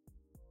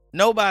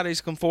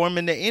 nobody's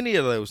conforming to any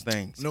of those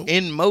things. Nope.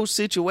 In most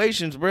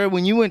situations, bro,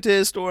 when you went to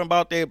the store and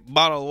bought that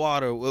bottle of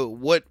water,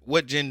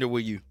 what gender were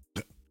you?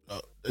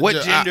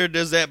 What gender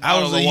does that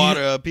bottle of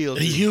water appeal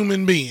to? A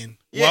human being.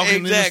 Yeah,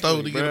 walking exactly, in the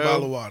store to get a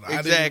bottle of water.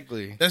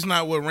 Exactly. That's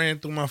not what ran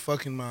through my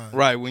fucking mind.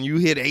 Right. When you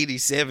hit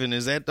 87,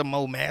 is that the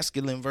more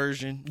masculine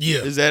version? Yeah.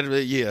 Is that?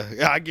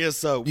 Yeah. I guess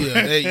so. Bro.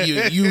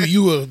 Yeah.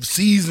 You a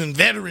seasoned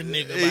veteran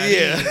nigga.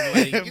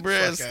 Yeah. Like,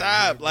 bro,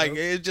 stop. Here, like,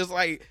 it's just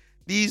like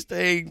these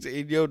things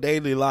in your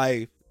daily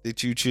life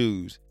that you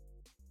choose.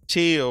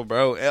 Chill,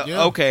 bro.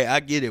 Yeah. Okay,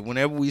 I get it.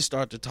 Whenever we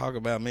start to talk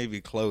about maybe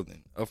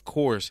clothing, of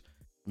course,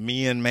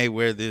 men may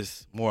wear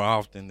this more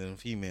often than a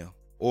female.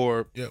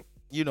 Or,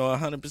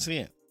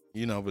 100%.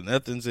 But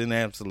nothing's in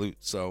absolute.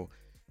 So,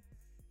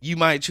 you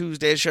might choose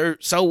that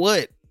shirt. So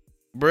what?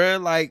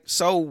 Bruh, like,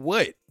 so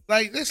what?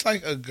 Like, that's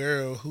like a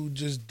girl who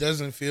just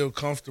doesn't feel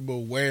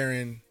comfortable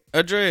wearing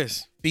a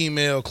dress,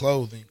 female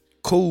clothing.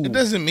 Cool. It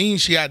doesn't mean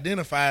she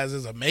identifies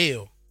as a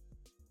male.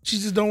 She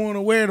just don't want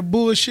to wear the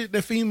bullshit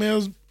that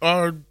females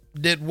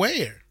that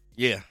wear.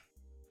 Yeah.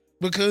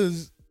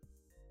 Because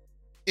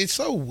it's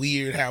so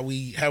weird how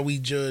we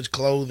judge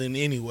clothing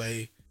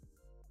anyway.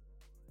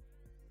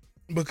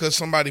 Because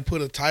somebody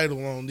put a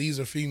title on, these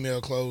are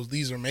female clothes,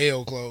 these are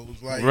male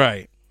clothes. Like,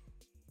 right.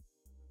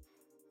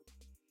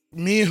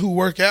 Men who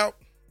work out,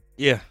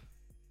 yeah,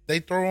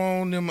 they throw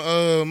on them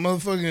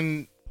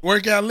motherfucking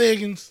workout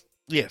leggings.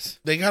 Yes.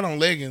 They got on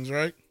leggings,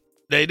 right?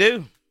 They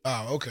do.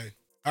 Oh, okay.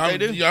 They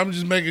do. I'm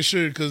just making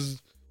sure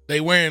because they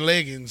wearing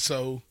leggings.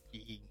 So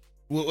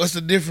what's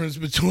the difference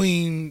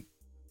between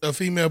a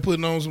female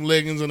putting on some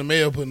leggings and a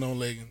male putting on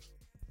leggings?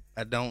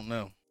 I don't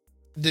know.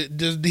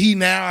 Does he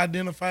now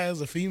identify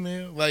as a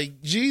female?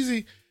 Like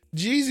Jeezy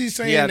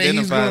saying that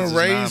he's going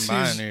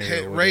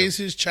to raise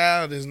his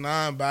child as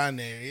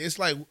non-binary. It's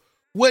like,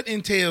 what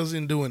entails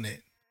in doing that?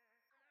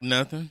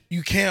 Nothing.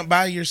 You can't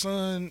buy your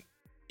son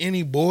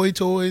any boy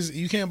toys.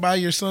 You can't buy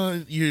your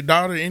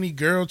daughter any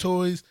girl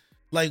toys.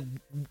 Like,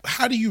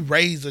 how do you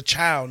raise a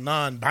child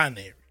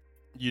non-binary?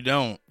 You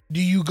don't.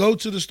 Do you go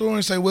to the store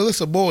and say, well,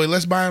 it's a boy,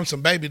 let's buy him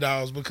some baby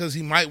dolls because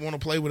he might want to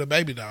play with a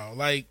baby doll?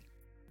 Like,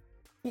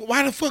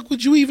 why the fuck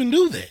would you even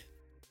do that?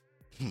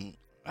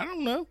 I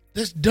don't know.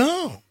 That's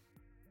dumb.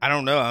 I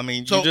don't know. I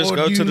mean, you just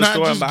go to the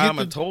store and buy him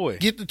a toy.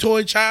 Get the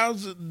toy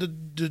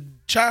the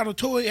child a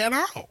toy at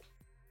all.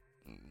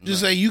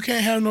 Just say you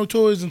can't have no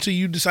toys until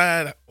you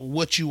decide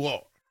what you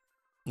are.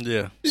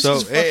 Yeah. So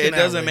it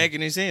doesn't make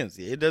any sense.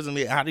 It doesn't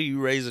mean, how do you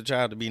raise a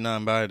child to be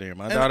non-binary?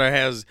 My daughter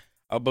has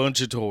a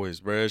bunch of toys,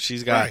 bro.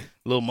 She's got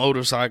little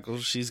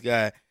motorcycles. She's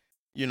got,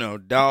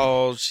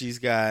 dolls. She's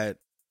got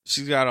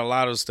a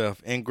lot of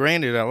stuff. And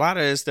granted, a lot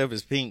of that stuff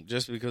is pink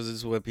just because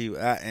it's what people,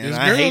 I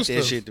hate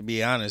that shit, to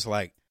be honest.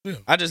 Like,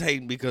 I just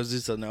hate because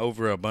it's an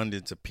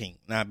overabundance of pink,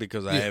 not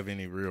because I have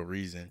any real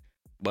reason.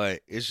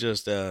 But it's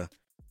just,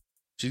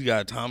 she's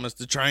got Thomas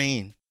the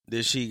Train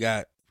that she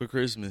got for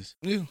Christmas.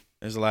 Yeah.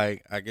 It's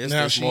like, I guess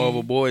that's more of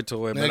a boy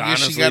toy, but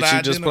honestly,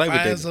 she just play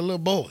with it. As a little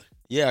boy.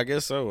 Yeah, I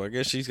guess so. I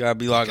guess she's got to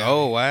be like,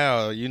 oh,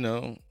 wow,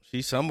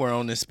 she's somewhere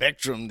on the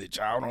spectrum that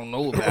y'all don't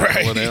know about.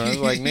 Right. Or whatever. It's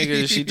like,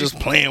 nigga, she just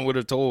playing with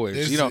her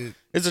toys.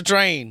 It's a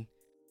train.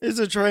 It's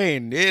a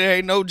train. It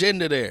ain't no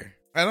gender there.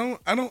 I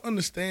don't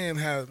understand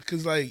how,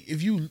 because like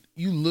if you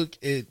look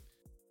at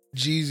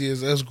Jeezy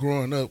as us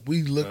growing up,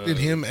 we looked at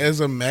him as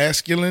a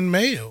masculine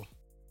male.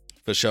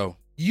 For sure.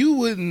 You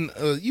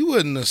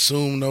wouldn't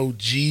assume no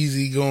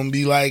Jeezy gonna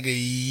be like a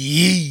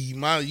yee.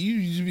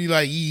 You be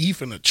like he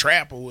finna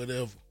trap or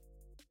whatever.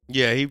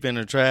 Yeah, he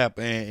finna trap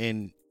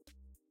and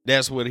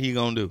that's what he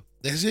gonna do.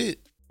 That's it.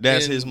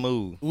 That's his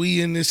move. We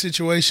in this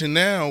situation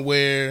now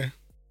where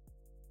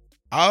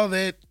all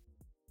that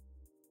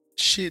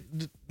shit,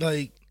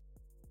 like,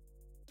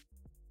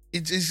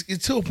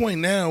 it's to a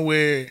point now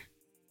where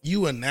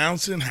you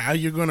announcing how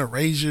you're gonna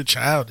raise your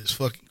child is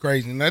fucking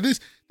crazy. Now this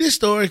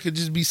story could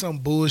just be some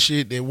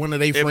bullshit that one of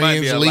their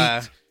friends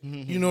leaked.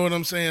 You know what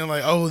I'm saying?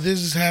 Like, oh,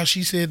 this is how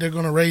she said they're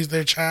gonna raise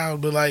their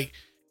child. But like,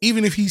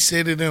 even if he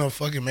said it in a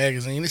fucking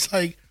magazine, it's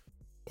like,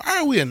 why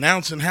are we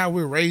announcing how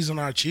we're raising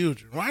our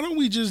children? Why don't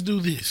we just do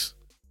this?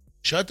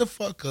 Shut the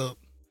fuck up.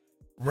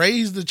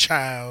 Raise the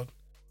child.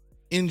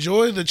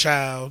 Enjoy the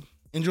child.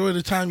 Enjoy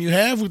the time you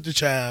have with the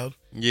child.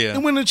 Yeah.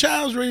 And when the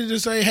child's ready to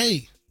say,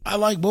 hey, I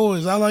like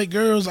boys, I like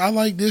girls, I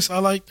like this, I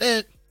like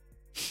that.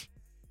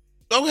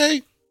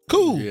 Okay,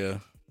 cool. Yeah.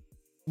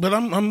 But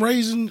I'm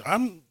raising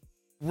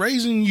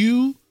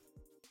you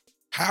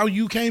how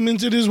you came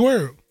into this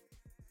world.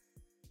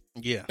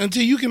 Yeah.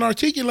 Until you can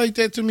articulate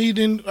that to me,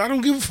 then I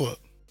don't give a fuck.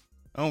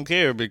 I don't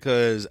care,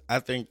 because I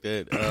think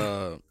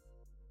that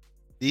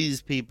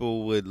these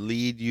people would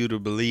lead you to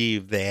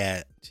believe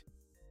that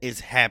it's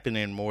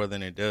happening more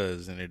than it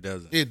does, and it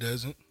doesn't. It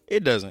doesn't.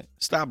 It doesn't.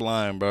 Stop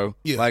lying, bro.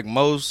 Yeah. Like,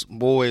 most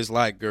boys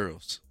like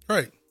girls.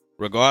 Right.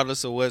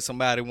 Regardless of what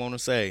somebody want to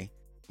say,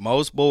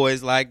 most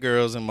boys like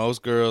girls and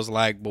most girls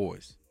like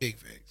boys. Big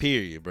facts.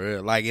 Period,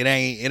 bro. Like, it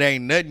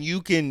ain't nothing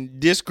you can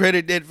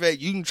discredit that fact.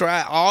 You can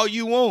try all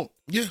you want.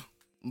 Yeah.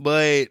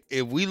 But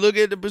if we look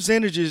at the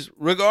percentages,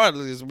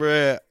 regardless,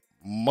 bro,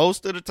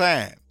 most of the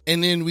time.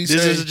 And then this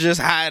is just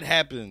how it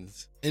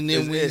happens. And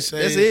then that's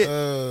it.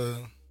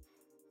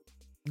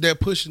 They're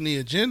pushing the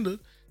agenda.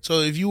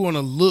 So if you want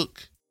to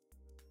look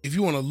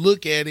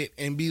at it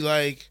and be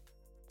like,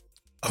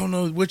 oh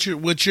no, what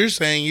you're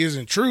saying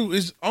isn't true,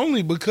 it's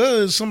only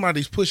because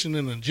somebody's pushing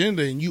an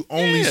agenda and you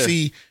only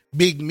see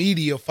big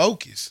media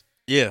focus.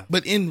 Yeah.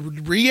 But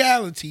in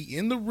reality,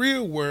 in the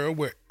real world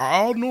where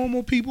all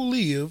normal people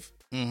live,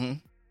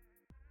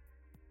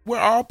 where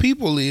all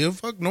people live,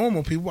 fuck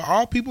normal people, where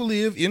all people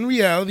live in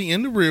reality,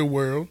 in the real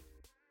world,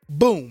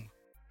 boom.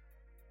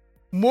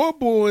 More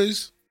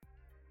boys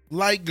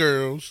like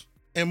girls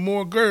and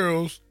more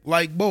girls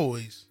like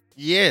boys.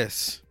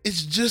 Yes.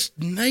 It's just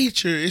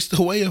nature. It's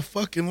the way of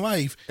fucking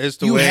life. It's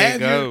the way it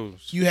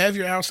goes. You have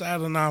your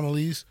outside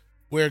anomalies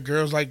where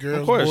girls like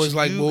girls, boys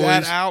like boys. You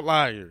got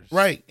outliers.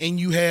 Right. And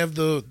you have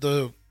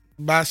the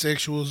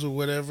bisexuals or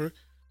whatever.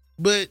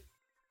 But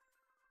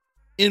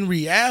in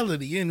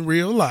reality, in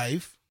real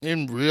life,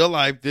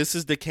 this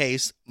is the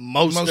case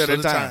most of the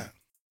time.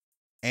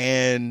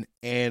 And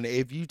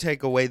if you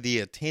take away the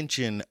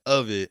attention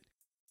of it,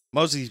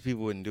 most of these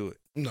people wouldn't do it.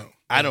 No.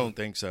 I don't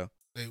think so.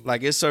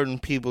 Like, it's certain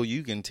people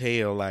you can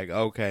tell, like,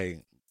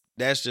 okay,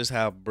 that's just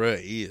how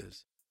bruh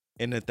is.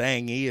 And the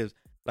thing is,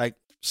 like,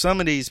 some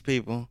of these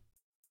people,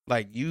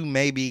 like, you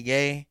may be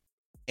gay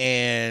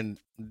and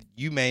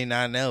you may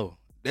not know.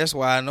 That's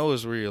why I know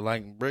it's real.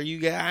 Like, bro, you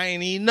gay, I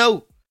ain't even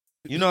know.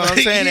 You know what I'm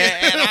saying?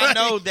 And I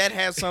know that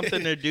has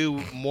something to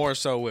do more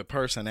so with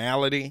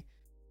personality.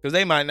 Because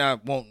they might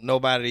not want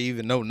nobody to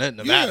even know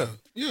nothing about them.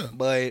 Yeah.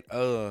 But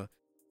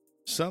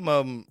some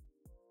of them,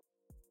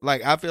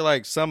 like, I feel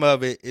like some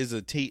of it is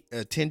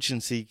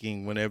attention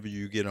seeking whenever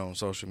you get on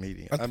social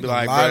media. I'd be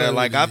like, bro,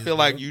 like, I feel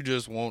like you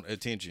just want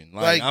attention.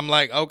 Like, I'm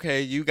like,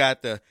 okay, you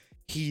got the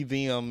he,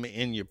 them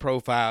in your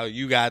profile.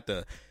 You got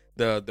the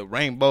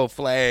rainbow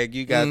flag.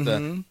 You got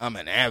the I'm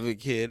an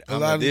advocate.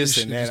 I'm a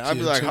this and that. I'd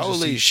be like,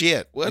 holy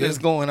shit, what is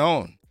going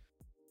on?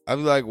 I'd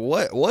be like,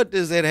 what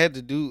does that have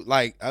to do?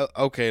 Like,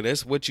 okay,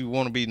 that's what you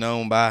want to be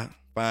known by.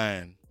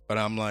 Fine. But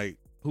I'm like,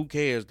 who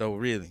cares though,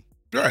 really?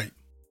 Right.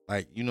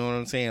 Like, you know what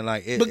I'm saying?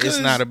 Like, it's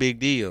not a big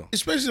deal.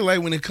 Especially,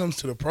 like, when it comes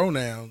to the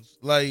pronouns.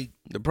 Like,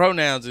 the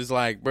pronouns is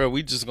like, bro,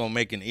 we just gonna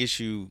make an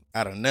issue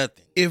out of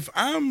nothing. If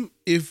I'm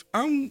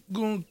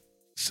gonna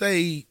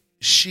say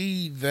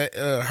she, that,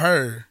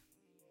 her,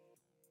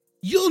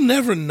 you'll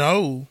never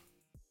know.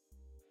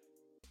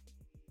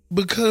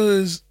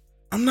 Because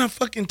I'm not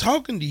fucking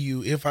talking to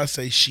you if I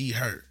say she,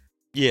 her.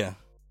 Yeah.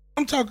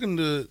 I'm talking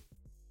to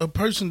a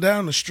person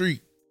down the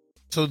street.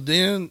 So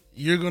then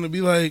you're gonna be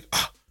like,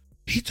 oh,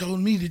 he told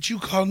me that you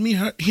called me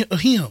him.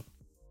 Motherfucker,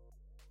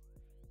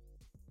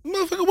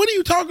 what are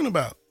you talking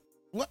about?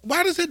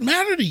 Why does it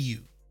matter to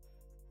you?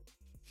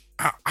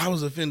 I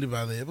was offended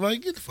by that.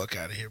 Like, get the fuck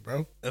out of here,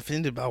 bro.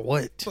 Offended by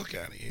what? Fuck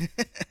out of here.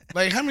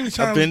 Like, how many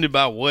times? Offended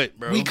by what,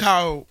 bro? We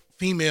call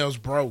females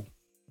bro.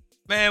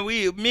 Man,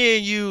 me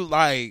and you,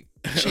 like,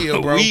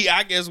 chill, bro.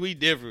 I guess we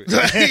different.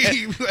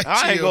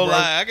 I ain't gonna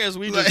lie. I guess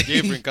we just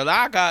different because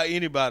I call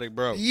anybody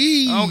bro.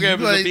 I don't care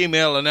if it's a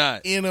female or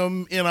not. In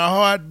a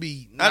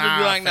heartbeat. I just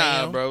be like,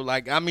 nah, bro.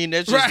 Like, I mean,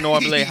 that's just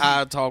normally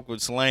how I talk with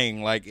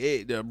slang. Like,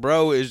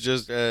 bro is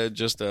just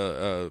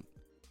a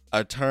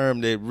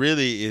term that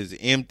really is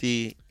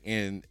empty,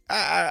 and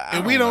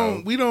and we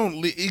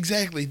don't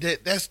exactly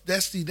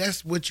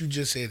that's what you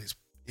just said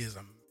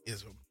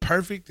is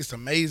perfect. It's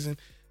amazing.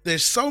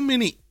 There's so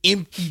many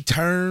empty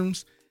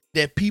terms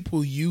that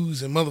people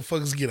use and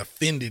motherfuckers get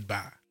offended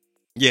by.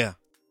 Yeah.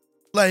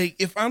 Like,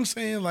 if I'm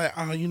saying, like,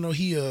 oh, you know,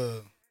 he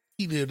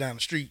lived down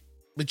the street,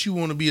 but you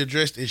want to be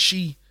addressed as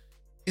she,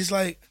 it's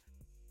like,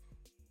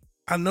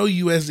 I know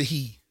you as a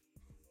he.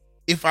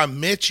 If I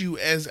met you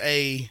as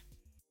a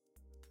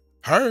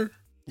her,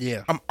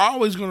 yeah, I'm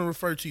always going to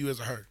refer to you as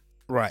a her.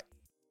 Right.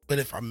 But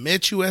if I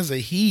met you as a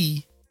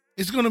he,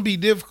 it's going to be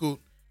difficult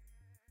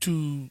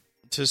to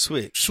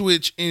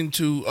switch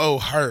into, oh,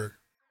 her,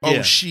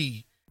 oh,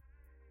 she.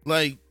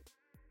 Like,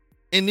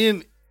 and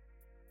then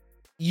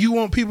you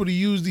want people to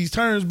use these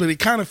terms, but it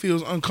kind of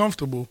feels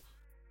uncomfortable.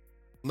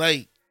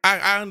 Like,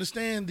 I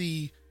understand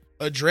the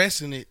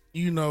addressing it,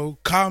 you know,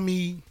 call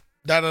me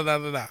da da da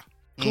da da.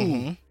 Cool.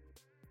 Mm-hmm.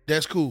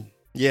 That's cool.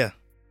 Yeah.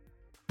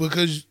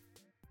 Because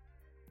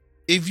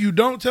if you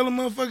don't tell a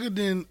motherfucker,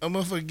 then a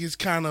motherfucker gets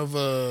kind of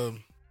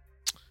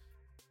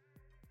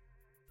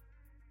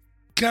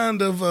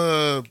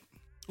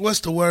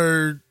what's the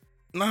word?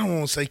 I don't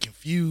want to say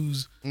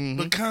confused,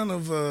 but kind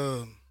of,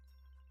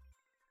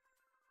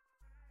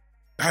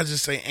 I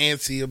just say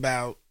antsy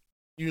about,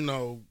 you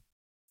know,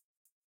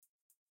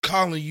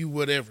 calling you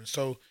whatever.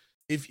 So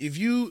if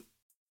you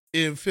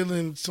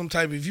feeling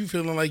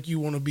like you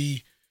want to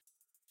be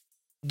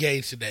gay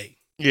today,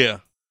 yeah,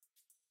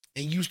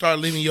 and you start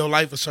living your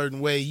life a certain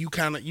way, you're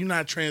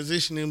not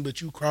transitioning,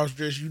 but you cross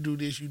dress, you do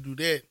this, you do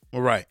that.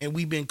 Right. And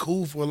we've been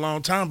cool for a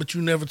long time, but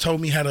you never told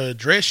me how to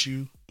address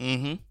you.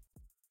 Mm-hmm.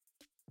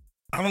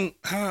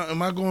 How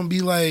am I going to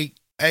be like,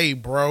 hey,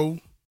 bro?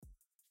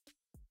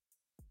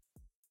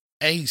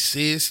 Hey,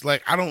 sis?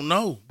 Like, I don't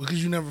know,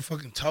 because you never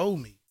fucking told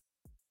me.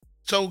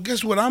 So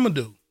guess what I'm going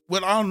to do?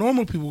 What all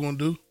normal people going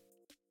to do?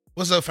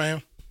 What's up,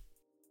 fam?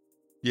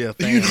 Yeah,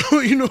 fam.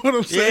 You know what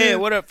I'm saying? Yeah,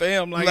 what up,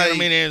 fam? Like I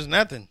mean, there's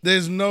nothing.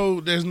 There's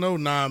no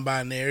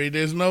non-binary.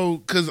 There's no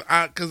because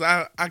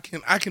I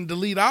can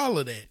delete all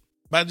of that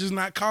by just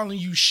not calling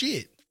you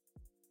shit.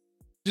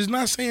 Just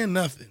not saying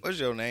nothing. What's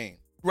your name?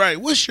 Right.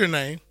 What's your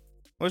name?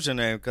 What's your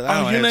name? Because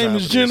I don't your have name time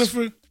is for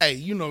Jennifer. This. Hey,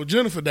 you know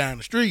Jennifer down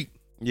the street.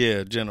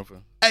 Yeah,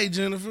 Jennifer. Hey,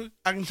 Jennifer.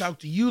 I can talk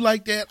to you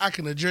like that. I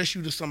can address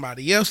you to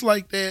somebody else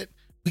like that.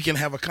 We can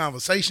have a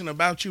conversation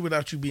about you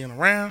without you being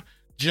around.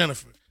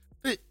 Jennifer.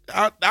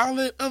 All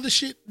that other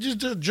shit,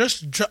 just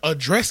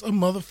address a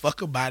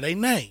motherfucker by their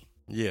name.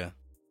 Yeah.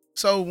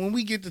 So when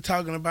we get to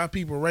talking about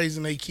people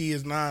raising their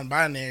kids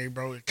non-binary,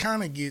 bro, it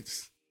kind of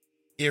gets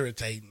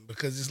irritating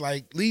because it's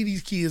like, leave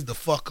these kids the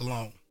fuck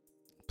alone.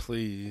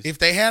 Please. If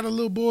they had a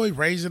little boy,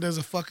 raise it as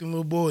a fucking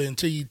little boy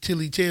until he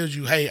tells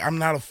you, hey, I'm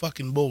not a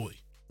fucking boy.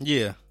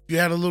 Yeah. If you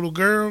had a little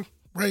girl,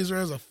 raise her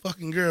as a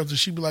fucking girl till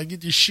she be like, get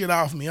this shit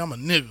off me, I'm a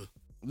nigga.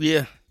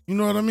 Yeah. You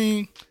know what I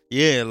mean?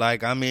 Yeah,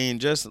 like, I mean,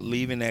 just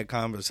leaving that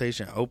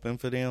conversation open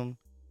for them,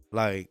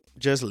 like,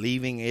 just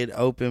leaving it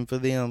open for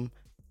them,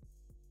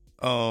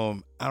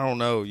 I don't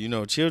know, you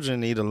know,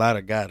 children need a lot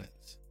of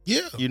guidance.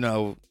 Yeah. You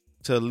know,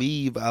 to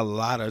leave a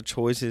lot of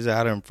choices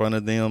out in front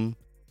of them,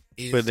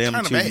 for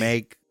them to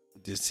make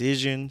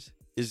decisions,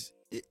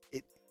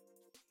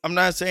 I'm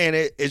not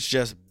saying it's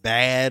just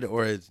bad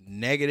or it's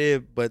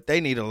negative, but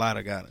they need a lot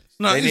of guidance.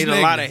 No, they need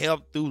a lot of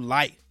help through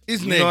life.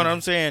 It's you negative. know what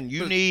I'm saying?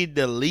 You need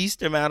the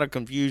least amount of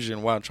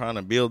confusion while trying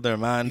to build their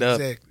mind up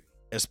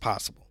as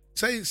possible.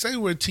 Say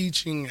we're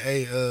teaching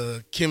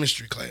a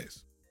chemistry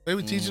class. They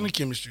were teaching a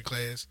chemistry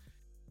class.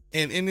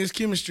 And in this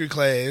chemistry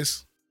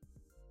class,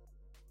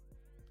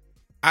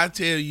 I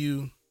tell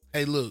you,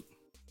 hey, look,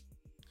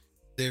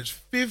 there's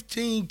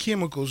 15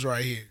 chemicals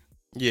right here.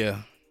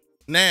 Yeah.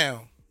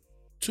 Now,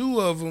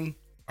 2 of them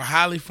are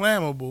highly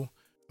flammable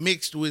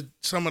mixed with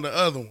some of the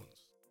other ones.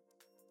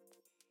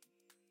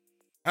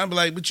 I'm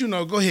like, but you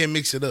know, go ahead and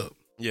mix it up.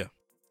 Yeah.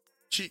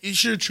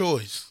 It's your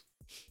choice.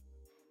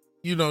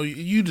 You know,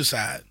 you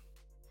decide.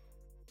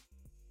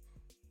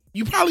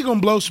 You probably gonna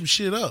blow some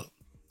shit up.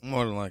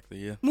 More than likely,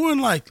 yeah. More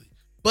than likely.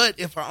 But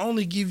if I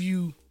only give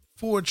you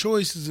 4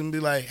 choices and be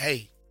like,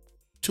 hey,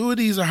 2 of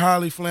these are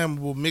highly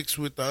flammable mixed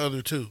with the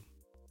other 2.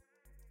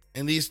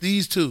 And it's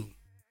these 2.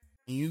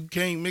 And you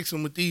can't mix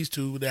them with these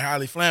 2, they're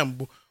highly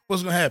flammable.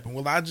 What's gonna happen?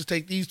 Well, I just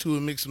take these 2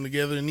 and mix them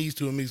together and these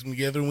 2 and mix them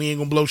together and we ain't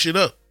gonna blow shit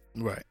up.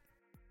 Right.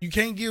 You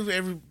can't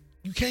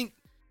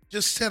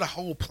just set a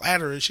whole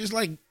platter. It's just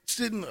like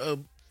sitting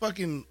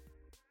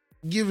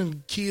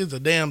giving kids a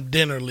damn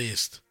dinner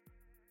list.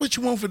 What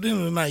you want for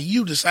dinner tonight?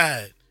 You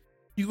decide.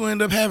 You gonna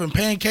end up having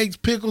pancakes,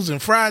 pickles,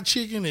 and fried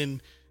chicken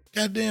and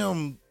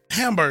goddamn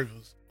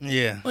hamburgers.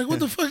 Yeah. Like, what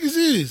the fuck is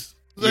this?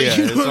 Like, yeah,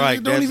 it's like,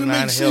 it don't even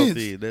not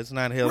healthy. Sense. That's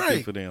not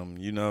healthy for them.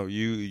 You know,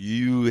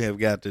 you have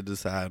got to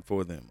decide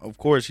for them. Of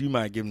course, you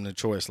might give them the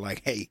choice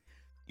like, hey,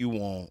 you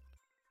want,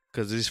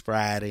 because it's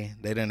Friday.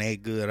 They done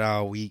ate good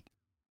all week.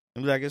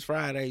 And be like, it's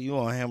Friday. You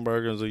want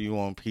hamburgers or you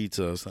want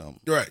pizza or something?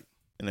 Right.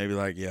 And they be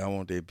like, yeah, I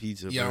want that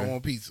pizza. Yeah, bro. I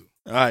want pizza.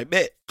 All right,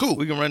 bet. Cool.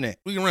 We can run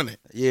that.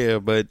 Yeah,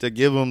 but to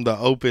give them the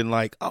open,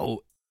 like,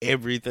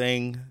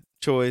 everything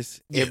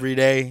choice every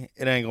day,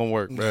 it ain't going to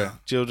work, bro. Nah.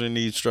 Children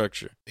need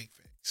structure. Big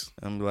facts.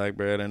 I'm like,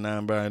 bro, the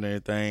non-binary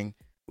thing,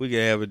 we could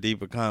have a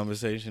deeper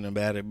conversation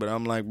about it, but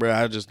I'm like, bro,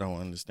 I just don't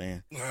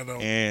understand. I don't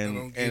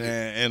get it.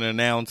 And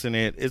announcing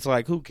it, it's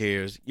like, who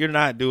cares? You're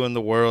not doing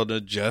the world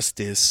a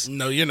justice.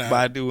 No, you're not.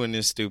 By doing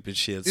this stupid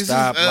shit.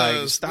 Stop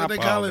what they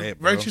call it, that,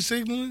 bro. virtue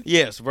signaling?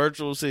 Yes,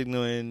 virtual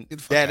signaling.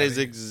 That is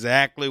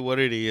exactly what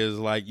it is.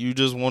 Like, you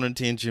just want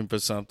attention for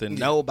something.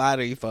 Yeah.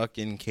 Nobody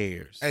fucking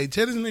cares. Hey,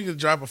 tell this nigga to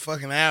drop a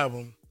fucking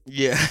album.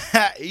 Yeah,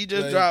 he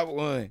just dropped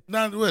one.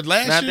 Not what,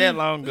 last Not year? That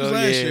long ago.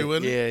 Last year,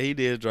 wasn't it? Yeah, he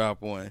did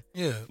drop one.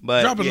 Yeah,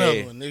 but drop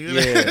another one, nigga.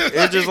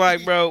 Yeah, it's just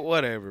like, bro,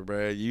 whatever,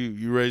 bro.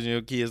 You raising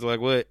your kids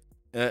like what?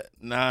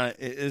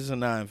 It's a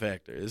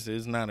non-factor.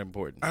 It's not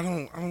important. I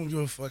don't give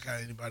a fuck how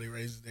anybody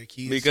raises their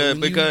kids.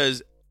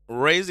 Because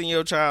raising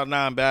your child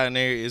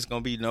non-binary is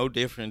gonna be no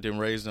different than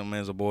raising them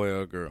as a boy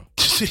or a girl.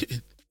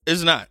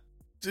 It's not.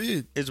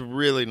 It's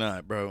really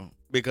not, bro.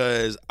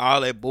 Because all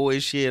that boy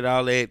shit,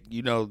 all that,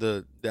 you know,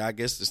 I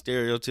guess the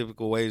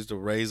stereotypical ways to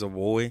raise a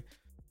boy,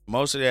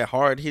 most of that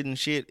hard-hitting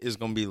shit is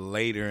going to be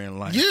later in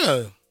life.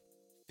 Yeah.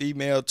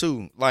 Female,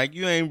 too. Like,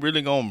 you ain't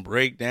really going to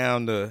break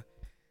down the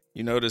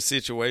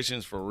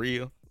situations for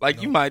real.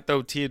 Like, you might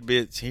throw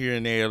tidbits here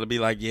and there to be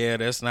like, yeah,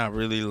 that's not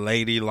really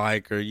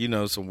ladylike or, you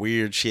know, some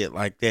weird shit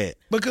like that.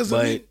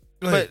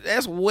 But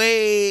that's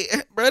way,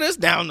 bro, that's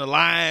down the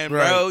line,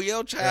 bro.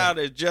 Your child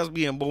is just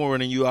being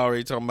born and you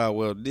already talking about,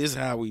 well, this is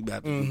how we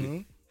about to do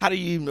it. How do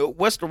you know?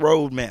 What's the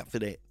roadmap for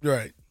that?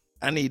 Right.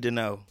 I need to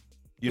know.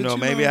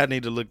 Maybe I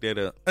need to look that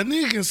up. A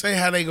nigga can say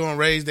how they gonna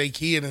raise their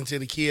kid until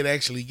the kid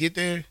actually get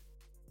there.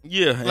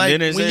 Yeah, and like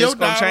then when your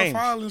gonna daughter change.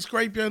 fall and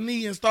scrape your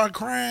knee and start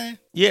crying.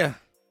 Yeah.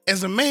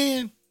 As a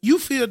man, you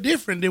feel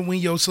different than when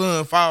your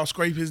son fall,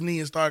 scrape his knee,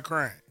 and start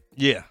crying.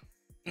 Yeah.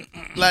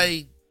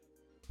 Like,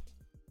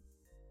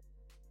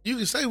 you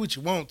can say what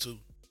you want to.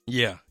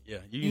 Yeah.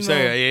 You can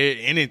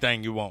say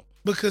anything you want.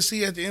 Because,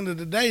 see, at the end of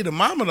the day, the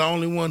mama the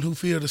only one who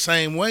feel the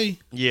same way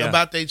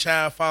about their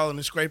child falling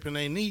and scraping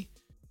their knee.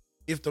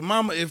 If the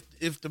mama,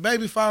 if the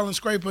baby fall and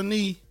scrape her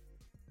knee,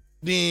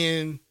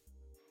 then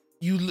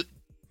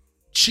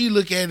she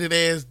look at it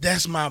as,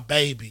 that's my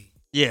baby.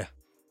 Yeah.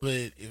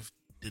 But if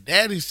the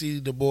daddy see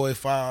the boy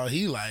fall,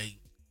 he like,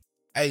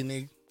 hey,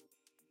 nigga,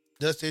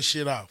 dust that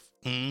shit off.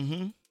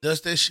 Mm-hmm.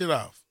 Dust that shit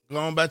off. Go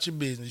on about your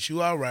business.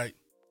 You all right.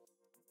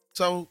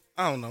 So,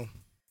 I don't know.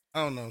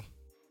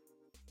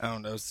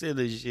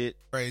 Silly shit.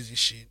 Crazy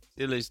shit.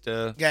 Silly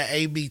stuff. Got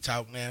AB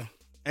talk now.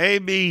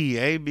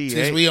 AB.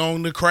 Since we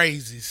on the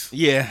crazies.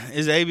 Yeah.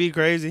 Is AB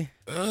crazy?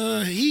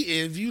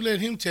 If you let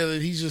him tell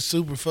it, he's just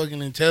super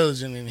fucking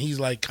intelligent and he's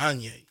like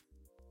Kanye.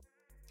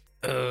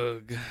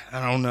 I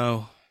don't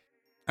know.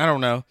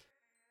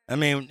 I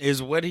mean,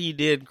 is what he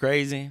did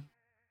crazy?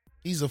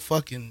 He's a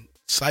fucking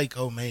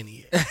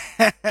psychomaniac.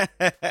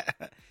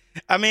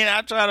 I mean,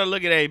 I try to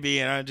look at AB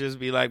and I just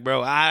be like,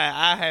 bro,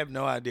 I have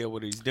no idea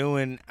what he's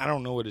doing. I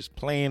don't know what his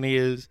plan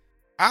is.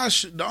 I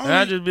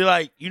just be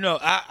like,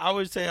 I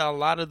always say a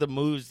lot of the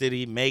moves that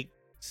he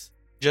makes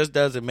just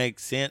doesn't make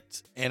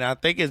sense. And I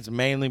think it's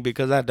mainly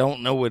because I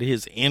don't know what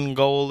his end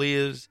goal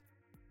is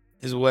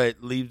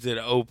what leaves it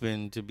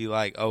open to be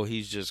like, oh,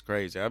 he's just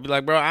crazy. I'd be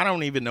like, bro, I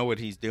don't even know what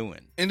he's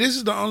doing. And this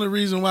is the only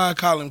reason why I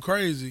call him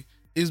crazy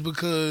is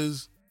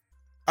because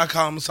I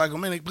call him a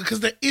psychomaniac, because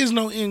there is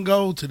no end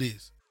goal to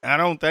this. I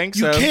don't think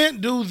so. You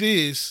can't do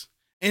this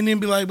and then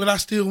be like, but I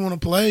still want to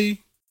play.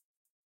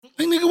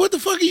 Like, nigga, what the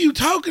fuck are you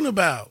talking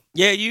about?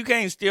 Yeah, you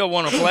can't still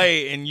want to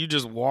play and you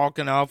just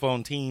walking off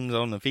on teams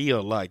on the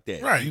field like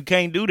that. Right. You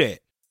can't do that.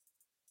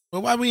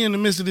 But while we in the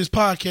midst of this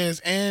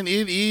podcast, and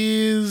it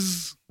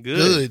is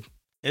good.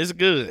 It's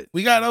good.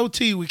 We got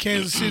OT with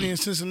Kansas City and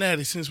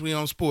Cincinnati since we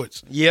on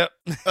sports. Yep.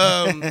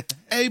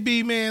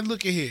 AB, man,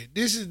 look at here.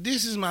 This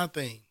is my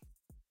thing.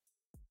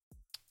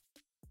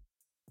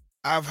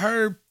 I've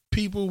heard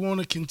people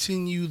want to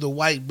continue the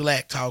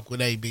white-black talk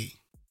with AB.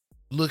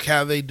 Look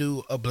how they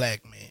do a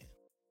black man.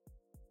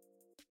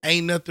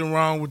 Ain't nothing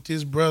wrong with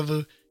this,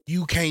 brother.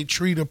 You can't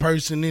treat a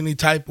person any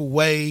type of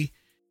way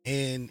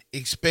and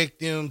expect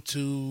them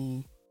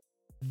to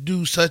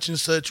do such and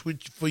such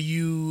for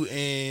you,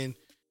 and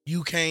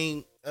you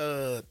can't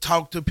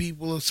talk to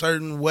people a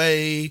certain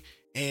way,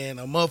 and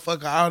a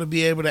motherfucker ought to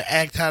be able to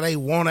act how they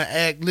want to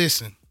act.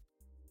 Listen,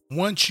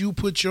 once you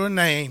put your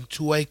name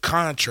to a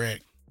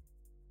contract,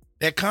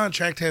 that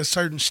contract has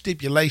certain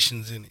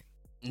stipulations in it.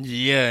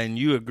 Yeah, and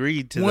you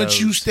agreed to Once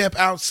those. you step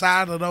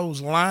outside of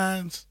those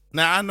lines,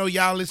 now I know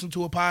y'all listen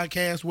to a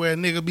podcast where a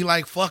nigga be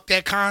like, fuck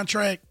that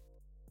contract,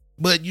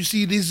 but you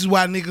see, this is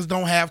why niggas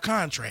don't have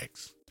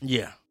contracts.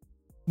 Yeah.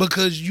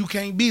 Because you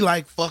can't be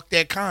like, fuck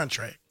that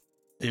contract.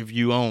 If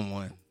you own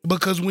one.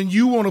 Because when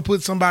you want to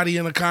put somebody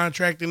in a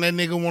contract and that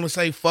nigga want to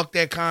say, fuck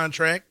that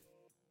contract,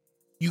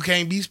 you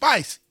can't be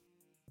spicy.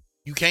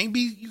 You can't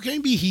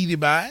be heated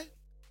by it.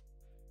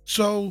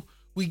 So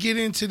we get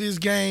into this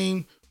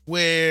game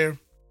where,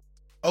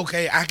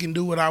 okay, I can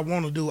do what I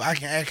want to do. I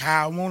can act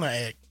how I want to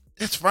act.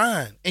 That's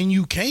fine. And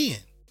you can.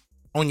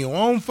 On your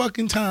own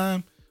fucking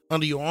time,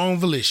 under your own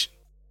volition.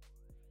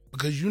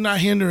 Because you're not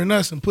hindering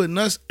us and putting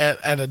us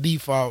at a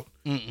default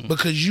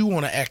because you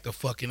want to act a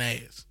fucking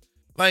ass.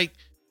 Like,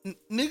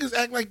 niggas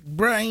act like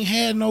bruh ain't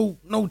had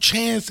no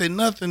chance at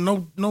nothing.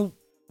 No,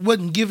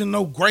 wasn't given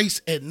no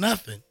grace at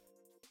nothing.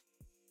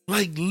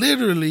 Like,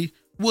 literally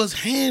was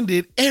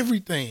handed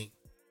everything.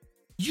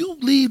 You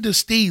leave the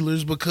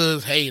Steelers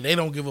because, hey, they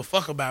don't give a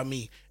fuck about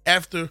me.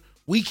 After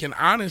we can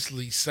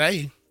honestly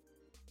say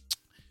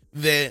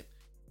that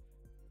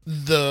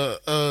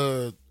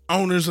the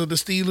owners of the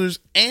Steelers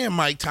and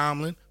Mike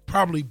Tomlin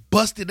probably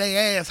busted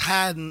their ass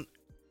hiding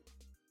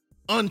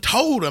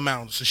untold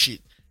amounts of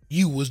shit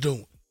you was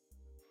doing.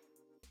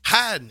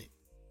 Hiding it.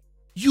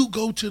 You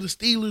go to the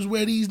Steelers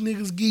where these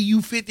niggas give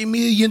you 50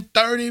 million,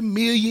 30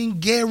 million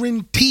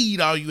guaranteed.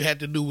 All you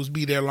had to do was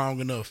be there long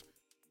enough.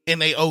 And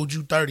they owed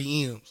you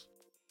 30 M's.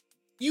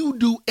 You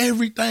do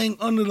everything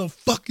under the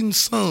fucking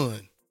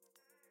sun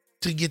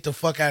to get the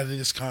fuck out of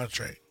this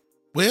contract.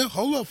 Well,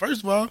 hold up.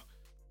 First of all,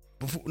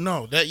 same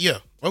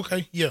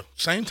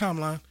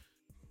timeline.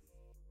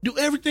 Do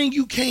everything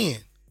you can.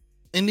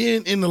 And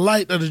then in the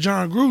light of the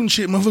John Gruden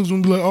shit, motherfuckers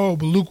gonna be like, oh,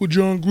 but look what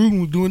John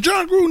Gruden was doing.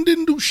 John Gruden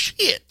didn't do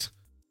shit.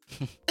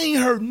 Ain't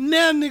heard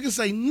now niggas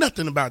say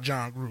nothing about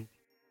John Gruden.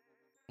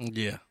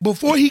 Yeah.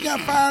 Before he got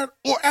fired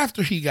or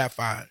after he got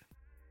fired.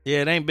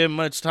 Yeah, it ain't been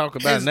much talk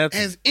about nothing.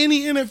 Has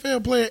any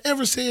NFL player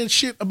ever said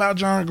shit about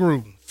John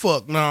Gruden?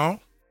 Fuck no.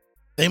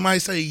 They might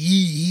say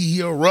he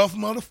a rough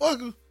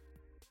motherfucker,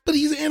 but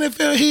he's an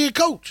NFL head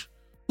coach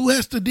who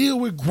has to deal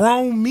with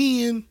grown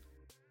men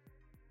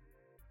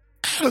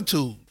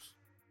attitudes.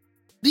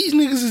 These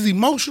niggas is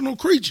emotional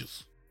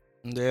creatures.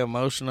 They're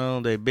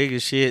emotional. They big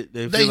as shit.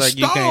 They feel like stars.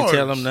 You can't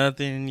tell them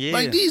nothing. Yeah,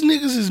 like these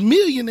niggas is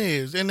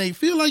millionaires, and they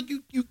feel like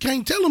you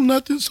can't tell them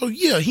nothing. So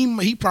yeah,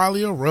 he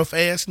probably a rough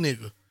ass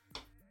nigga.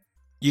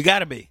 You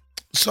gotta be.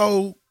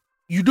 So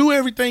you do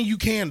everything you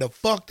can to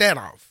fuck that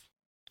off.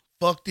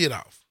 Fucked it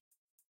off.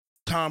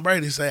 Tom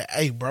Brady said,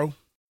 "Hey, bro,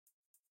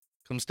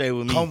 come stay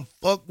with me. Come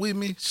fuck with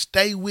me.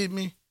 Stay with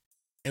me,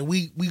 and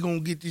we gonna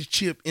get this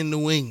chip in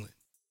New England.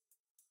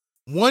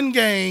 One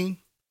game."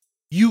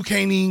 You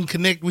can't even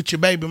connect with your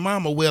baby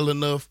mama well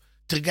enough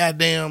to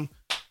goddamn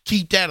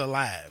keep that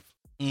alive.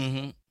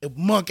 Mm-hmm. If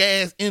monk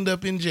ass end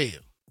up in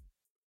jail.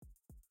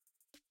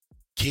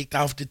 Kicked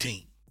off the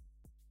team.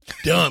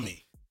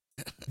 Dummy.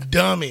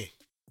 Dummy.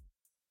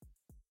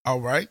 All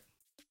right.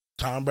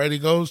 Tom Brady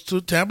goes to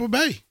Tampa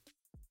Bay.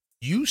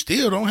 You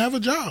still don't have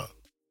a job.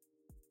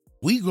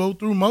 We go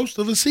through most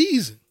of the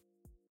season.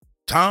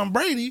 Tom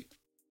Brady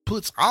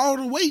puts all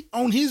the weight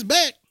on his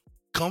back.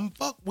 Come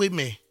fuck with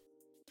me.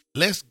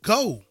 Let's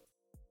go.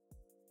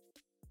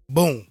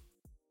 Boom.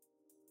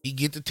 He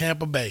get to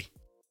Tampa Bay.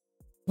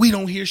 We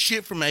don't hear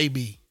shit from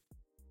AB.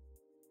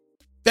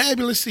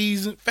 Fabulous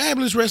season.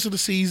 Fabulous rest of the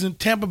season.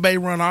 Tampa Bay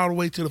run all the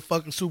way to the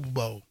fucking Super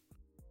Bowl.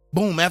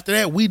 Boom. After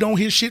that, we don't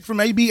hear shit from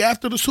AB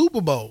after the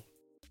Super Bowl.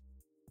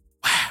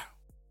 Wow.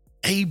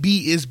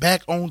 AB is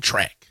back on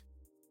track.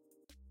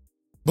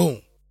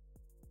 Boom.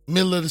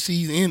 Middle of the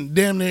season.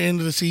 Damn near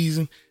end of the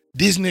season.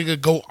 This nigga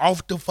go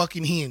off the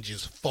fucking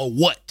hinges. For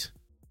what?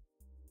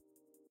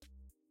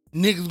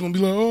 Niggas gonna be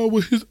like, oh,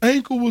 well, his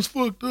ankle was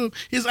fucked up.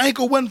 His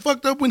ankle wasn't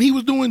fucked up when he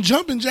was doing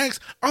jumping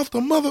jacks out the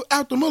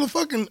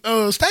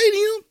motherfucking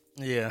stadium.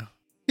 Yeah.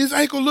 His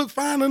ankle looked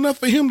fine enough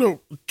for him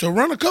to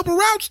run a couple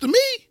routes to me.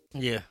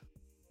 Yeah.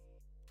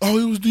 Oh,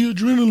 it was the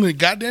adrenaline.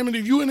 God damn it,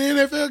 if you in the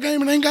NFL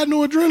game and ain't got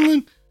no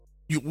adrenaline,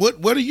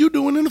 what are you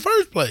doing in the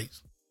first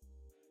place?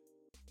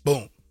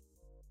 Boom.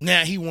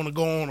 Now he wanna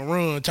go on a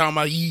run talking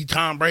about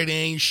Tom Brady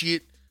ain't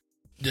shit.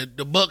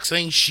 The Bucks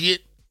ain't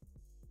shit.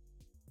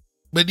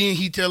 But then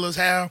he tell us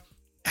how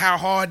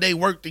hard they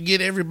work to get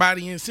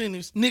everybody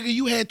incentives. Nigga,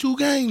 you had 2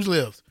 games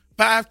left.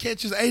 5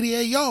 catches,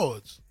 88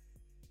 yards.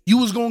 You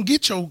was going to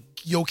get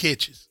your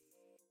catches.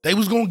 They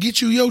was going to get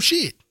you your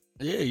shit.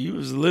 Yeah, you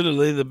was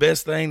literally the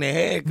best thing they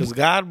had because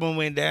Godwin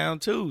went down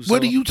too. So.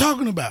 What are you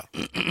talking about?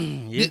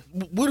 Yeah.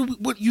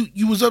 What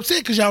you was upset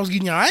because y'all was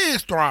getting your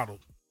ass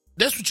throttled.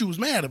 That's what you was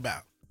mad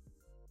about.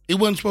 It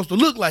wasn't supposed to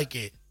look like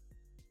it.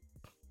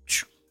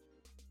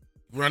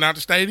 Run out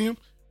the stadium.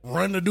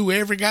 Run to do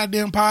every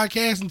goddamn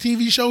podcast and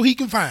TV show he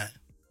can find.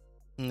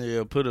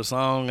 Yeah, put a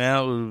song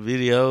out with a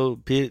video,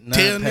 Pit, not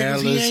Tell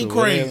Palace, niggas he ain't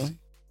crazy. Whatever.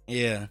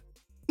 Yeah.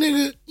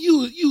 Nigga,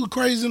 you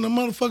crazy in the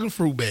motherfucking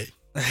fruit bag.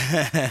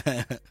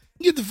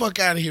 Get the fuck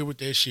out of here with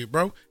that shit,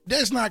 bro.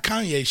 That's not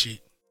Kanye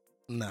shit.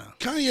 No.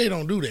 Kanye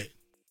don't do that.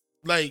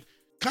 Like,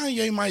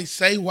 Kanye might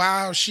say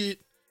wild shit,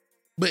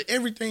 but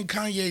everything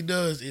Kanye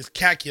does is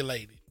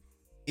calculated.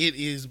 It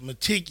is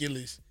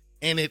meticulous,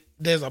 and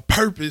there's a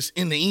purpose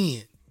in the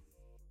end.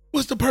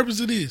 What's the purpose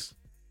of this?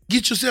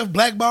 Get yourself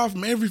blackballed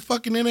from every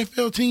fucking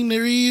NFL team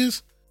there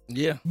is?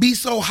 Yeah. Be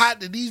so hot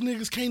that these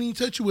niggas can't even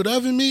touch you with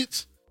oven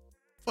mitts?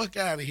 Fuck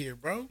out of here,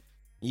 bro.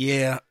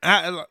 Yeah.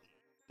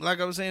 Like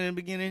I was saying in the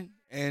beginning,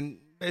 and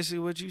basically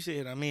what you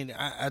said, I mean,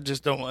 I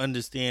just don't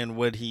understand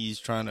what he's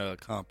trying to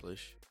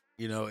accomplish.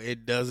 You know,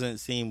 it doesn't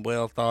seem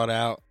well thought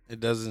out.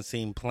 It doesn't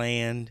seem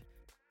planned.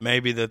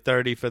 Maybe the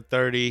 30 for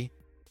 30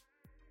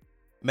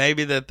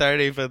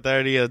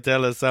 will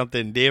tell us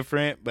something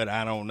different, but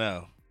I don't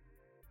know.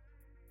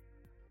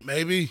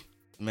 Maybe.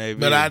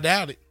 But I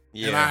doubt it.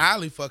 Yeah. And I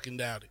highly fucking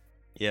doubt it.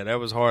 Yeah, that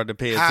was hard to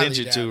pay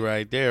attention to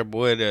right there,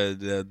 boy.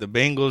 The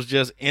Bengals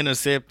just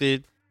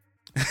intercepted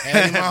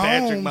Patrick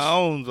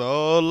Mahomes.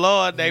 Oh,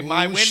 Lord, they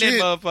might win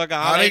that motherfucker.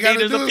 All they need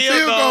is a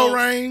field goal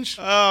range.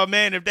 Oh,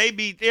 man, if they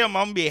beat them,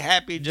 I'm going to be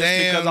happy just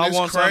because I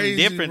want something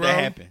different to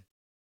happen.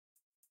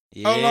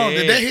 Yeah. Hold on,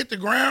 did that hit the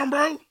ground,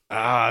 bro?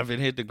 If it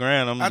hit the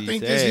ground, I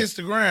think this hits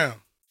the ground.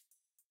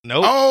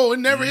 Nope. Oh, it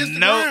never hits the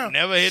ground.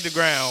 Never hit the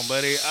ground,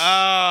 buddy.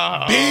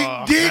 Oh.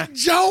 Big Dick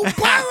Joe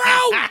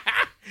Burrow.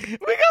 We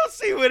gonna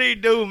see what he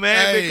do,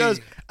 man,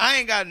 because I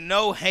ain't got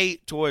no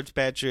hate towards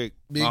Patrick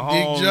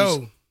Mahomes Dick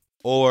Joe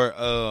or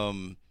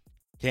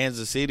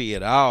Kansas City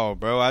at all,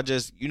 bro. I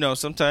just,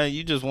 sometimes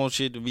you just want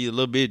shit to be a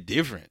little bit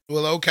different.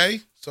 Well, okay.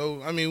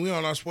 So, I mean, we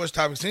on our sports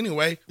topics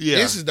anyway. Yeah.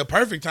 This is the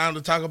perfect time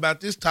to talk about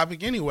this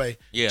topic anyway.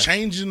 Yeah.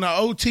 Changing the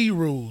OT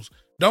rules.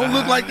 Don't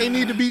look like they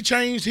need to be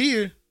changed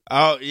here.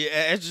 Oh,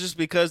 yeah, it's just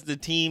because the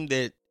team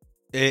that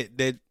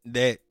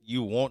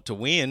you want to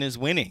win is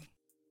winning.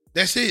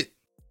 That's it.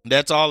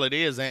 That's all it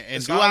is.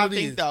 And do I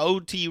think the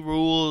OT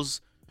rules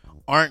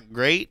aren't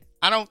great?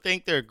 I don't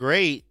think they're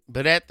great,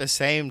 but at the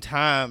same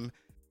time,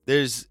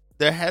 there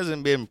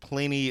hasn't been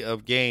plenty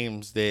of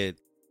games that,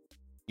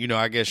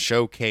 I guess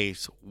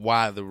showcase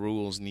why the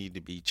rules need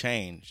to be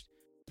changed.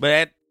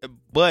 But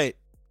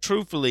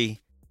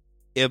truthfully,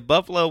 if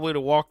Buffalo would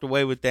have walked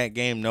away with that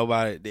game,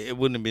 it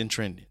wouldn't have been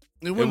trending.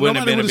 It wouldn't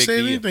have been a big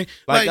deal. Anything.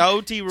 Like the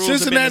OT rules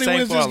Cincinnati have been the same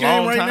wins for a this game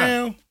long right time.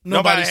 now.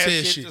 Nobody says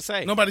shit shit to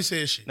say. Nobody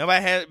says shit.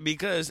 Nobody had,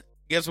 because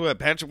guess what?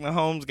 Patrick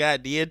Mahomes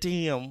did to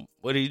him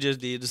what he just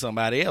did to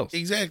somebody else.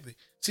 Exactly.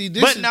 See,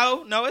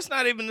 no, it's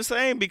not even the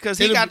same because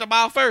he got the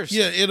ball first.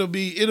 Yeah, it'll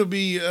be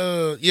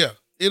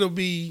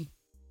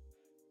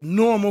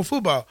normal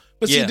football.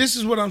 But see, this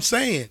is what I'm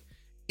saying.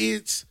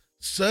 It's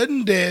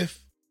sudden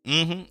death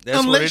That's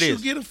unless what it you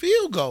is. get a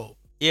field goal.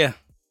 Yeah.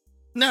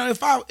 Now,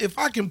 if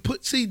I can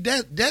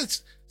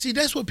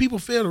that's what people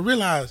fail to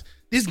realize.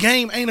 This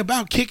game ain't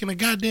about kicking a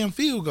goddamn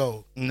field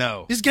goal.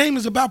 No. This game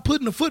is about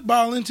putting the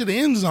football into the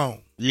end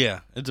zone.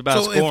 Yeah, it's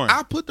about scoring. So if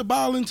I put the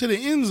ball into the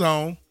end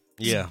zone,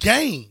 it's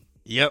game.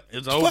 Yep,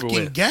 it's over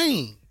fucking with.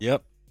 Game.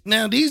 Yep.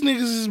 Now, these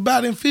niggas is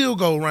about in field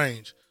goal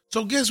range.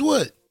 So guess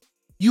what?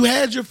 You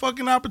had your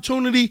fucking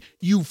opportunity.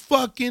 You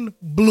fucking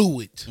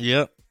blew it.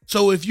 Yep.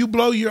 So if you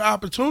blow your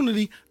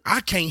opportunity, I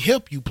can't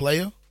help you,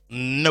 player.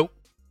 Nope.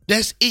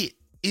 That's it.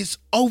 It's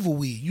over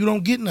with. You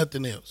don't get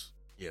nothing else.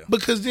 Yeah.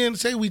 Because then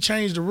say we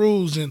change the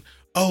rules and,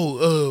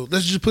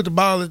 let's just put the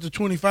ball at the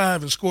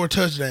 25 and score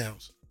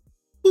touchdowns.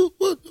 Who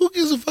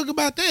gives a fuck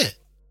about that?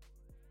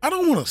 I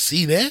don't want to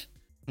see that.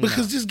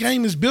 Because this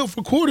game is built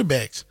for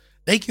quarterbacks.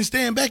 They can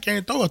stand back there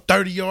and throw a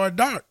 30-yard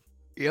dart.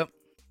 Yep.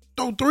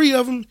 Throw 3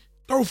 of them,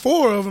 throw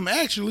 4 of them,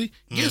 actually.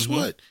 Guess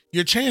what?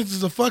 Your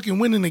chances of fucking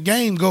winning the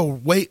game go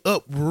way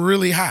up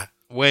really high.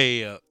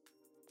 Way up.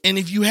 And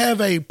if you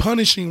have a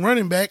punishing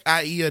running back,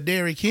 i.e. a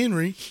Derrick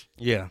Henry,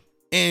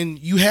 and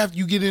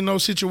you get in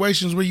those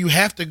situations where you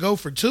have to go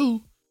for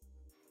 2,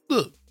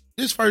 look,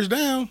 this first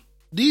down,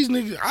 these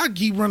niggas, I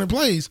keep running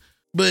plays,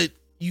 but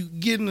you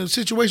get in a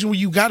situation where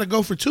you got to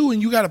go for 2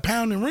 and you got a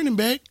pounding running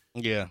back.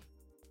 Yeah.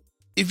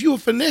 If you a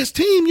finesse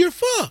team, you're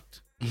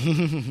fucked.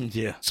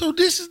 Yeah. So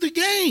this is the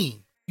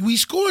game. We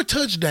score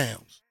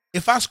touchdowns.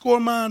 If I score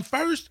mine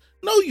first,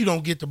 no, you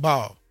don't get the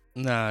ball.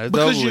 Nah, it's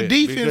because over your with.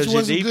 defense because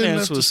wasn't your good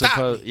defense enough was to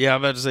stop me. Yeah,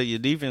 I'm about to say your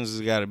defense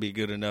has got to be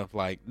good enough.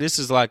 Like, this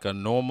is like a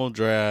normal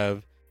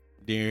drive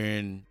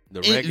during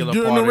the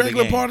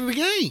regular part of the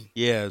game.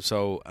 Yeah,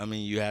 so, I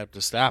mean, you have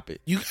to stop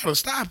it. You got to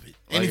stop it.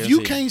 And if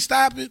you can't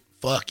stop it,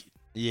 fuck it.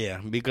 Yeah,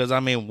 because, I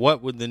mean,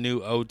 what would the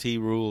new OT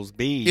rules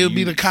be? It'll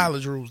be the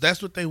college rules.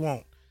 That's what they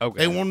want. Okay.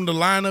 They want them to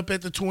line up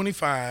at the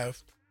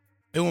 25.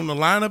 They want them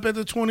to line up at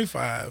the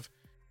 25,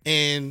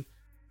 and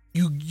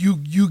you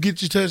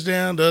get your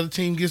touchdown. The other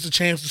team gets a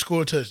chance to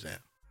score a touchdown.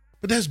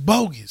 But that's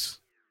bogus.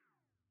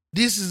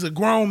 This is a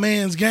grown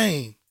man's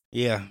game.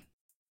 Yeah.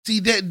 See,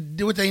 that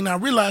what they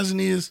not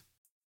realizing is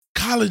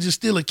college is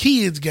still a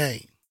kid's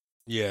game.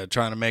 Yeah,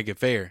 trying to make it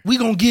fair. We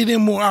going to give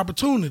them more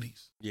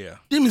opportunities. Yeah.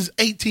 Them is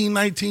 18,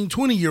 19,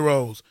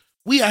 20-year-olds.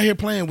 We out here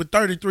playing with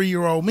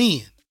 33-year-old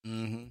men.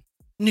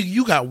 Mm-hmm. Nigga,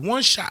 you got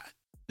one shot.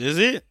 Is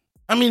it?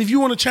 I mean, if you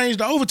want to change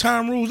the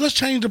overtime rules, let's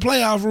change the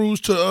playoff rules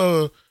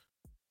to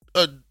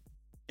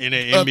in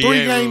an a NBA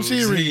 3-game rules.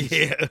 series.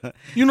 Yeah.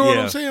 You know what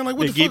I'm saying? Like,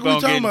 what the fuck are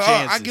we talking about?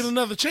 Chances. I get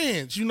another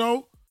chance, you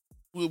know?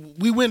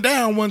 We went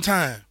down one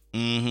time.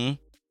 Mm-hmm.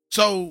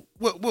 So,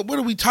 what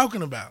are we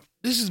talking about?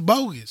 This is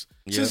bogus.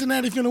 Yep.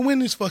 Cincinnati finna win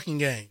this fucking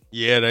game.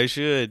 Yeah, they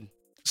should.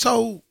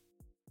 So,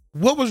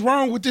 what was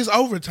wrong with this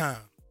overtime?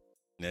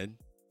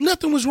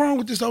 Nothing was wrong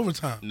with this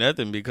overtime.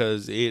 Nothing,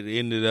 because it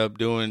ended up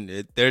doing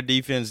it. Their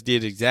defense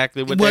did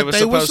exactly what they were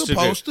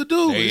supposed to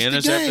do. They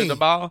intercepted the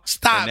ball.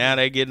 Stop. Now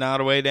they're getting all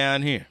the way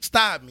down here.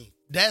 Stop me.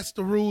 That's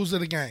the rules of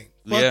the game.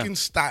 Fucking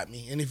stop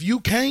me. And if you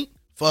can't,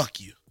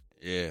 fuck you.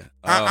 Yeah.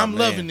 I'm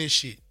loving this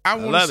shit. I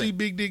want to see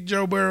Big Dick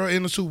Joe Burrow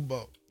in the Super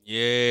Bowl.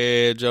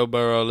 Yeah, Joe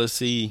Burrow. Let's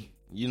see.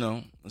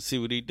 Let's see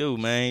what he do,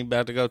 man. He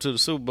about to go to the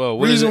Super Bowl.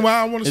 Reason why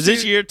I want to see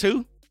this year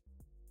 2?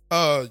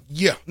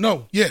 Yes.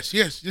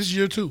 This is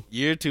year 2.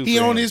 Year 2. He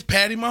on his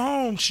Patty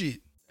Mahomes shit.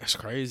 That's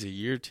crazy.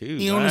 Year 2.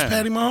 He on his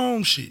Patty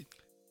Mahomes shit.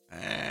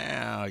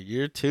 Wow,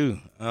 year 2.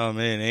 Oh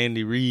man,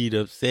 Andy Reid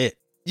upset.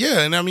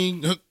 Yeah, and I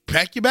mean,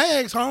 pack your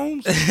bags,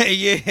 Holmes.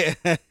 Yeah.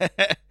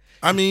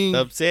 I mean,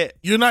 upset.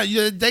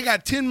 They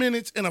got 10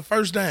 minutes and a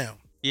first down.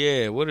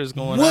 Yeah, what is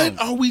going on? What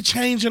are we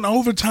changing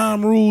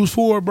overtime rules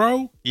for,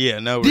 bro? Yeah,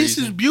 no This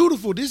reason. is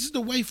beautiful. This is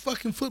the way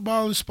fucking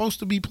football is supposed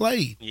to be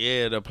played.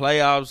 Yeah, the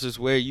playoffs is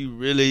where you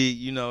really,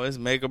 it's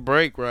make or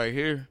break right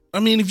here.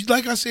 I mean,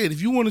 like I said,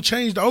 if you want to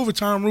change the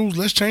overtime rules,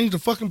 let's change the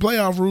fucking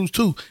playoff rules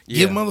too. Yeah.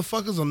 Give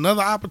motherfuckers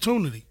another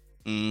opportunity.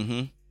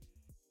 Mm-hmm.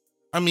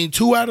 I mean,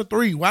 2 out of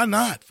 3. Why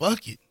not?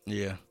 Fuck it.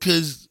 Yeah.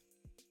 Because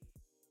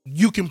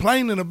you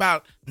complaining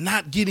about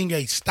not getting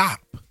a stop.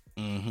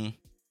 Mm-hmm.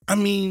 I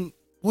mean,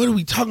 what are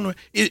we talking about?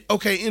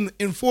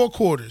 In 4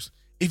 quarters,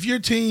 if your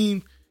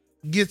team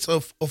gets a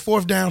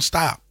 4th down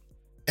stop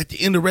at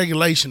the end of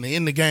regulation, to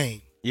end the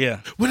game,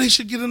 well, they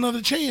should get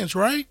another chance,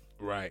 right?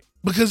 Right.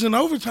 Because in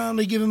overtime,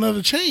 they get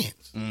another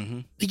chance.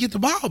 Mm-hmm. They get the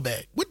ball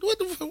back. What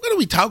are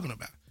we talking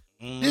about?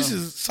 Mm-hmm. This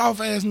is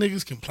soft-ass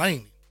niggas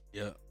complaining.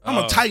 Yeah.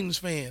 I'm a Titans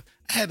fan.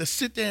 I had to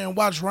sit there and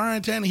watch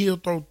Ryan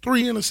Tannehill throw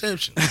 3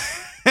 interceptions.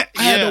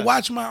 I had to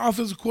watch my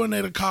offensive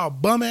coordinator call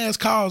bum-ass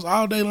calls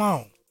all day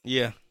long.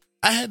 Yeah.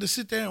 I had to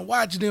sit there and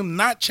watch them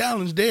not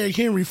challenge Derrick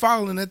Henry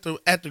falling at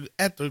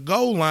the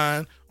goal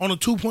line on a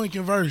 2-point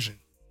conversion.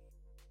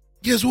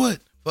 Guess what?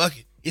 Fuck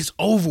it. It's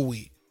over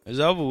with. It's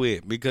over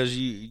with because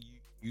you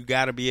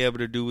got to be able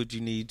to do what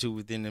you need to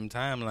within them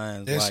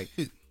timelines. That's like,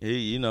 it.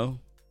 You know,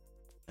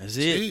 that's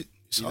it.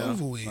 It's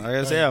over with. Like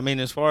I said, I mean,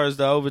 as far as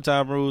the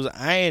overtime rules,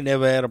 I ain't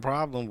never had a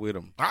problem with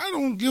them. I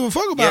don't give a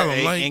fuck about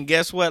them. And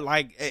guess what?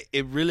 Like,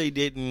 it really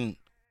didn't.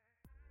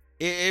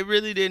 It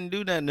really didn't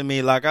do nothing to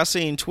me. Like, I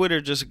seen Twitter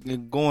just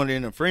going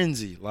in a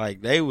frenzy. Like,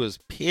 they was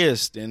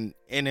pissed, and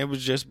it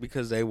was just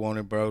because they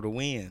wanted bro to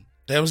win.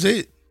 That was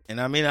it.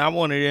 And I mean, I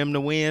wanted them to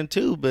win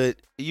too.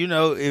 But you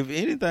know, if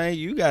anything,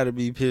 you got to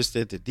be pissed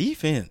at the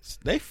defense.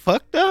 They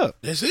fucked up.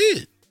 That's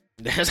it.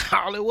 That's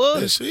all it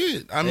was. That's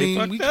it. I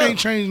mean, we can't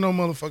change no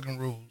motherfucking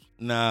rules.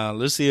 Nah,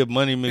 let's see if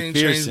Money McPherson. Can't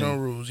change no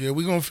rules. Yeah,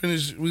 we're gonna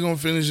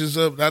finish this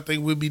up. I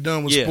think we'll be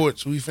done with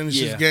sports. We finish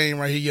this game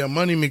right here. Yeah,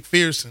 Money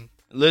McPherson.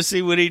 Let's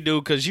see what he do,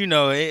 because, you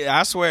know,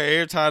 I swear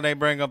every time they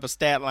bring up a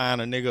stat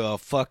line, a nigga will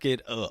fuck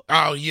it up.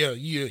 Oh, yeah.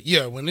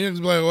 When niggas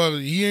be like, well,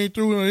 he ain't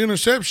threw an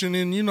interception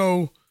in, you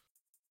know,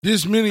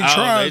 this many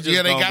tries. They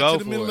got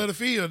to the middle of the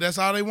field. That's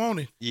all they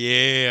wanted.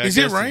 Yeah. Is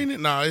it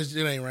raining? No, it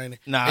ain't raining.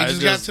 Nah, they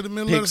just got to the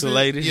middle of the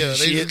field. Yeah,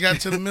 they just got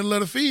to the middle of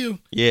the field.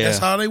 Yeah.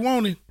 That's all they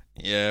wanted.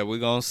 Yeah, we're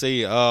going to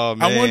see. Oh,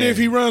 man. I wonder if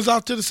he runs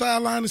off to the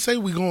sideline and say,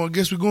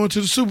 guess we're going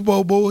to the Super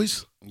Bowl,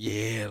 boys.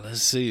 Yeah,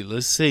 let's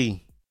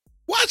see.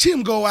 Watch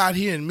him go out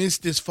here and miss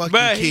this fucking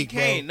kick, he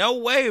can't. Bro. No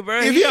way, bro.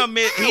 If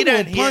he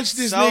done punch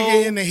this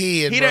nigga in the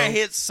head, He bro. done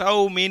hit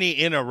so many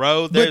in a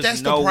row. There's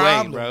that's no the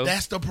problem. way, bro.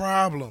 That's the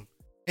problem.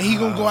 And he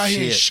gonna go out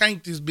here and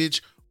shank this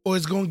bitch, or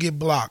it's gonna get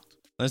blocked.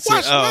 Let's see.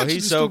 Watch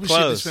he's so close. Shit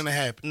that's finna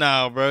happen.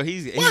 No, bro.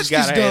 He's watch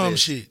got this dumb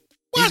shit.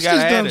 Watch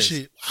this dumb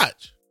shit.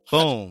 Watch.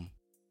 Boom.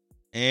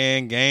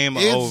 And game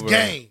over.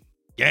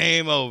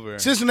 Game over.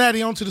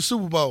 Cincinnati on to the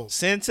Super Bowl.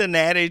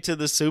 Cincinnati to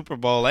the Super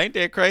Bowl. Ain't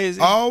that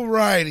crazy? All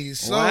righty.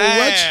 So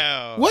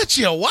what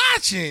you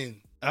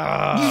watching?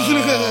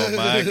 Oh,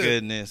 my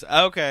goodness.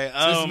 Okay.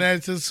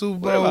 Cincinnati to the Super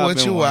Bowl.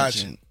 What you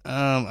watching?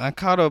 I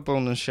caught up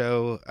on the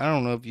show. I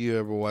don't know if you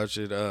ever watched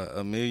it,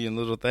 A Million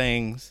Little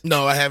Things.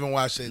 No, I haven't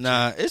watched it.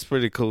 Nah, it's a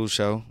pretty cool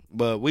show.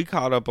 But we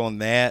caught up on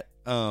that.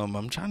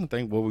 I'm trying to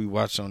think what we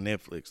watched on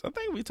Netflix. I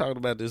think we talked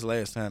about this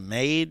last time.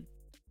 Made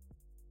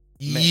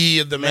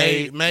the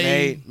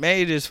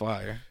Made is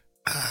fire.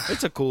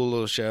 It's a cool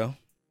little show.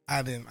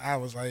 I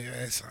was like,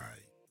 that's all right.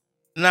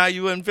 Nah,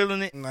 you wasn't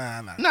feeling it?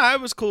 Nah. Nah, it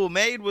was cool.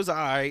 Made was all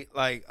right.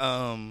 Like,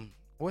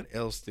 what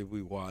else did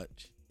we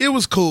watch? It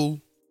was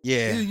cool.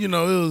 Yeah.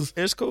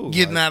 It's cool.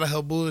 Getting out of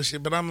her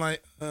bullshit, but I'm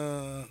like,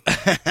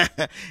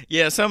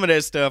 yeah, some of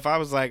that stuff, I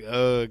was like,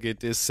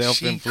 get this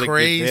self-inflicted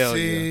crazy.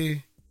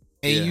 failure.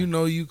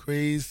 And you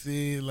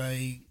crazy,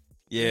 like.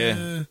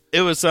 Yeah.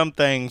 It was some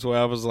things where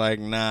I was like,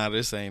 nah,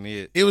 this ain't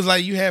it. It was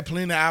like you had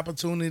plenty of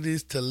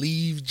opportunities to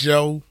leave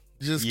Joe.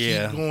 Just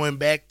keep going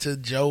back to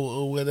Joe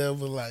or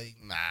whatever. Like,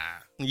 nah.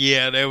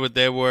 Yeah,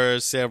 there were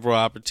several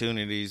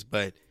opportunities,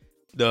 but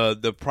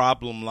the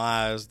problem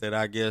lies that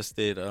I guess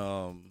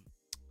that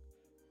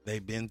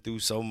they've been through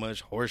so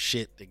much horse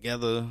shit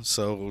together.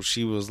 So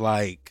she was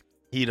like,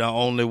 he the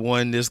only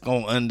one that's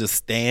gonna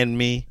understand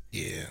me.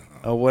 Yeah.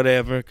 Or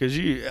whatever. Cause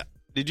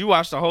did you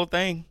watch the whole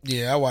thing?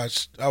 Yeah, I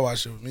watched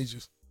it with me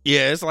just.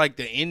 Yeah, it's like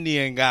the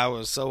Indian guy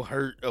was so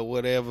hurt or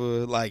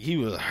whatever. Like, he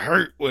was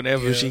hurt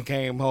whenever she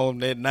came home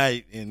that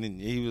night. And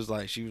then she was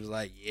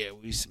like, yeah,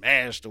 we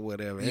smashed or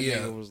whatever. And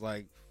nigga was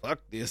like,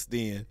 fuck this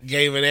then.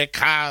 Gave her that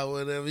car or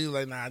whatever. He was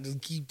like, nah,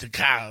 just keep the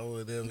car or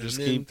whatever. Just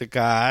keep the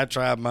car. I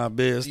tried my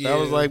best. Yeah. I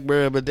was like,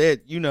 bro, but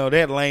that,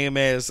 that lame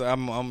ass,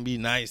 I'm going to be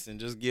nice and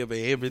just give her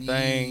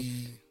everything.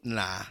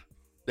 Nah,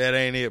 that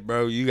ain't it,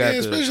 bro. You got to.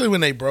 Especially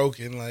when they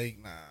broken, like,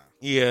 nah.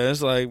 Yeah,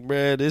 it's like,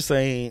 bro, this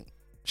ain't.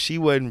 She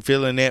wasn't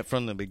feeling that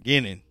from the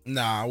beginning.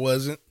 Nah, I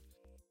wasn't.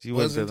 She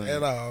wasn't feeling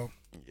at all.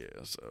 Yeah,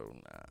 so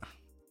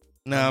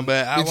nah,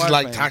 but I was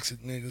like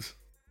toxic niggas.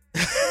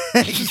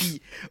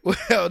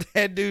 Well,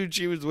 that dude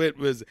she was with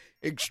was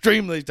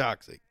extremely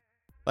toxic.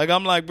 Like,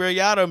 I'm like, bro,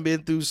 y'all done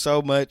been through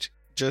so much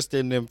just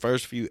in them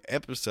first few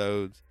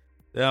episodes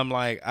that I'm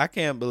like, I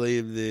can't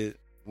believe that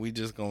we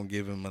just gonna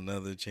give him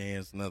another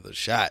chance, another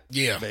shot.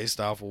 Yeah, based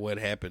off of what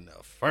happened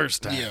the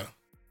first time. Yeah.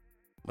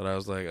 But I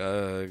was like,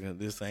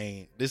 this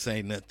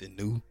ain't nothing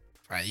new.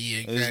 Right,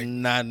 yeah, exactly. It's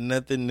not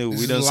nothing new.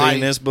 We done seen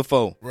this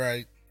before.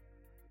 Right.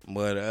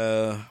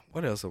 But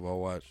what else have I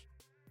watched?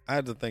 I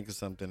had to think of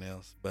something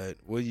else. But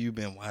what you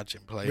been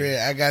watching, player?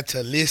 Yeah, I got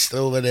to list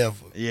or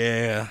whatever.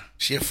 Yeah.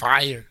 Shit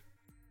fire.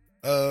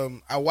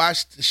 I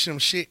watched some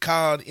shit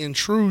called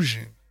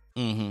Intrusion.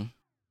 Mm-hmm.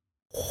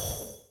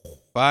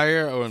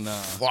 Fire or nah?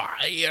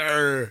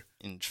 Fire.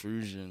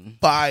 Intrusion.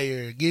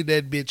 Fire. Give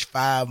that bitch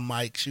 5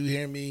 mics. You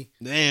hear me?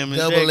 Damn,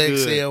 Double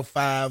XL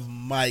 5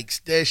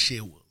 mics. That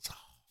shit was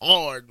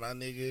hard, my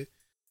nigga.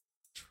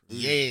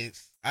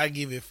 Yes. I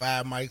give it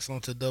 5 mics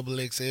onto double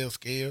XL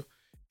scale.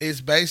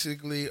 It's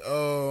basically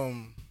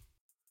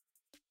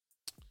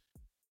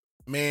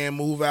man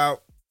move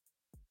out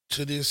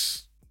to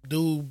this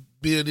dude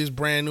build this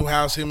brand new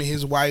house. Him and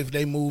his wife,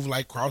 they move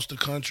like across the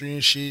country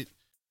and shit.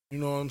 You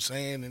know what I'm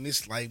saying? And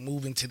it's like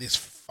moving to this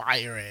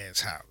fire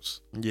ass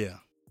house. Yeah.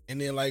 And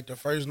then like the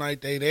first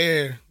night they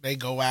there, they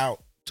go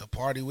out to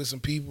party with some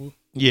people.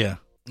 Yeah.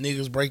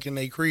 Niggas break in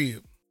their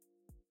crib.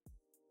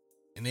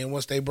 And then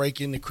once they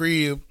break in the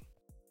crib,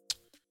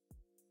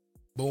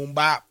 boom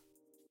bop.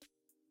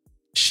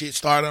 Shit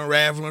start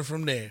unraveling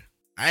from there.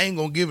 I ain't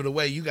gonna give it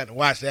away. You got to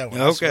watch that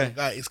one. Okay.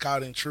 God, it's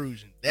called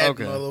Intrusion. That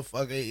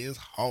motherfucker is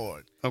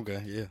hard.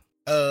 Okay, yeah.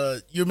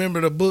 You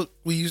remember the book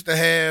we used to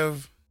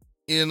have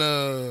in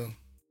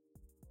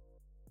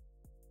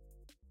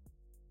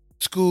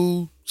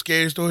school,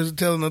 Scary Stories to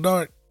Tell in the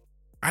Dark?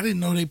 I didn't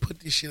know they put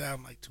this shit out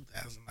in like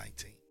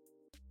 2019.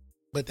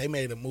 But they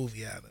made a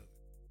movie out of it.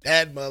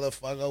 That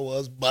motherfucker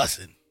was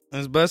bussin'.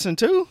 It's bussin'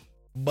 too?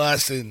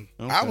 Bussin'.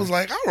 Okay. I was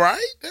like, all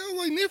right. That was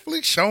like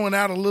Netflix showing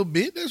out a little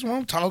bit. That's what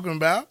I'm talking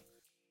about.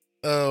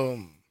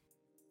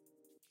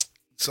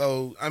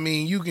 So, I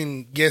mean, you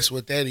can guess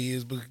what that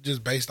is, but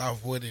just based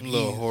off what it is. A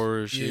little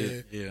horror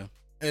shit. Yeah.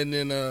 And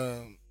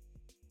then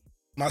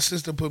my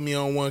sister put me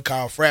on one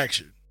called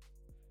Fractured.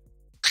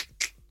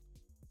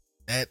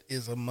 That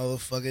is a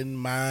motherfucking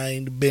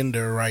mind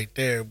bender right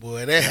there,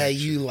 boy. That had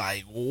you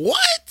like,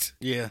 what?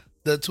 Yeah.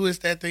 The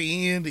twist at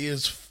the end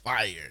is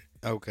fire.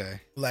 Okay.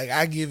 Like,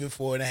 I give it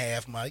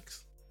 4.5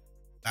 mics.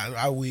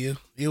 I will.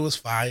 It was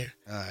fire.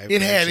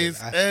 It had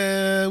its,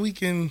 we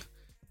can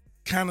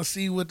kind of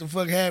see what the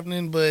fuck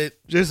happening, but.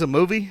 Just a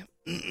movie?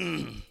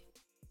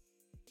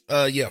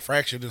 Yeah,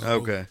 Fractured is a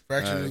movie.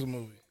 Fractured is a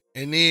movie.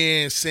 And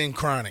then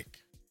Synchronic.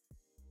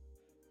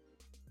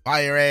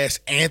 Fire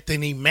ass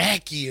Anthony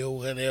Mackie or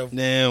whatever.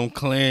 Damn,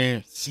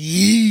 Clarence.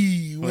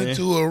 He went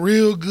to a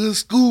real good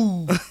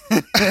school.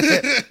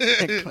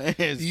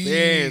 Clarence,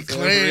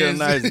 real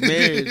nice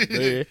marriage,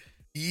 man.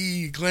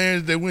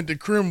 Clarence that went to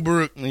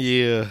Crimbrook.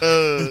 Yeah.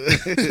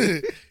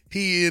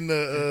 He in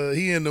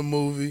the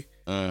movie.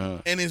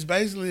 And it's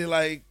basically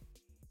like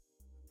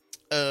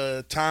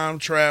time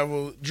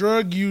travel,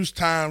 drug use,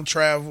 time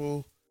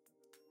travel,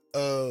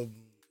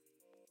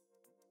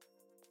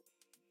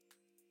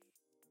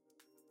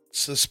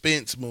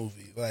 suspense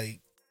movie.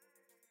 Like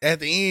at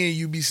the end,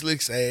 you be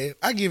slick sad.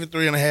 I give it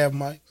 3.5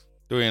 mics.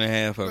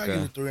 3.5. Okay. I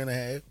give it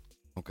 3.5.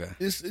 Okay.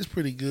 It's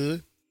pretty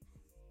good.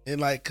 And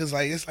like, cause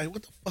like it's like,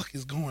 what the fuck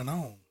is going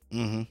on?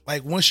 Mm-hmm.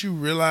 Like once you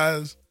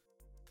realize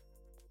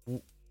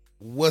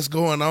what's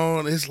going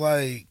on, it's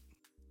like,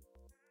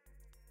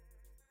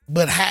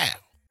 but how?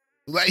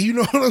 Like, you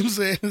know what I'm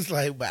saying? It's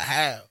like, but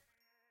how?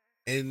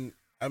 And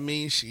I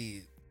mean,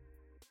 shit,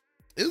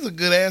 it was a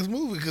good ass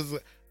movie because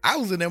I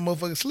was in that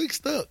motherfucker slick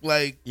stuck.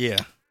 Like, yeah.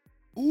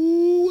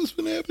 Ooh, what's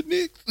gonna happen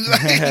next?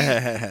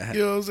 Like,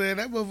 you know what I'm saying?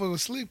 That motherfucker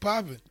was slick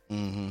popping.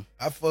 Mm-hmm.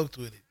 I fucked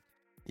with it.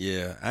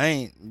 Yeah, I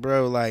ain't,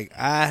 bro. Like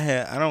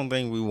I don't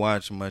think we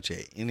watched much of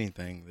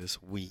anything this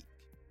week.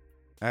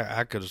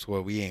 I could have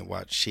swore we ain't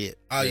watched shit.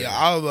 Oh yeah,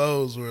 all of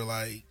those were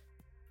like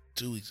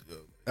 2 weeks ago.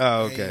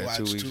 Oh okay,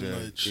 2 weeks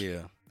ago.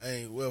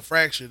 Yeah. Well,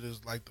 Fractured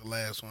is like the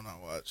last one I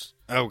watched.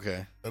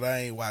 Okay, but I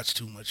ain't watched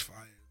too much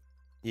fire.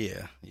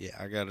 Yeah.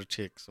 I gotta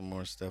check some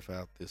more stuff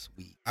out this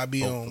week. I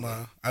be on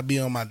my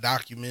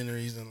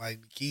documentaries and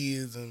like the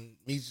kids and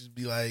me just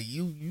be like,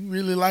 you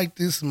really like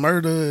this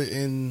murder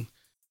and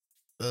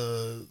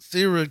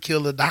serial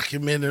killer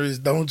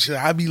documentaries, don't you?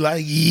 I be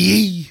like,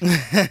 yeah,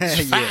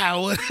 it's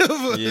fine,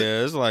 whatever.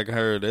 Yeah, it's like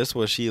her. That's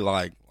what she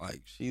like.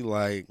 Like she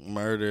like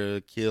murder,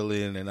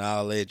 killing, and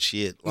all that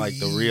shit. Like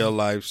the real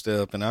life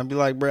stuff. And I'd be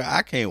like, bro,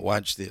 I can't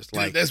watch this.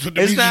 Like that's what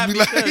the it's not be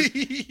because, like.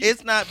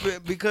 It's not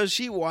because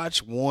she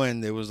watched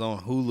one that was on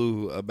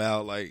Hulu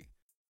about like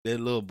that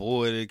little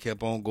boy that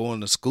kept on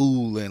going to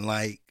school and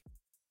like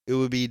it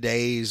would be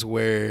days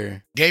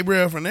where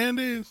Gabriel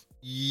Fernandez.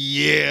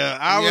 Yeah,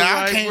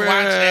 I can't watch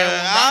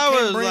that one. I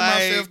can't bring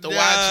myself to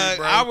watch it,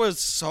 bro. I was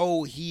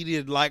so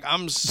heated, like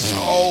I'm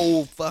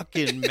so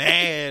fucking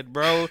mad,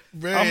 bro.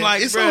 I'm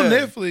like, it's on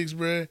Netflix,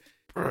 bro.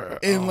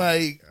 And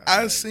like,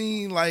 I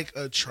seen like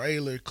a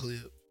trailer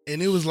clip,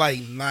 and it was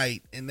like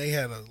night, and they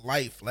had a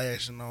light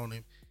flashing on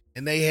him,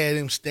 and they had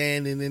him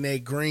standing in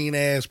that green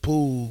ass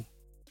pool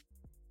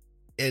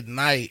at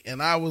night,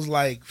 and I was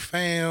like,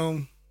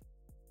 fam,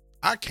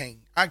 I can't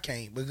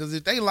because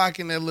if they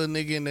locking that little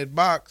nigga in that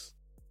box,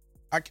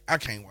 I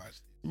can't watch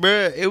it.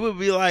 Bruh, it would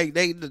be like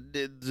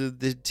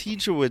the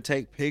teacher would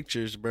take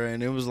pictures, bruh,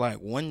 and it was like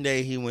one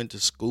day he went to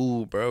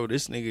school, bro.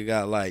 This nigga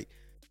got like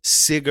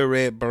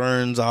cigarette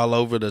burns all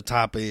over the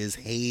top of his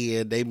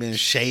head. They been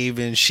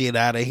shaving shit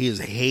out of his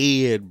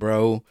head,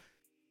 bro.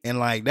 And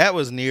like that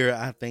was near,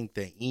 I think,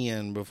 the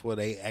end before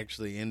they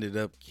actually ended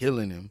up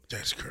killing him.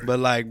 That's crazy. But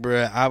like,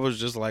 bruh, I was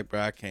just like,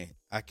 bruh,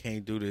 I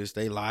can't do this.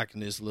 They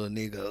locking this little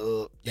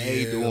nigga up.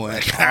 They doing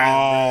like,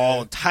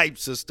 all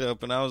types of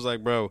stuff. And I was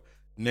like, bro,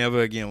 never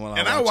again.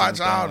 And I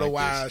watch all the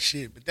wild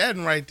shit. But that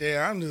right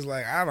there, I'm just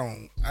like, I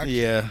don't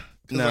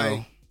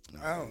know.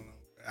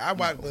 I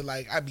watch, but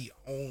like, I be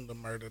on the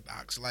murder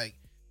docs. Like,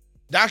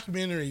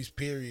 documentaries,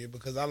 period.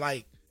 Because I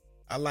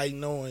I like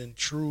knowing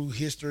true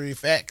history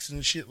facts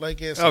and shit like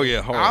that. So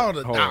all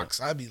the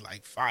docs, I be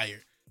like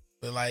fire.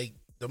 But like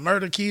the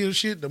murder kill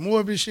shit, the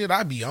morbid shit,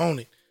 I be on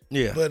it.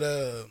 Yeah. But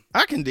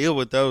I can deal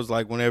with those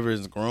like whenever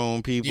it's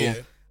grown people. Yeah.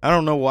 I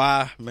don't know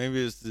why.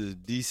 Maybe it's the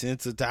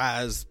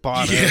desensitized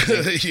part of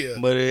it. Yeah.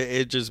 But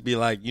it just be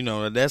like,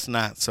 that's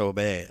not so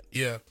bad.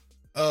 Yeah.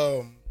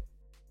 The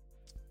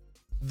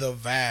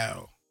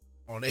Vow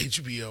on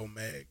HBO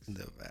Max.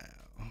 The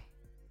Vow.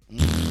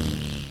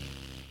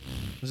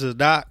 Is it a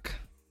doc?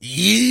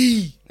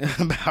 Yee.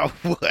 About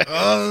what?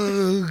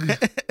 I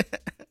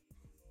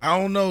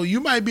don't know.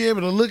 You might be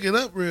able to look it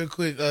up real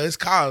quick. It's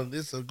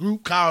a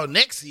group called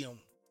NXIVM.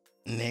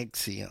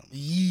 NXIVM.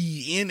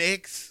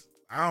 NX.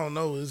 I don't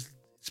know. It's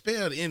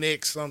spelled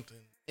NX something.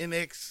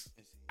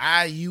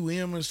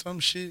 NXIVM or some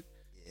shit.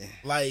 Yeah.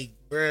 Like,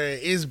 bruh,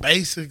 it's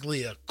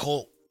basically a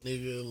cult,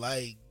 nigga.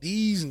 Like,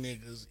 these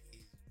niggas is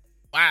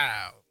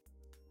wild.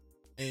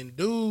 And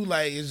dude,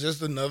 like, it's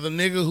just another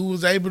nigga who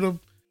was able to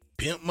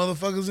pimp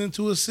motherfuckers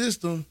into a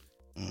system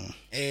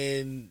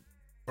and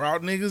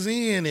brought niggas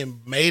in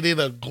and made it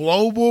a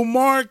global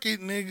market,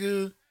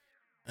 nigga.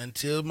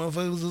 Until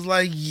motherfuckers was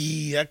like,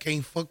 yeah, I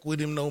can't fuck with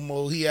him no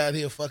more. He out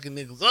here fucking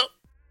niggas up.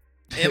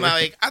 And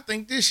like, I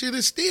think this shit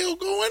is still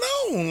going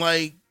on.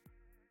 Like,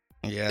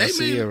 yeah, I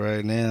see it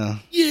right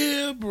now.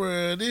 Yeah,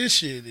 bro, this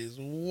shit is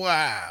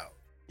wild.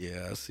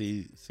 Yeah, I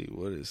see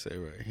what it say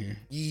right here.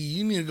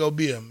 You need to go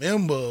be a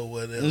member or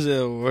whatever. This is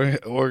an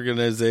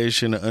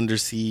organization under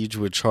siege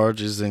with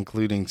charges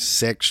including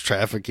sex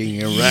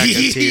trafficking and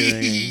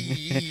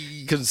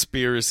racketeering,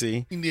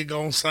 conspiracy. You need to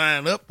go and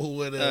sign up or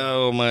whatever.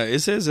 Oh my! It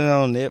says it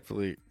on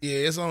Netflix. Yeah,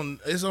 it's on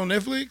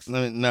Netflix.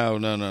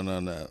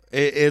 No.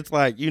 It's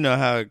like, you know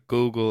how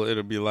Google,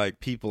 it'll be like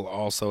people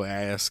also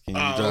ask and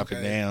you drop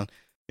it down.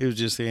 It was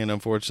just saying,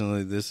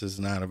 unfortunately, this is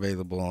not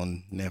available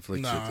on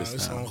Netflix at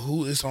this time.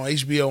 It's on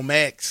HBO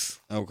Max.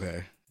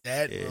 Okay.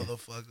 That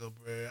motherfucker,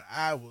 bro.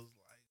 I was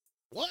like,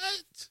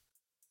 what?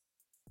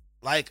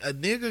 Like, a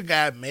nigga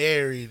got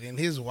married and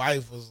his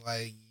wife was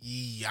like,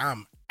 yeah,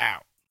 I'm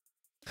out.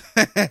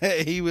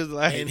 He was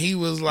like,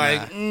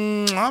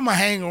 I'm going to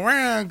hang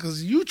around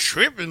because you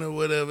tripping or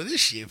whatever.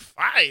 This shit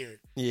fire.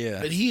 Yeah.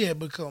 But he had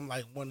become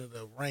like one of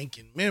the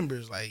ranking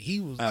members. Like,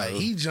 he was like,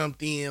 he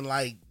jumped in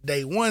like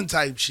day one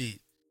type shit.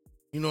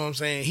 You know what I'm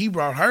saying? He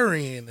brought her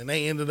in and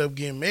they ended up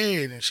getting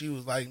married and she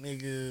was like,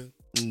 nigga,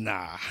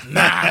 nah.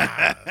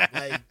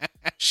 Like,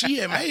 she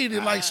had made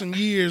it like some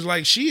years.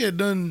 Like, she had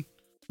done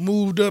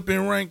moved up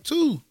in rank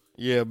too.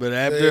 Yeah, but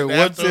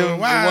once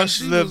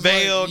the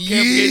veil kept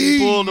getting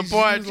pulled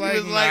apart, she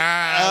was like,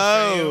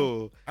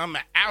 oh. I'm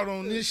out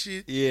on this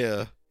shit.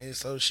 Yeah. And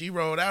so she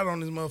rolled out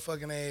on his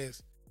motherfucking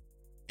ass.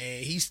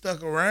 And he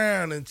stuck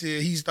around until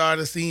he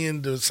started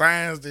seeing the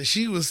signs that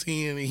she was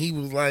seeing. And he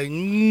was like,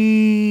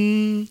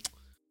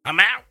 I'm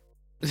out.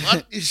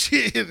 Fuck this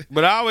shit.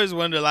 But I always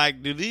wonder,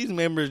 like, do these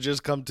members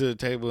just come to the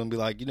table and be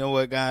like, you know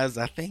what, guys,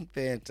 I think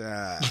that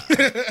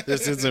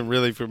this isn't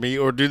really for me,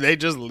 or do they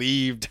just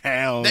leave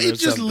town? They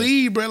just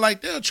leave, bro.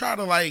 Like, they'll try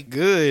to like,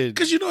 good,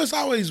 because it's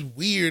always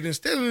weird.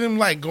 Instead of them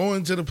like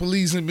going to the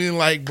police and being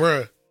like,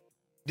 bruh,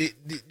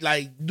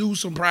 like do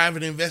some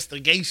private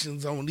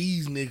investigations on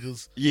these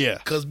niggas. Yeah,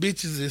 because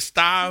bitches is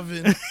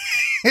starving.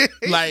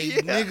 Like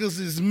niggas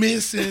is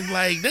missing.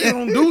 Like they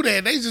don't do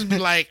that. They just be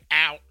like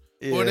out.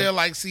 Yeah. Or they'll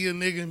like see a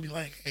nigga and be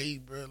like, hey,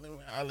 bro, let me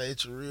holler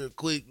at you real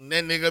quick. And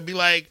that nigga be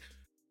like,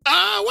 what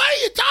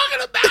are you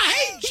talking about?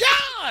 Hey,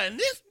 John,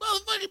 this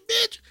motherfucking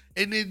bitch.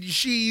 And then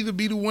she either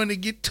be the one to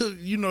get took,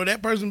 that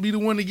person be the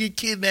one to get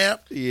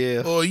kidnapped.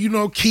 Yeah. Or,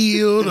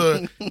 killed.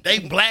 Or they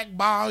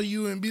blackball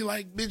you and be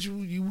like, bitch,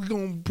 we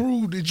going to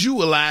prove that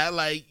you alive.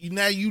 Like,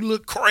 now you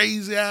look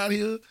crazy out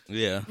here.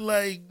 Yeah.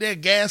 Like,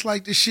 that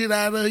gaslight the shit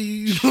out of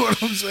you. You know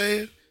what I'm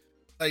saying?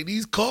 Like,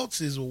 these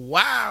cults is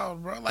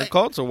wild, bro. Like, the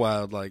cults are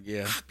wild, like,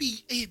 yeah.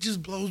 It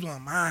just blows my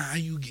mind how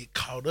you get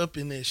caught up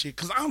in that shit.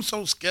 Because I'm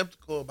so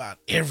skeptical about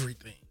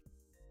everything.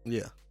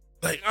 Yeah.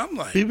 Like, I'm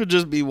like... people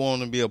just be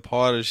wanting to be a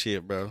part of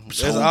shit, bro.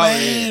 So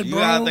bad, you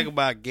bro. gotta think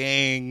about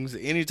gangs,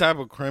 any type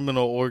of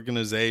criminal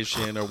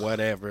organization or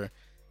whatever.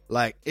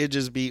 Like, it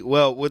just be...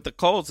 well, with the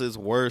cults, it's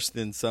worse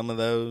than some of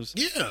those.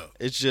 Yeah.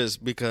 It's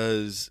just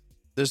because...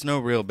 there's no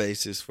real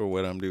basis for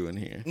what I'm doing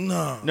here.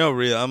 No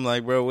real. I'm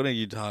like, bro, what are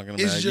you talking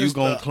about? You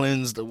gonna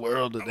cleanse the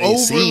world of overly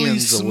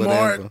sins or smart,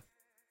 whatever?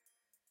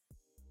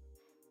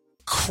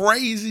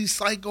 Crazy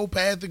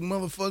psychopathic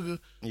motherfucker.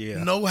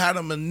 Yeah, know how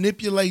to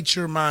manipulate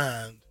your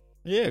mind.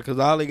 Yeah, because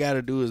all they got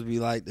to do is be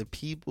like, the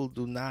people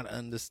do not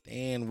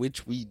understand,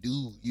 which we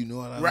do. You know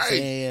what I'm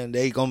saying?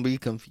 They gonna be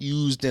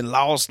confused and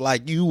lost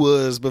like you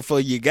was before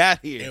you got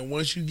here. And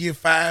once you get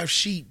 5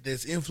 sheep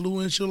that's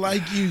influential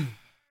like you.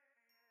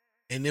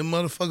 And them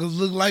motherfuckers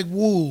look like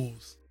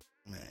wolves.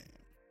 Man.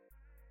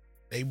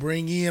 They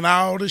bring in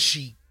all the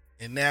sheep.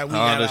 And now we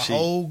got a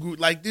whole group.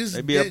 Like this.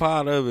 They be a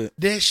part of it.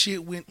 That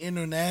shit went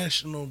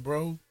international,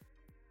 bro.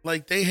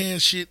 Like they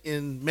had shit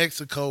in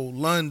Mexico,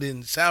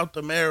 London, South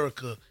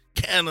America,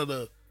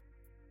 Canada.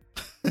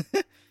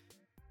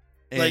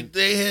 Like,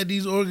 they had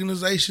these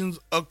organizations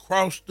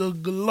across the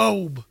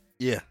globe.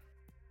 Yeah.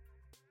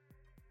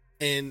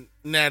 And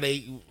now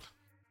they,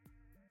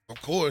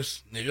 of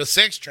course, nigga,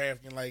 sex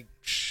trafficking, like,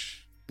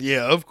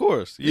 yeah, of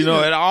course. You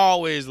know, it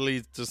always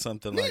leads to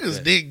something like that.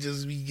 Niggas' dick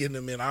just be getting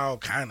them in all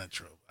kind of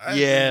trouble.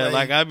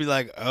 I'd be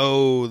like,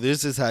 oh,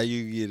 this is how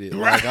you get it.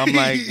 Right. Like, I'm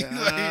like,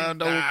 I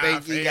don't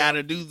think you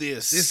gotta do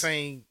this. This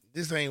ain't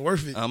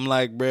worth it. I'm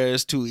like, bruh,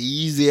 it's too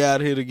easy out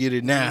here to get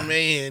it now.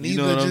 Man,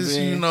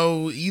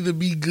 either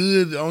be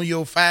good on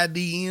your 5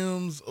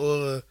 DMs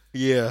or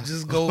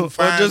just go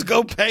find, or just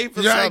go pay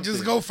for something.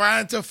 Just go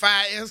find to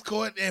fire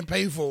escort and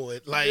pay for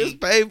it. Like, just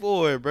pay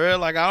for it, bruh.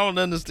 Like, I don't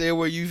understand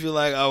where you feel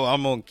like, oh,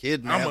 I'm gonna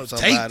kidnap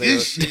somebody. Take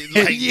this shit.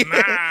 Like,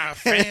 nah,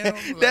 fam.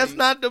 Like, that's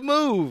not the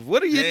move.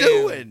 What are you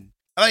doing?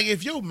 Like,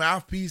 if your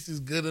mouthpiece is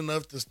good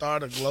enough to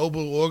start a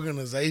global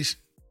organization,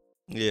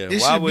 it why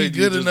should would be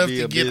good you enough be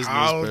to a get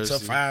all person?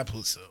 to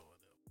 5%.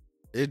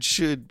 It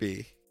should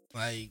be.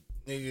 Like,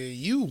 nigga,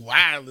 you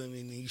wilding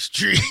in these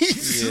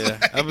streets. Yeah,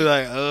 like, I'd be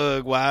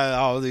like, why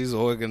all these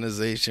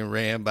organizations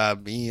ran by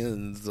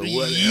beings or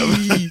whatever?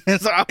 And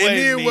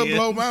then what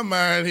blow my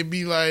mind, it'd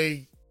be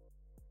that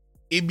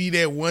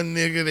one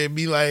nigga that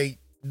be like,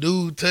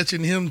 dude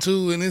touching him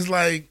too, and it's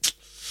like,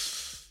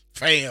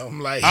 fam,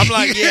 like, I'm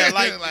like, yeah,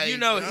 like you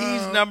know,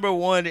 he's number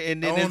one,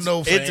 and then it's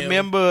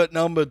member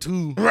number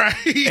 2, right?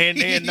 And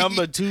then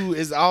number 2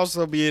 is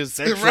also being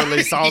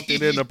sexually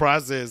assaulted in the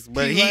process,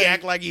 but he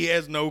act like he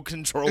has no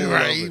control over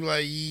it. He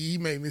like, he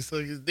made me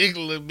suck his dick a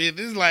little bit.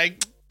 It's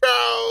like,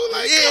 bro,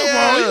 like, come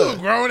on, you a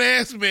grown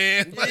ass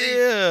man.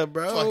 Like,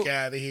 bro, fuck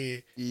out of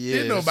here.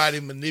 Didn't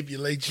nobody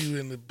manipulate you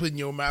into putting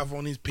your mouth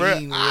on his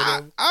peen or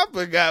whatever. I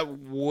forgot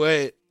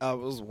what I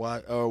was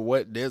watching or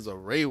what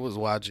Desiree was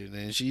watching,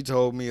 and she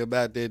told me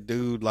about that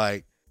dude.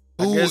 Like,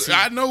 I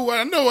know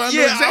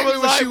exactly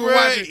what she was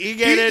watching. He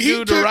gave that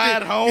dude to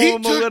ride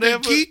home or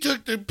whatever. He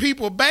took the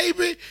people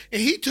baby, and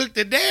he took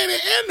the daddy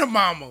and the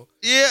mama.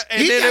 Yeah,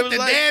 and he then got it was the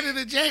like, daddy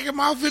to jack him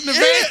off in the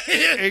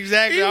van.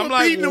 Exactly. He I'm was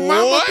like, beating the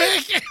mama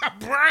back,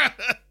 bruh.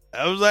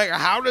 I was like,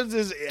 how do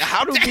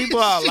people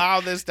allow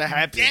this to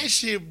happen? That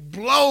shit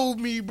blowed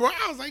me, bro.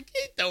 I was like,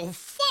 get the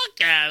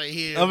fuck out of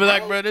here. I'm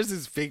like, bro, this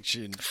is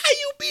fiction. How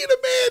you beat a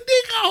man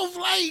dick off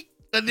like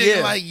a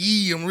nigga like,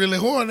 I'm really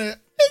horny? Nigga,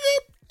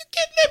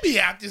 let me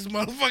out this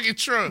motherfucking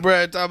truck.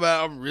 Bro, talk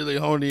about I'm really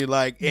horny,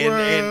 like,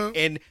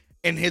 and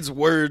his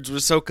words were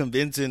so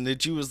convincing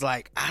that you was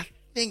like, I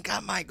think I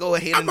might go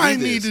ahead and do this. I might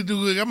need to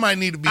do it. I might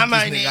need to beat this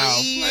nigga off.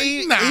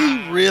 He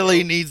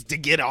really needs to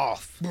get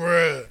off.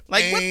 Bruh.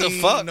 Like, what the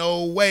fuck?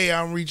 No way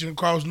I'm reaching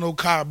across no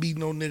car beating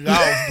no nigga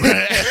off,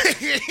 bruh.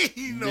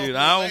 Dude,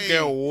 I don't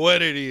care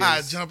what it is.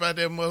 I jump out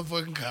that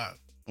motherfucking car.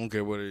 I don't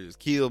care what it is.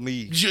 Kill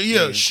me.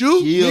 Yeah,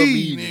 shoot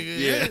me, nigga.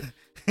 Yeah.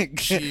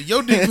 Shit,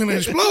 your dick finna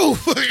explode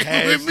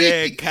with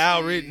me.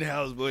 Kyle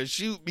Rittenhouse, boy.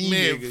 Shoot me,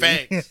 man, nigga.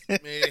 Facts.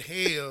 Man,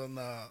 hell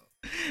nah.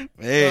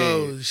 Man.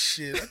 Oh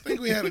shit! I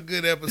think we had a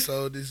good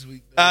episode this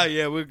week.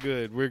 Yeah, we're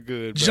good. We're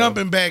good. Bro.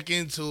 Jumping back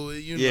into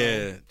it, you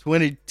know.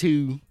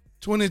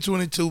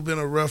 2022 been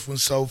a rough one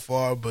so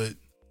far, but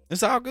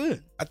it's all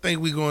good. I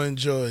think we're gonna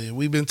enjoy it.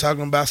 We've been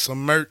talking about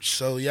some merch,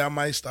 so y'all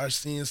might start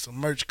seeing some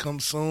merch come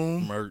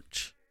soon.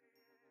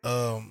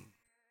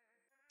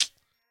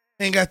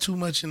 Ain't got too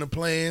much in the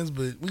plans,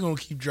 but we're gonna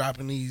keep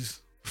dropping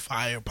these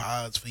fire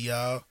pods for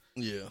y'all.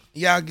 Yeah.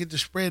 Y'all get to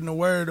spreading the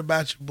word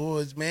about your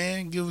boys,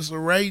 man. Give us a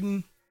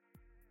rating.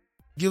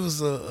 Give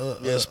us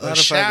Spotify a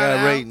shout got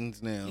out,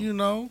 ratings now. You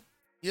know.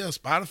 Yeah,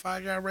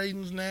 Spotify got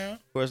ratings now.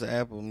 Of course,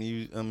 Apple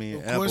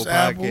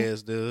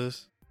Podcast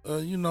does.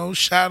 You know,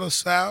 shout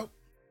us out.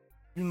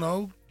 You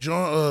know,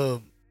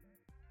 join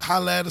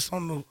holla at us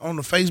on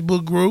the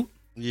Facebook group.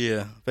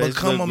 Yeah.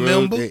 Become Facebook a group,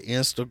 member. The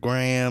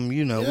Instagram,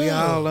 you know, we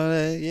all on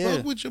that. Yeah.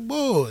 Fuck with your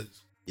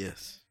boys.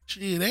 Yes.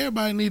 Shit,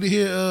 everybody need to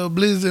hear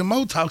Blizz and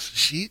Mo talk some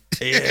shit.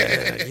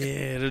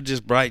 Yeah, it'll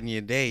just brighten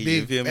your day.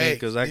 You feel me?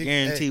 Because I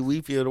guarantee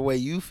we feel the way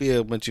you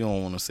feel, but you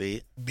don't want to see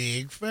it.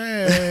 Big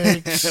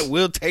facts.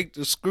 We'll take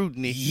the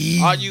scrutiny.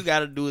 Yeah. All you got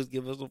to do is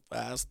give us a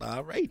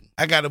 5-star rating.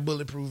 I got a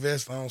bulletproof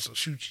vest on, so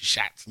shoot your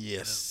shots.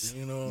 Yes.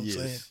 You know what I'm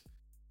saying?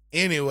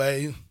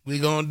 Anyway, we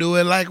going to do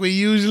it like we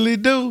usually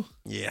do.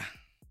 Yeah.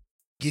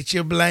 Get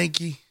your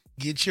blankie.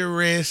 Get your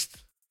rest.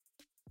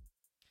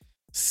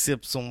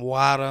 Sip some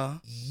water.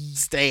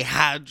 Stay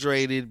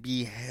hydrated.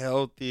 Be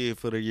healthy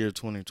for the year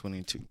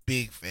 2022.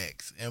 Big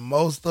facts. And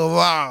most of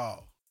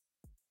all,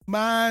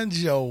 mind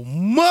your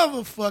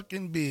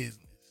motherfucking business.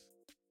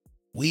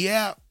 We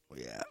out.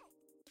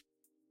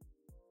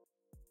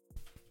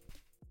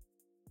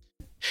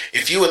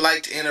 If you would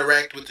like to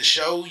interact with the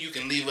show, you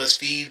can leave us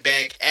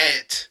feedback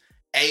at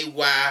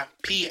aypi.podcast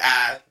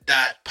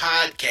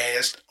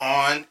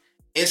on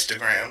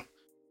Instagram,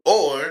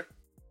 or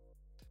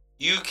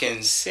you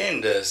can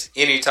send us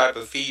any type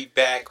of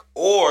feedback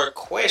or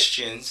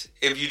questions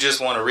if you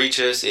just want to reach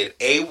us at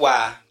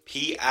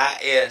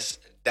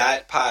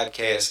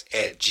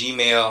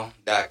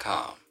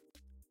aypis.podcast@gmail.com.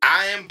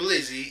 I am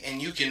Blizzy,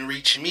 and you can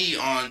reach me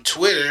on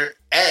Twitter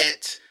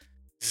at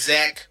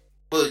Zach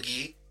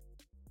Boogie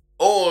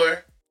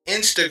or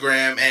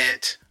Instagram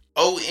at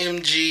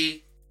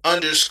OMG_it's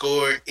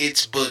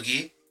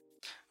Boogie.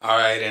 All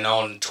right, and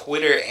on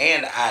Twitter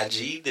and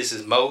IG, this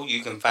is Mo.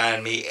 You can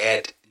find me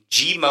at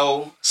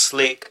GMO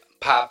Slick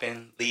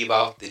Poppin'. Leave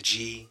off the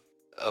G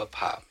of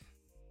Poppin'.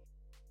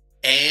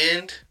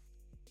 And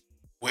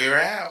we're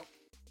out.